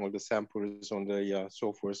collecting all the samples on the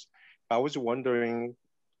so forth. I was wondering,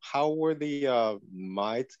 how were the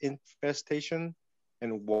mite infestation,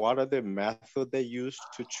 and what are the methods they used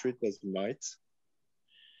to treat those mites?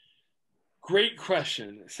 Great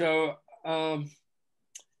question. So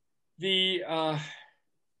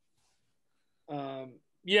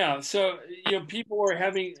so people are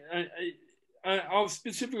having. I'll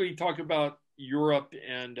specifically talk about Europe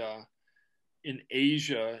and in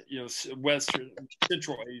Asia, Western,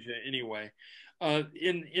 Central Asia anyway.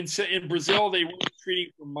 In Brazil, they weren't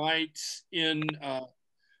treating for mites. In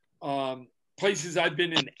places I've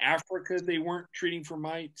been in Africa, they weren't treating for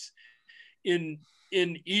mites. In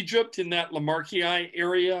Egypt, in that Lamarckii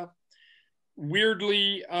area,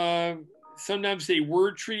 weirdly, sometimes they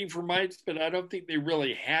were treating for mites, but I don't think they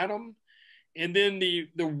really had them. And then the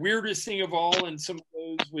weirdest thing of all, in some of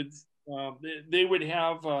those they would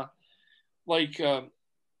have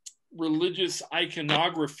religious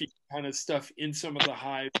iconography kind of stuff in some of the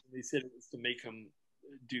hives. And they said it was to make them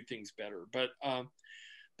do things better. But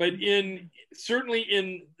certainly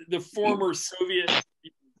in the former Soviet,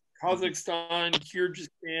 Kazakhstan,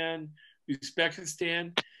 Kyrgyzstan,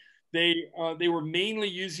 Uzbekistan, they were mainly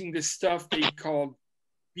using this stuff they called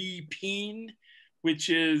bee-peen, which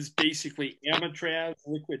is basically amitraz,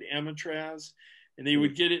 liquid amitraz. And they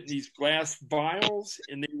would get it in these glass vials,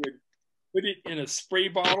 and they would put it in a spray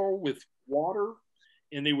bottle with water,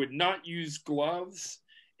 and they would not use gloves.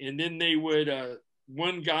 And then they would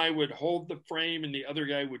one guy would hold the frame and the other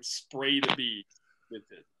guy would spray the bees with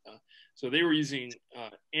it. So they were using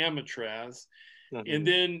Amatraz. Mm-hmm. And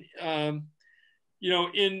then,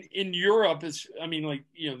 in Europe, it's,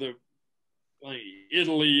 like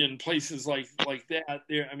Italy and places like that.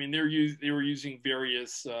 They were using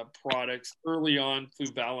various products early on,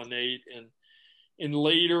 fluvalinate, and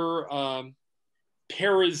later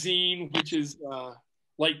Pyrazine, which is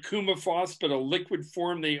like Coumaphos, but a liquid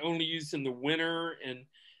form they only used in the winter and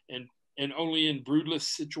only in broodless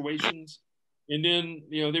situations. And then,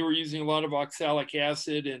 they were using a lot of oxalic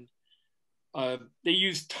acid, and they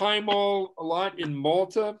used thymol a lot in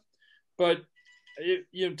Malta, but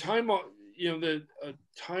thymol,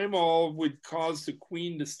 thymol would cause the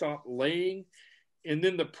queen to stop laying. And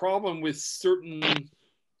then the problem with certain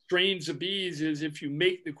strains of bees is if you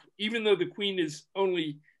make even though the queen is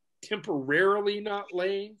only temporarily not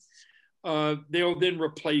laying, they'll then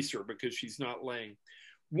replace her because she's not laying.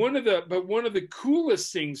 One of the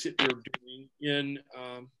coolest things that they're doing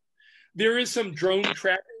there is some drone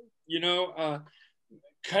tracking,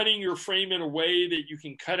 cutting your frame in a way that you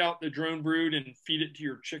can cut out the drone brood and feed it to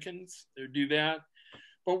your chickens. They do that.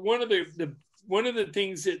 But one of the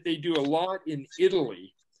things that they do a lot in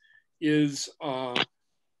Italy is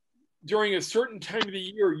during a certain time of the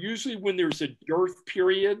year, usually when there's a dearth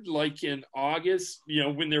period, like in August,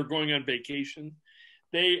 when they're going on vacation,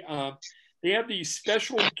 they have these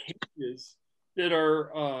special cages that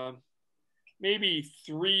are maybe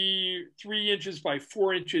 3 inches by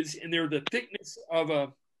 4 inches, and they're the thickness of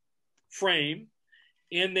a frame,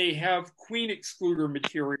 and they have queen excluder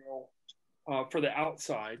material for the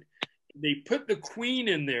outside. They put the queen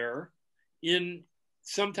in there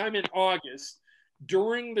sometime in August,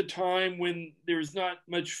 during the time when there's not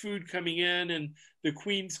much food coming in and the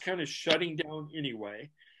queen's kind of shutting down anyway.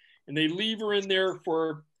 And they leave her in there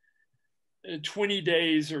for 20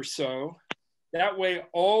 days or so. That way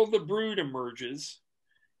all the brood emerges,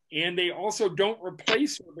 and they also don't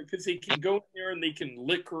replace her because they can go in there and they can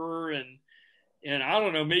lick her, and I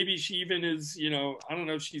don't know, maybe she even is, I don't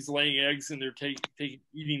know if she's laying eggs and they're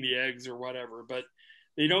eating the eggs or whatever, but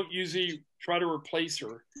they don't usually try to replace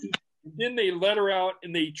her. And then they let her out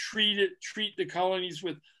and they treat the colonies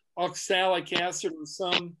with oxalic acid or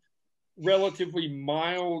some relatively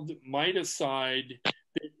mild miticide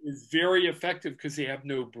that is very effective because they have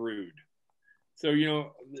no brood. So,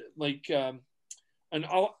 an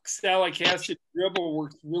oxalic acid dribble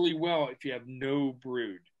works really well if you have no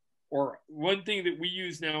brood. Or one thing that we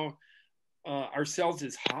use now ourselves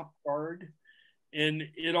is HopGuard. And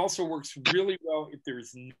it also works really well if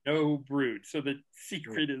there's no brood. So the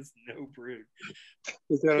secret is no brood.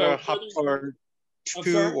 Is there a HopGuard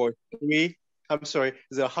 2 or 3? I'm sorry,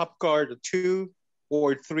 is it a HopGuard 2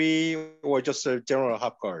 or 3 or just a general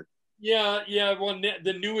HopGuard? Yeah. Well,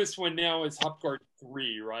 the newest one now is HopGuard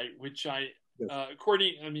 3, right? Which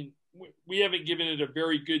we haven't given it a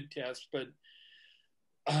very good test, but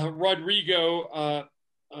Rodrigo,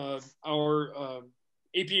 our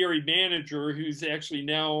apiary manager, who's actually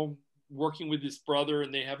now working with his brother,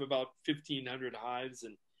 and they have about 1,500 hives,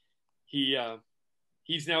 and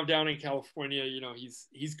he's now down in California.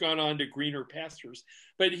 He's gone on to greener pastures,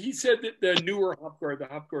 but he said that the newer HopGuard, the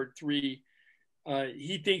HopGuard 3,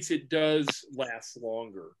 he thinks it does last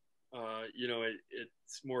longer.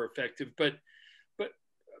 It's more effective, but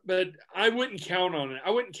I wouldn't count on it. I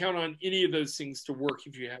wouldn't count on any of those things to work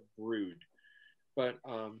if you have brood. But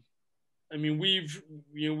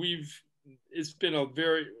it's been a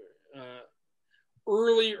very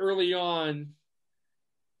early on.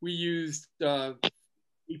 We used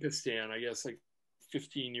Epistan, I guess, like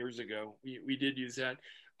 15 years ago. We did use that.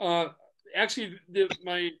 Actually, the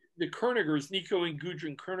Kernigers, Nico and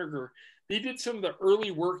Gudrun Kerniger, they did some of the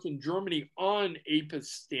early work in Germany on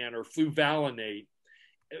Epistan or fluvalinate,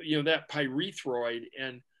 that pyrethroid.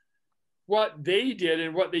 And what they did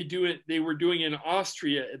and what they were doing in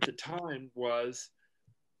Austria at the time was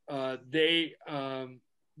they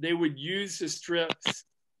would use the strips.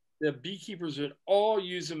 The beekeepers would all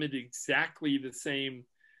use them at exactly the same,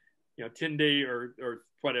 10-day or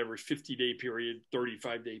whatever, 50-day period,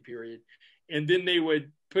 35-day period. And then they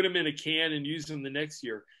would put them in a can and use them the next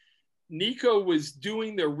year. Nico was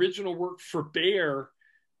doing the original work for Bayer,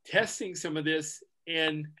 testing some of this,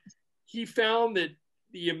 and he found that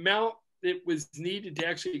the amount that was needed to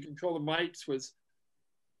actually control the mites was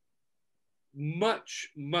much,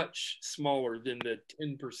 much smaller than the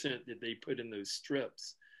 10% that they put in those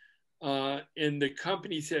strips. And the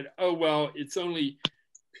company said, oh, well, it's only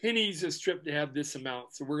pennies a strip to have this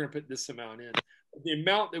amount, so we're going to put this amount in. But the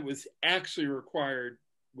amount that was actually required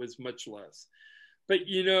was much less. But,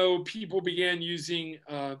 you know, people began using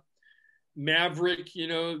Maverick, you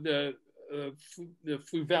know, the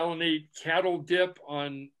fluvalinate cattle dip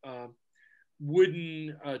on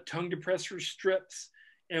wooden tongue depressor strips.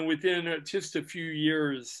 And within just a few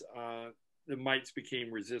years, the mites became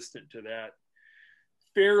resistant to that.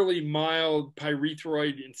 Fairly mild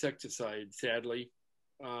pyrethroid insecticide, sadly.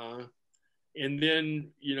 And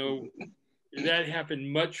then, you know, that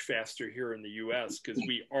happened much faster here in the US because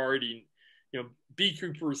we already, you know,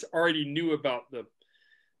 beekeepers already knew about the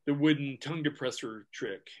wooden tongue depressor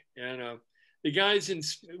trick. And the guys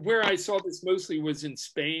where I saw this mostly was in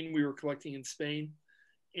Spain. We were collecting in Spain.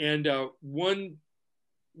 And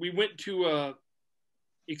we went to a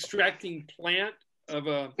extracting plant of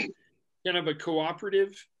a kind of a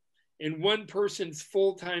cooperative. And one person's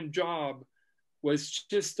full-time job was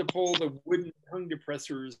just to pull the wooden tongue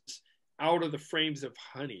depressors out of the frames of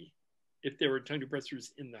honey, if there were tongue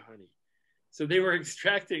depressors in the honey. So they were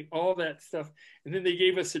extracting all that stuff. And then they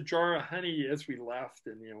gave us a jar of honey as we left.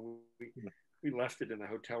 And, you know, we left it in the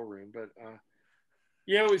hotel room. But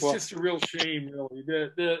yeah, it was just a real shame, really.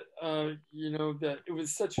 You know, that it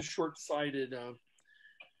was such a short-sighted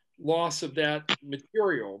loss of that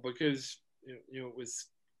material because, you know, it was,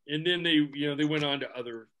 and then they, you know, they went on to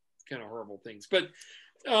other kind of horrible things. But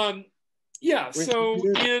yeah, so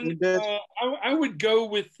I would go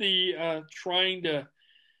with the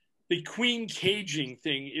the queen caging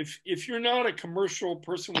thing. If you're not a commercial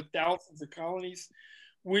person with thousands of colonies,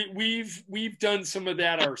 we've done some of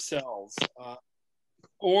that ourselves.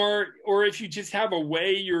 Or if you just have a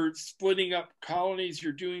way you're splitting up colonies,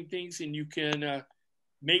 you're doing things, and you can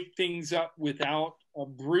make things up without a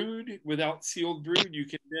brood, without sealed brood, you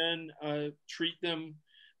can then treat them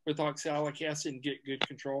with oxalic acid and get good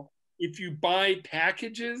control. If you buy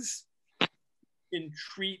packages and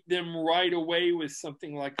treat them right away with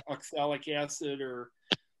something like oxalic acid or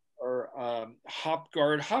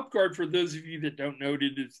HopGuard. HopGuard, for those of you that don't know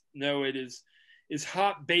it, is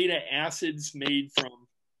hop beta acids made from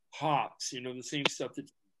hops, you know, the same stuff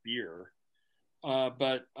that's beer.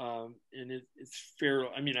 And it's fair.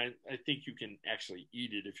 I mean, I think you can actually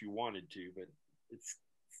eat it if you wanted to, but it's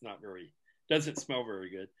not very, doesn't smell very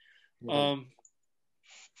good.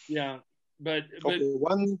 Yeah, but okay,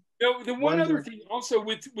 the one other thing also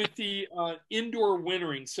with the indoor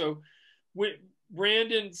wintering. So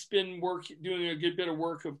Brandon's been doing a good bit of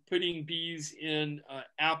work of putting bees in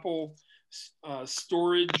apple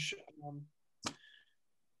storage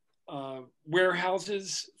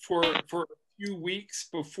warehouses for a few weeks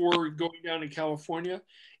before going down to California,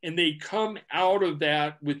 and they come out of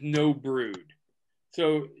that with no brood.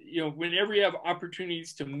 So, you know, whenever you have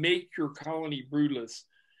opportunities to make your colony broodless,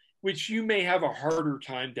 which you may have a harder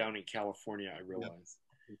time down in California, I realize.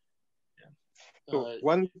 Yeah. So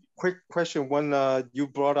one quick question, you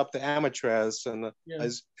brought up the amatraz, and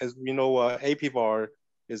as we know, apivar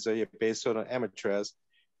is based on amatraz.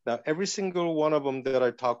 Now, every single one of them that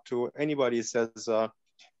I talk to, anybody says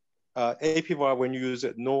apivar, when you use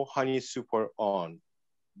it, no honey super on.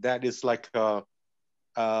 That is like a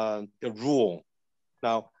rule.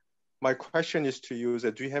 Now, my question is to you: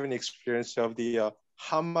 do you have any experience of the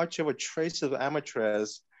how much of a trace of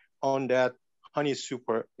amatraz on that honey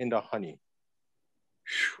super in the honey?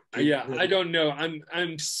 Yeah, I don't know.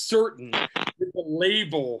 I'm certain that the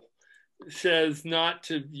label says not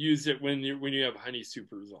to use it when you have honey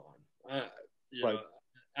supers on. Right. Know,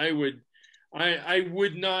 I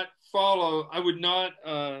would not follow. I would not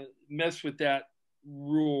mess with that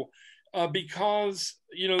rule because,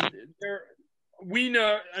 you know, we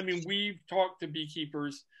know. I mean, we've talked to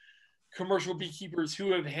beekeepers, commercial beekeepers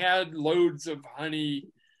who have had loads of honey,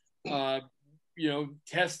 you know,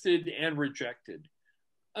 tested and rejected.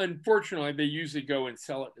 Unfortunately, they usually go and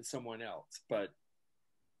sell it to someone else, but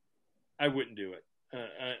I wouldn't do it.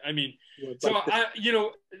 I mean, you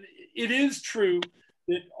know, it is true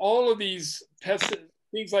that all of these pests,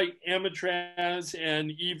 things like amatraz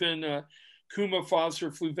and even coumaphos or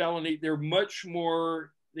fluvalinate,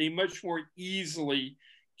 they much more easily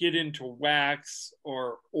get into wax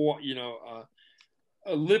or you know,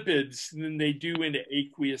 lipids than they do into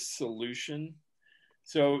aqueous solution.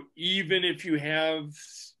 So even if you have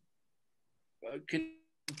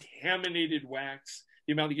contaminated wax,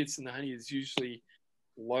 the amount that gets in the honey is usually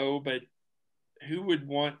low. But who would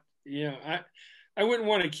want, you know, I wouldn't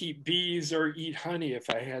want to keep bees or eat honey if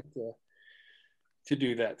I had to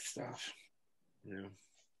do that stuff. You know.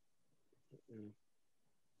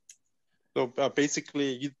 So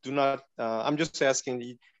basically, you do not. I'm just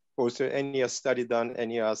asking: was there any study done,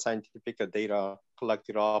 any scientific data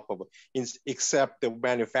collected off of, except the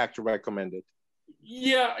manufacturer recommended?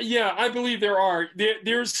 Yeah, I believe there are.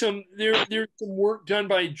 There's some work done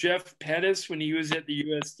by Jeff Pettis when he was at the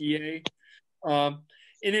USDA,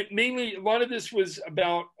 and it mainly, a lot of this was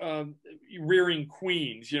about rearing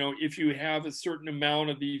queens. You know, if you have a certain amount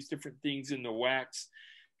of these different things in the wax,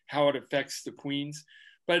 how it affects the queens.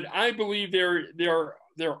 But I believe there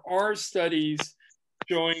are studies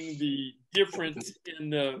showing the difference in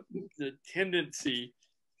the tendency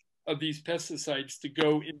of these pesticides to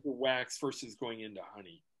go into wax versus going into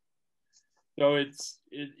honey. So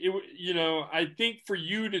you know, I think for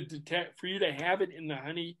you to have it in the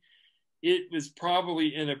honey, it was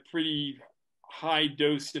probably in a pretty high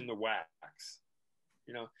dose in the wax,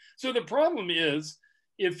 you know. So the problem is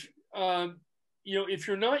if you know, if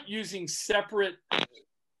you're not using separate,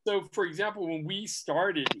 so for example, when we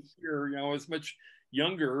started here, you know, I was much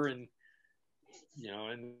younger and, you know,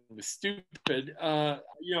 and was stupid,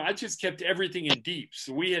 you know, I just kept everything in deep.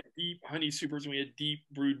 So we had deep honey supers and we had deep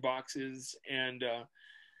brood boxes. And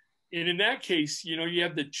in that case, you know, you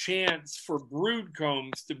have the chance for brood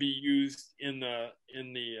combs to be used in the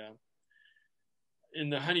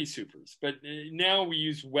honey supers. But now we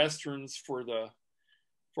use Westerns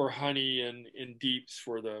for honey and deeps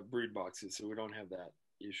for the brood boxes. So we don't have that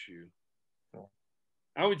issue.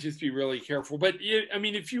 I would just be really careful. But I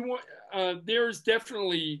mean, if you want, there's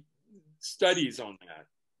definitely studies on that.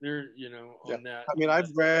 There, you know, on that. I mean, I've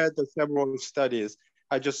read several studies.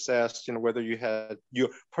 I just asked, you know, whether you had your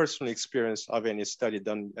personal experience of any study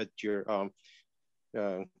done at your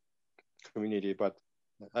community, but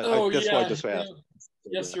that's why I just asked.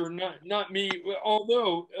 Yes, sir. Not me.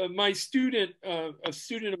 Although my student, a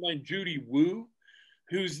student of mine, Judy Wu,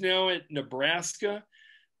 who's now at Nebraska,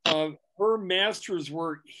 her master's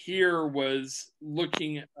work here was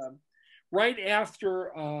looking right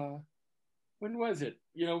after, when was it?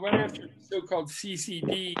 You know, right after so-called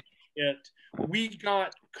CCD hit, we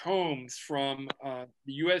got combs from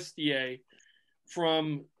the USDA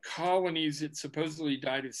from colonies that supposedly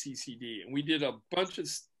died of CCD. And we did a bunch of,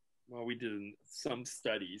 well, we did some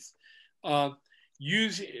studies. And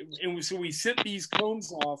so we sent these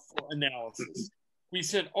combs off for analysis. We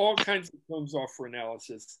sent all kinds of combs off for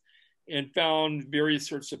analysis and found various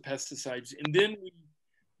sorts of pesticides. And then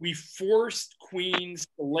we forced queens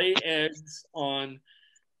to lay eggs on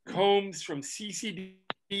combs from CCD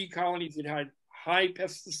colonies that had high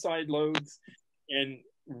pesticide loads and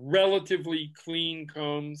relatively clean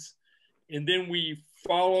combs. And then we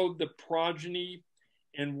followed the progeny.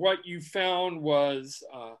 And what you found was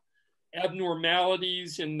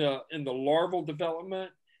abnormalities in the larval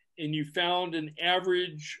development. And you found an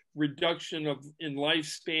average reduction in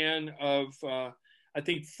lifespan of, I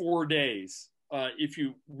think, 4 days if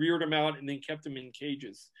you reared them out and then kept them in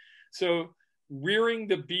cages. So rearing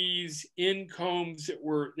the bees in combs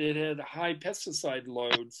that had high pesticide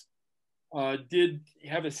loads did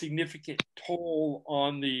have a significant toll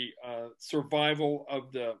on the survival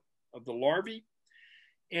of the larvae.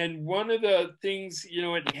 And one of the things, you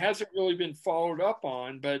know, it hasn't really been followed up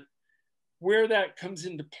on, but where that comes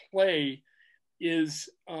into play is,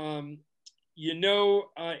 you know,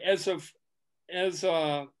 as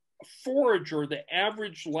a forager, the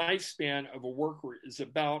average lifespan of a worker is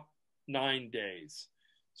about 9 days.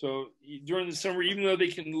 So during the summer, even though they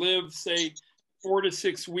can live, say, 4 to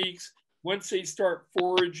 6 weeks, once they start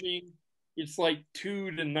foraging, it's like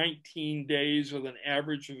 2 to 19 days with an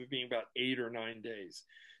average of it being about 8 or 9 days.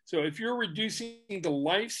 So if you're reducing the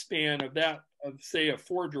lifespan of say a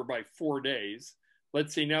forager by 4 days,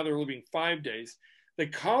 let's say now they're living 5 days, the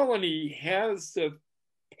colony has the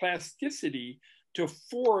plasticity to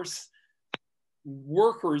force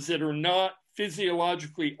workers that are not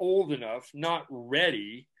physiologically old enough, not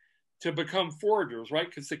ready to become foragers, right?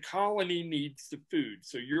 Because the colony needs the food.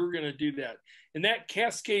 So you're going to do that. And that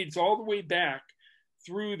cascades all the way back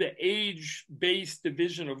through the age-based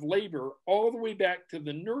division of labor, all the way back to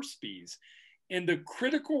the nurse bees. And the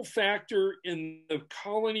critical factor in the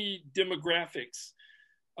colony demographics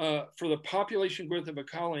for the population growth of a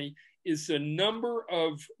colony is the number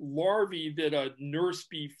of larvae that a nurse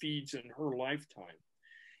bee feeds in her lifetime.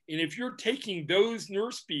 And if you're taking those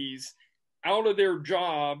nurse bees out of their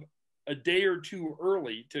job a day or two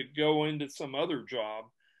early to go into some other job,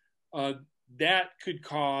 that could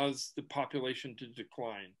cause the population to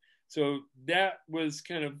decline. So that was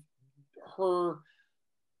kind of her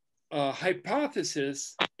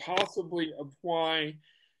hypothesis, possibly, of why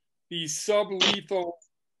these sublethal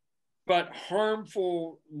but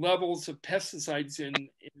harmful levels of pesticides in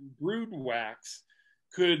brood wax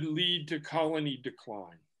could lead to colony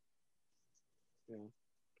decline.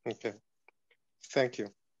 Yeah. Okay, thank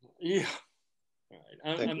you. Yeah.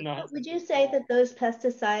 I'm not. Would you say that those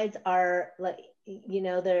pesticides are like,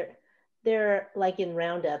 they're like in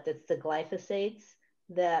Roundup, it's the glyphosates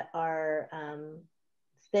that are,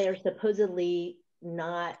 they're supposedly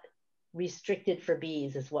not restricted for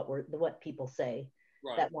bees, is what people say,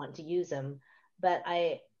 right, that want to use them. But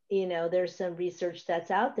there's some research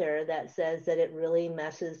that's out there that says that it really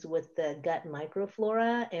messes with the gut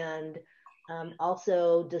microflora and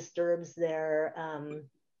also disturbs their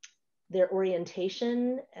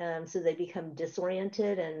orientation, so they become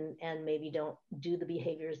disoriented and maybe don't do the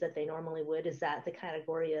behaviors that they normally would. Is that the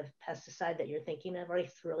category of pesticide that you're thinking of, or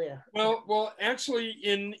it's really a well actually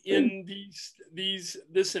in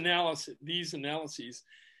these analyses,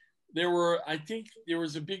 I think there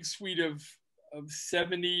was a big suite of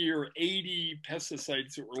 70 or 80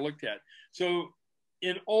 pesticides that were looked at. So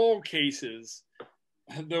in all cases,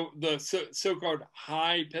 the so-called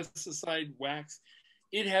high pesticide wax,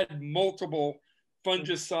 it had multiple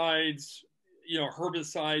fungicides,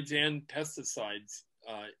 herbicides and pesticides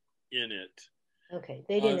in it. Okay,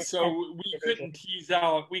 they didn't. So we couldn't tease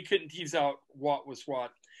out what was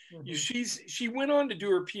what. Mm-hmm. She went on to do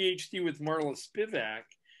her PhD with Marla Spivak,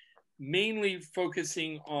 mainly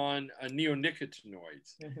focusing on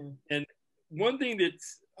neonicotinoids. Mm-hmm. And one thing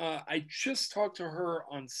that's I just talked to her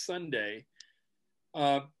on Sunday,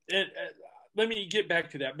 and let me get back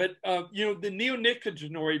to that. But, the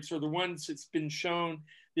neonicotinoids are the ones that's been shown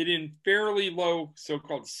that in fairly low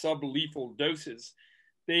so-called sublethal doses,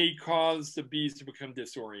 they cause the bees to become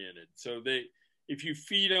disoriented. So if you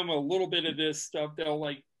feed them a little bit of this stuff,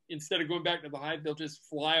 they'll instead of going back to the hive, they'll just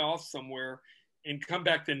fly off somewhere and come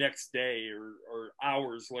back the next day or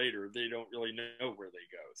hours later. They don't really know where they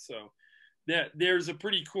go. So there's a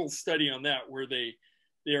pretty cool study on that where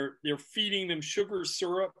they're feeding them sugar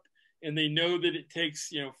syrup, and they know that it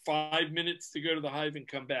takes 5 minutes to go to the hive and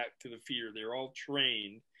come back to the feeder. They're all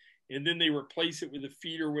trained, and then they replace it with a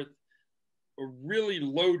feeder with a really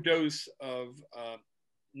low dose of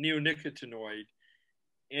neonicotinoid,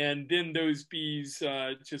 and then those bees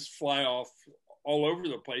just fly off all over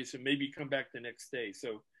the place and maybe come back the next day.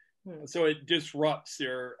 So it disrupts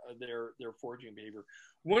their foraging behavior.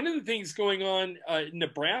 One of the things going on in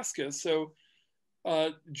Nebraska,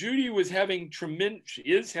 Judy is having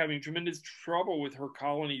tremendous trouble with her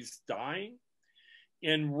colonies dying,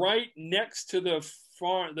 and right next to the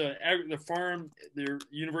farm, their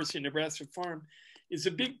University of Nebraska farm, is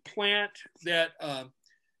a big plant that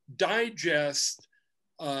digests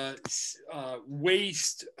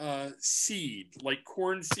waste seed, like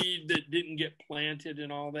corn seed that didn't get planted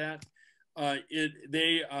and all that.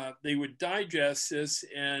 They would digest this,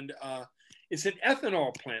 and it's an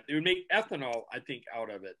ethanol plant. They would make ethanol, I think, out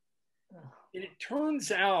of it. And it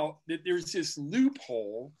turns out that there's this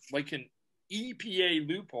loophole, like an EPA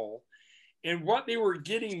loophole, and what they were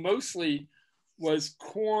getting mostly was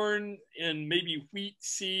corn and maybe wheat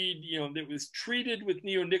seed, that was treated with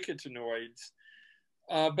neonicotinoids.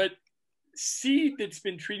 But seed that's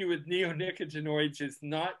been treated with neonicotinoids is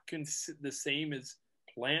not the same as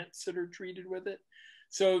plants that are treated with it.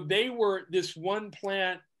 So this one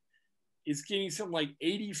plant is getting something like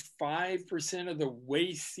 85% of the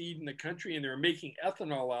waste seed in the country, and they're making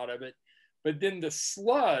ethanol out of it. But then the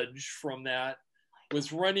sludge from that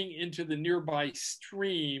was running into the nearby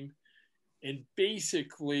stream, and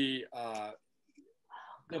basically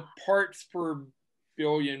the parts per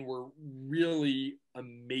billion were really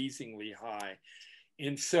amazingly high.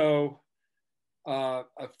 And so a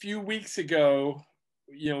few weeks ago,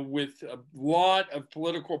 with a lot of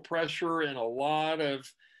political pressure and a lot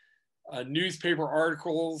of newspaper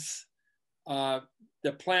articles,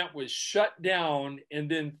 the plant was shut down. And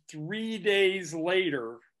then 3 days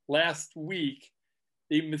later, last week,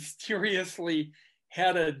 they mysteriously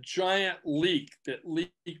had a giant leak that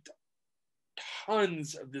leaked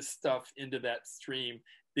tons of this stuff into that stream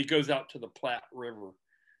that goes out to the Platte River.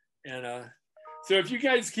 And so if you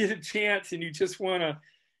guys get a chance and you just want to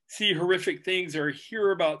see horrific things or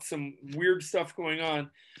hear about some weird stuff going on,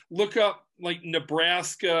 look up like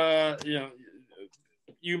Nebraska,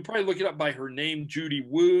 you can probably look it up by her name, Judy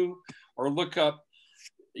Wu, or look up,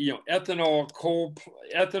 ethanol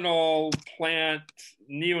plant,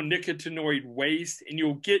 neonicotinoid waste, and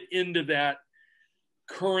you'll get into that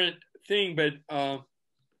current thing. But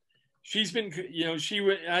she's been,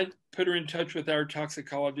 I put her in touch with our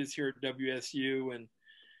toxicologist here at WSU, and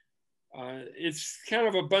it's kind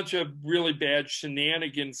of a bunch of really bad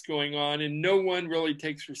shenanigans going on, and no one really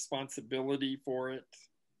takes responsibility for it.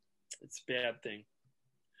 It's a bad thing.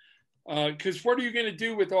 Because what are you going to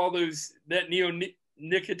do with all that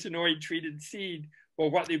neonicotinoid treated seed? Well,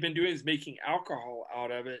 what they've been doing is making alcohol out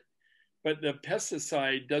of it, but the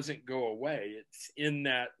pesticide doesn't go away. It's in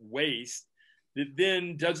that waste that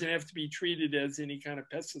then doesn't have to be treated as any kind of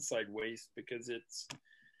pesticide waste because it's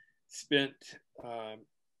spent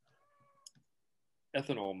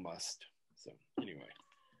ethanol must. So anyway,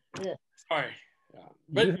 yeah. Sorry.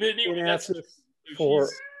 But anyway, that's for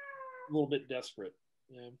she's a little bit desperate.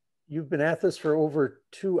 Yeah. You've been at this for over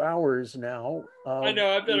 2 hours now. I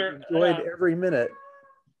know. I better enjoyed every minute.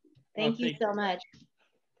 Thank you so much.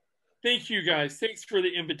 Thank you, guys. Thanks for the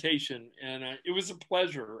invitation, and it was a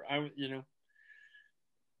pleasure.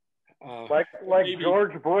 Like maybe.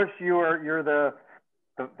 George Bush, you're the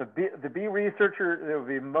bee researcher that would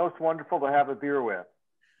be most wonderful to have a beer with.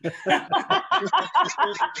 Yeah.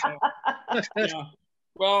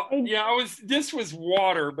 Well, yeah, this was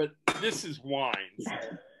water, but this is wine. So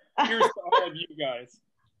here's to all of you guys.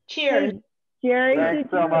 Cheers. Jerry,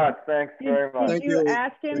 thanks so much. Thanks very much. Did you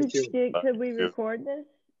ask him, could we record this?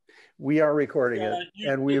 We are recording it,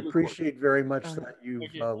 and we appreciate very much that you've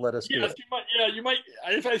let us do it. You might,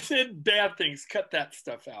 if I said bad things, cut that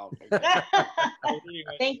stuff out. Okay?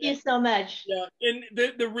 Anyway, Thank you so much. Yeah, and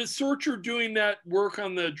the researcher doing that work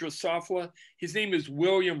on the Drosophila, his name is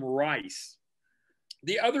William Rice.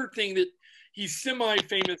 The other thing that he's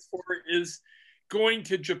semi-famous for is going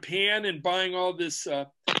to Japan and buying all this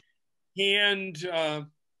canned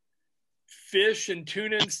fish and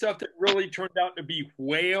tuna and stuff that really turned out to be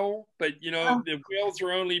whale, but the whales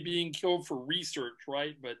are only being killed for research,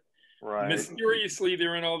 right? But mysteriously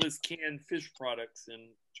they're in all this canned fish products in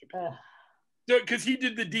Japan. So because he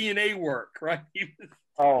did the DNA work, right?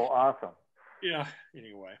 Oh, awesome. Yeah.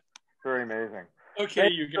 Anyway. Very amazing. Okay,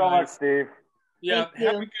 Thank you guys. so much, Steve. Yeah.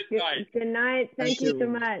 Have a good night. Good night. Thank you so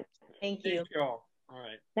much. Thank you. Thank you all. All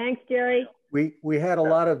right. Thanks, Jerry. We had a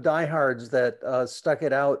lot of diehards that stuck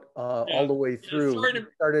it out all the way through.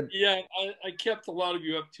 I kept a lot of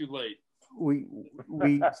you up too late. We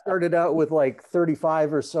started out with like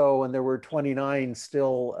 35 or so, and there were 29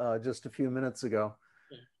 still just a few minutes ago.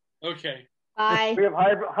 Okay. Bye. We have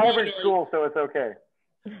hybrid school, so it's okay.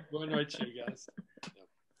 Good night to you guys.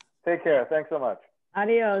 Take care. Thanks so much.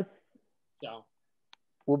 Adios. Ciao.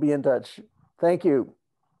 We'll be in touch. Thank you.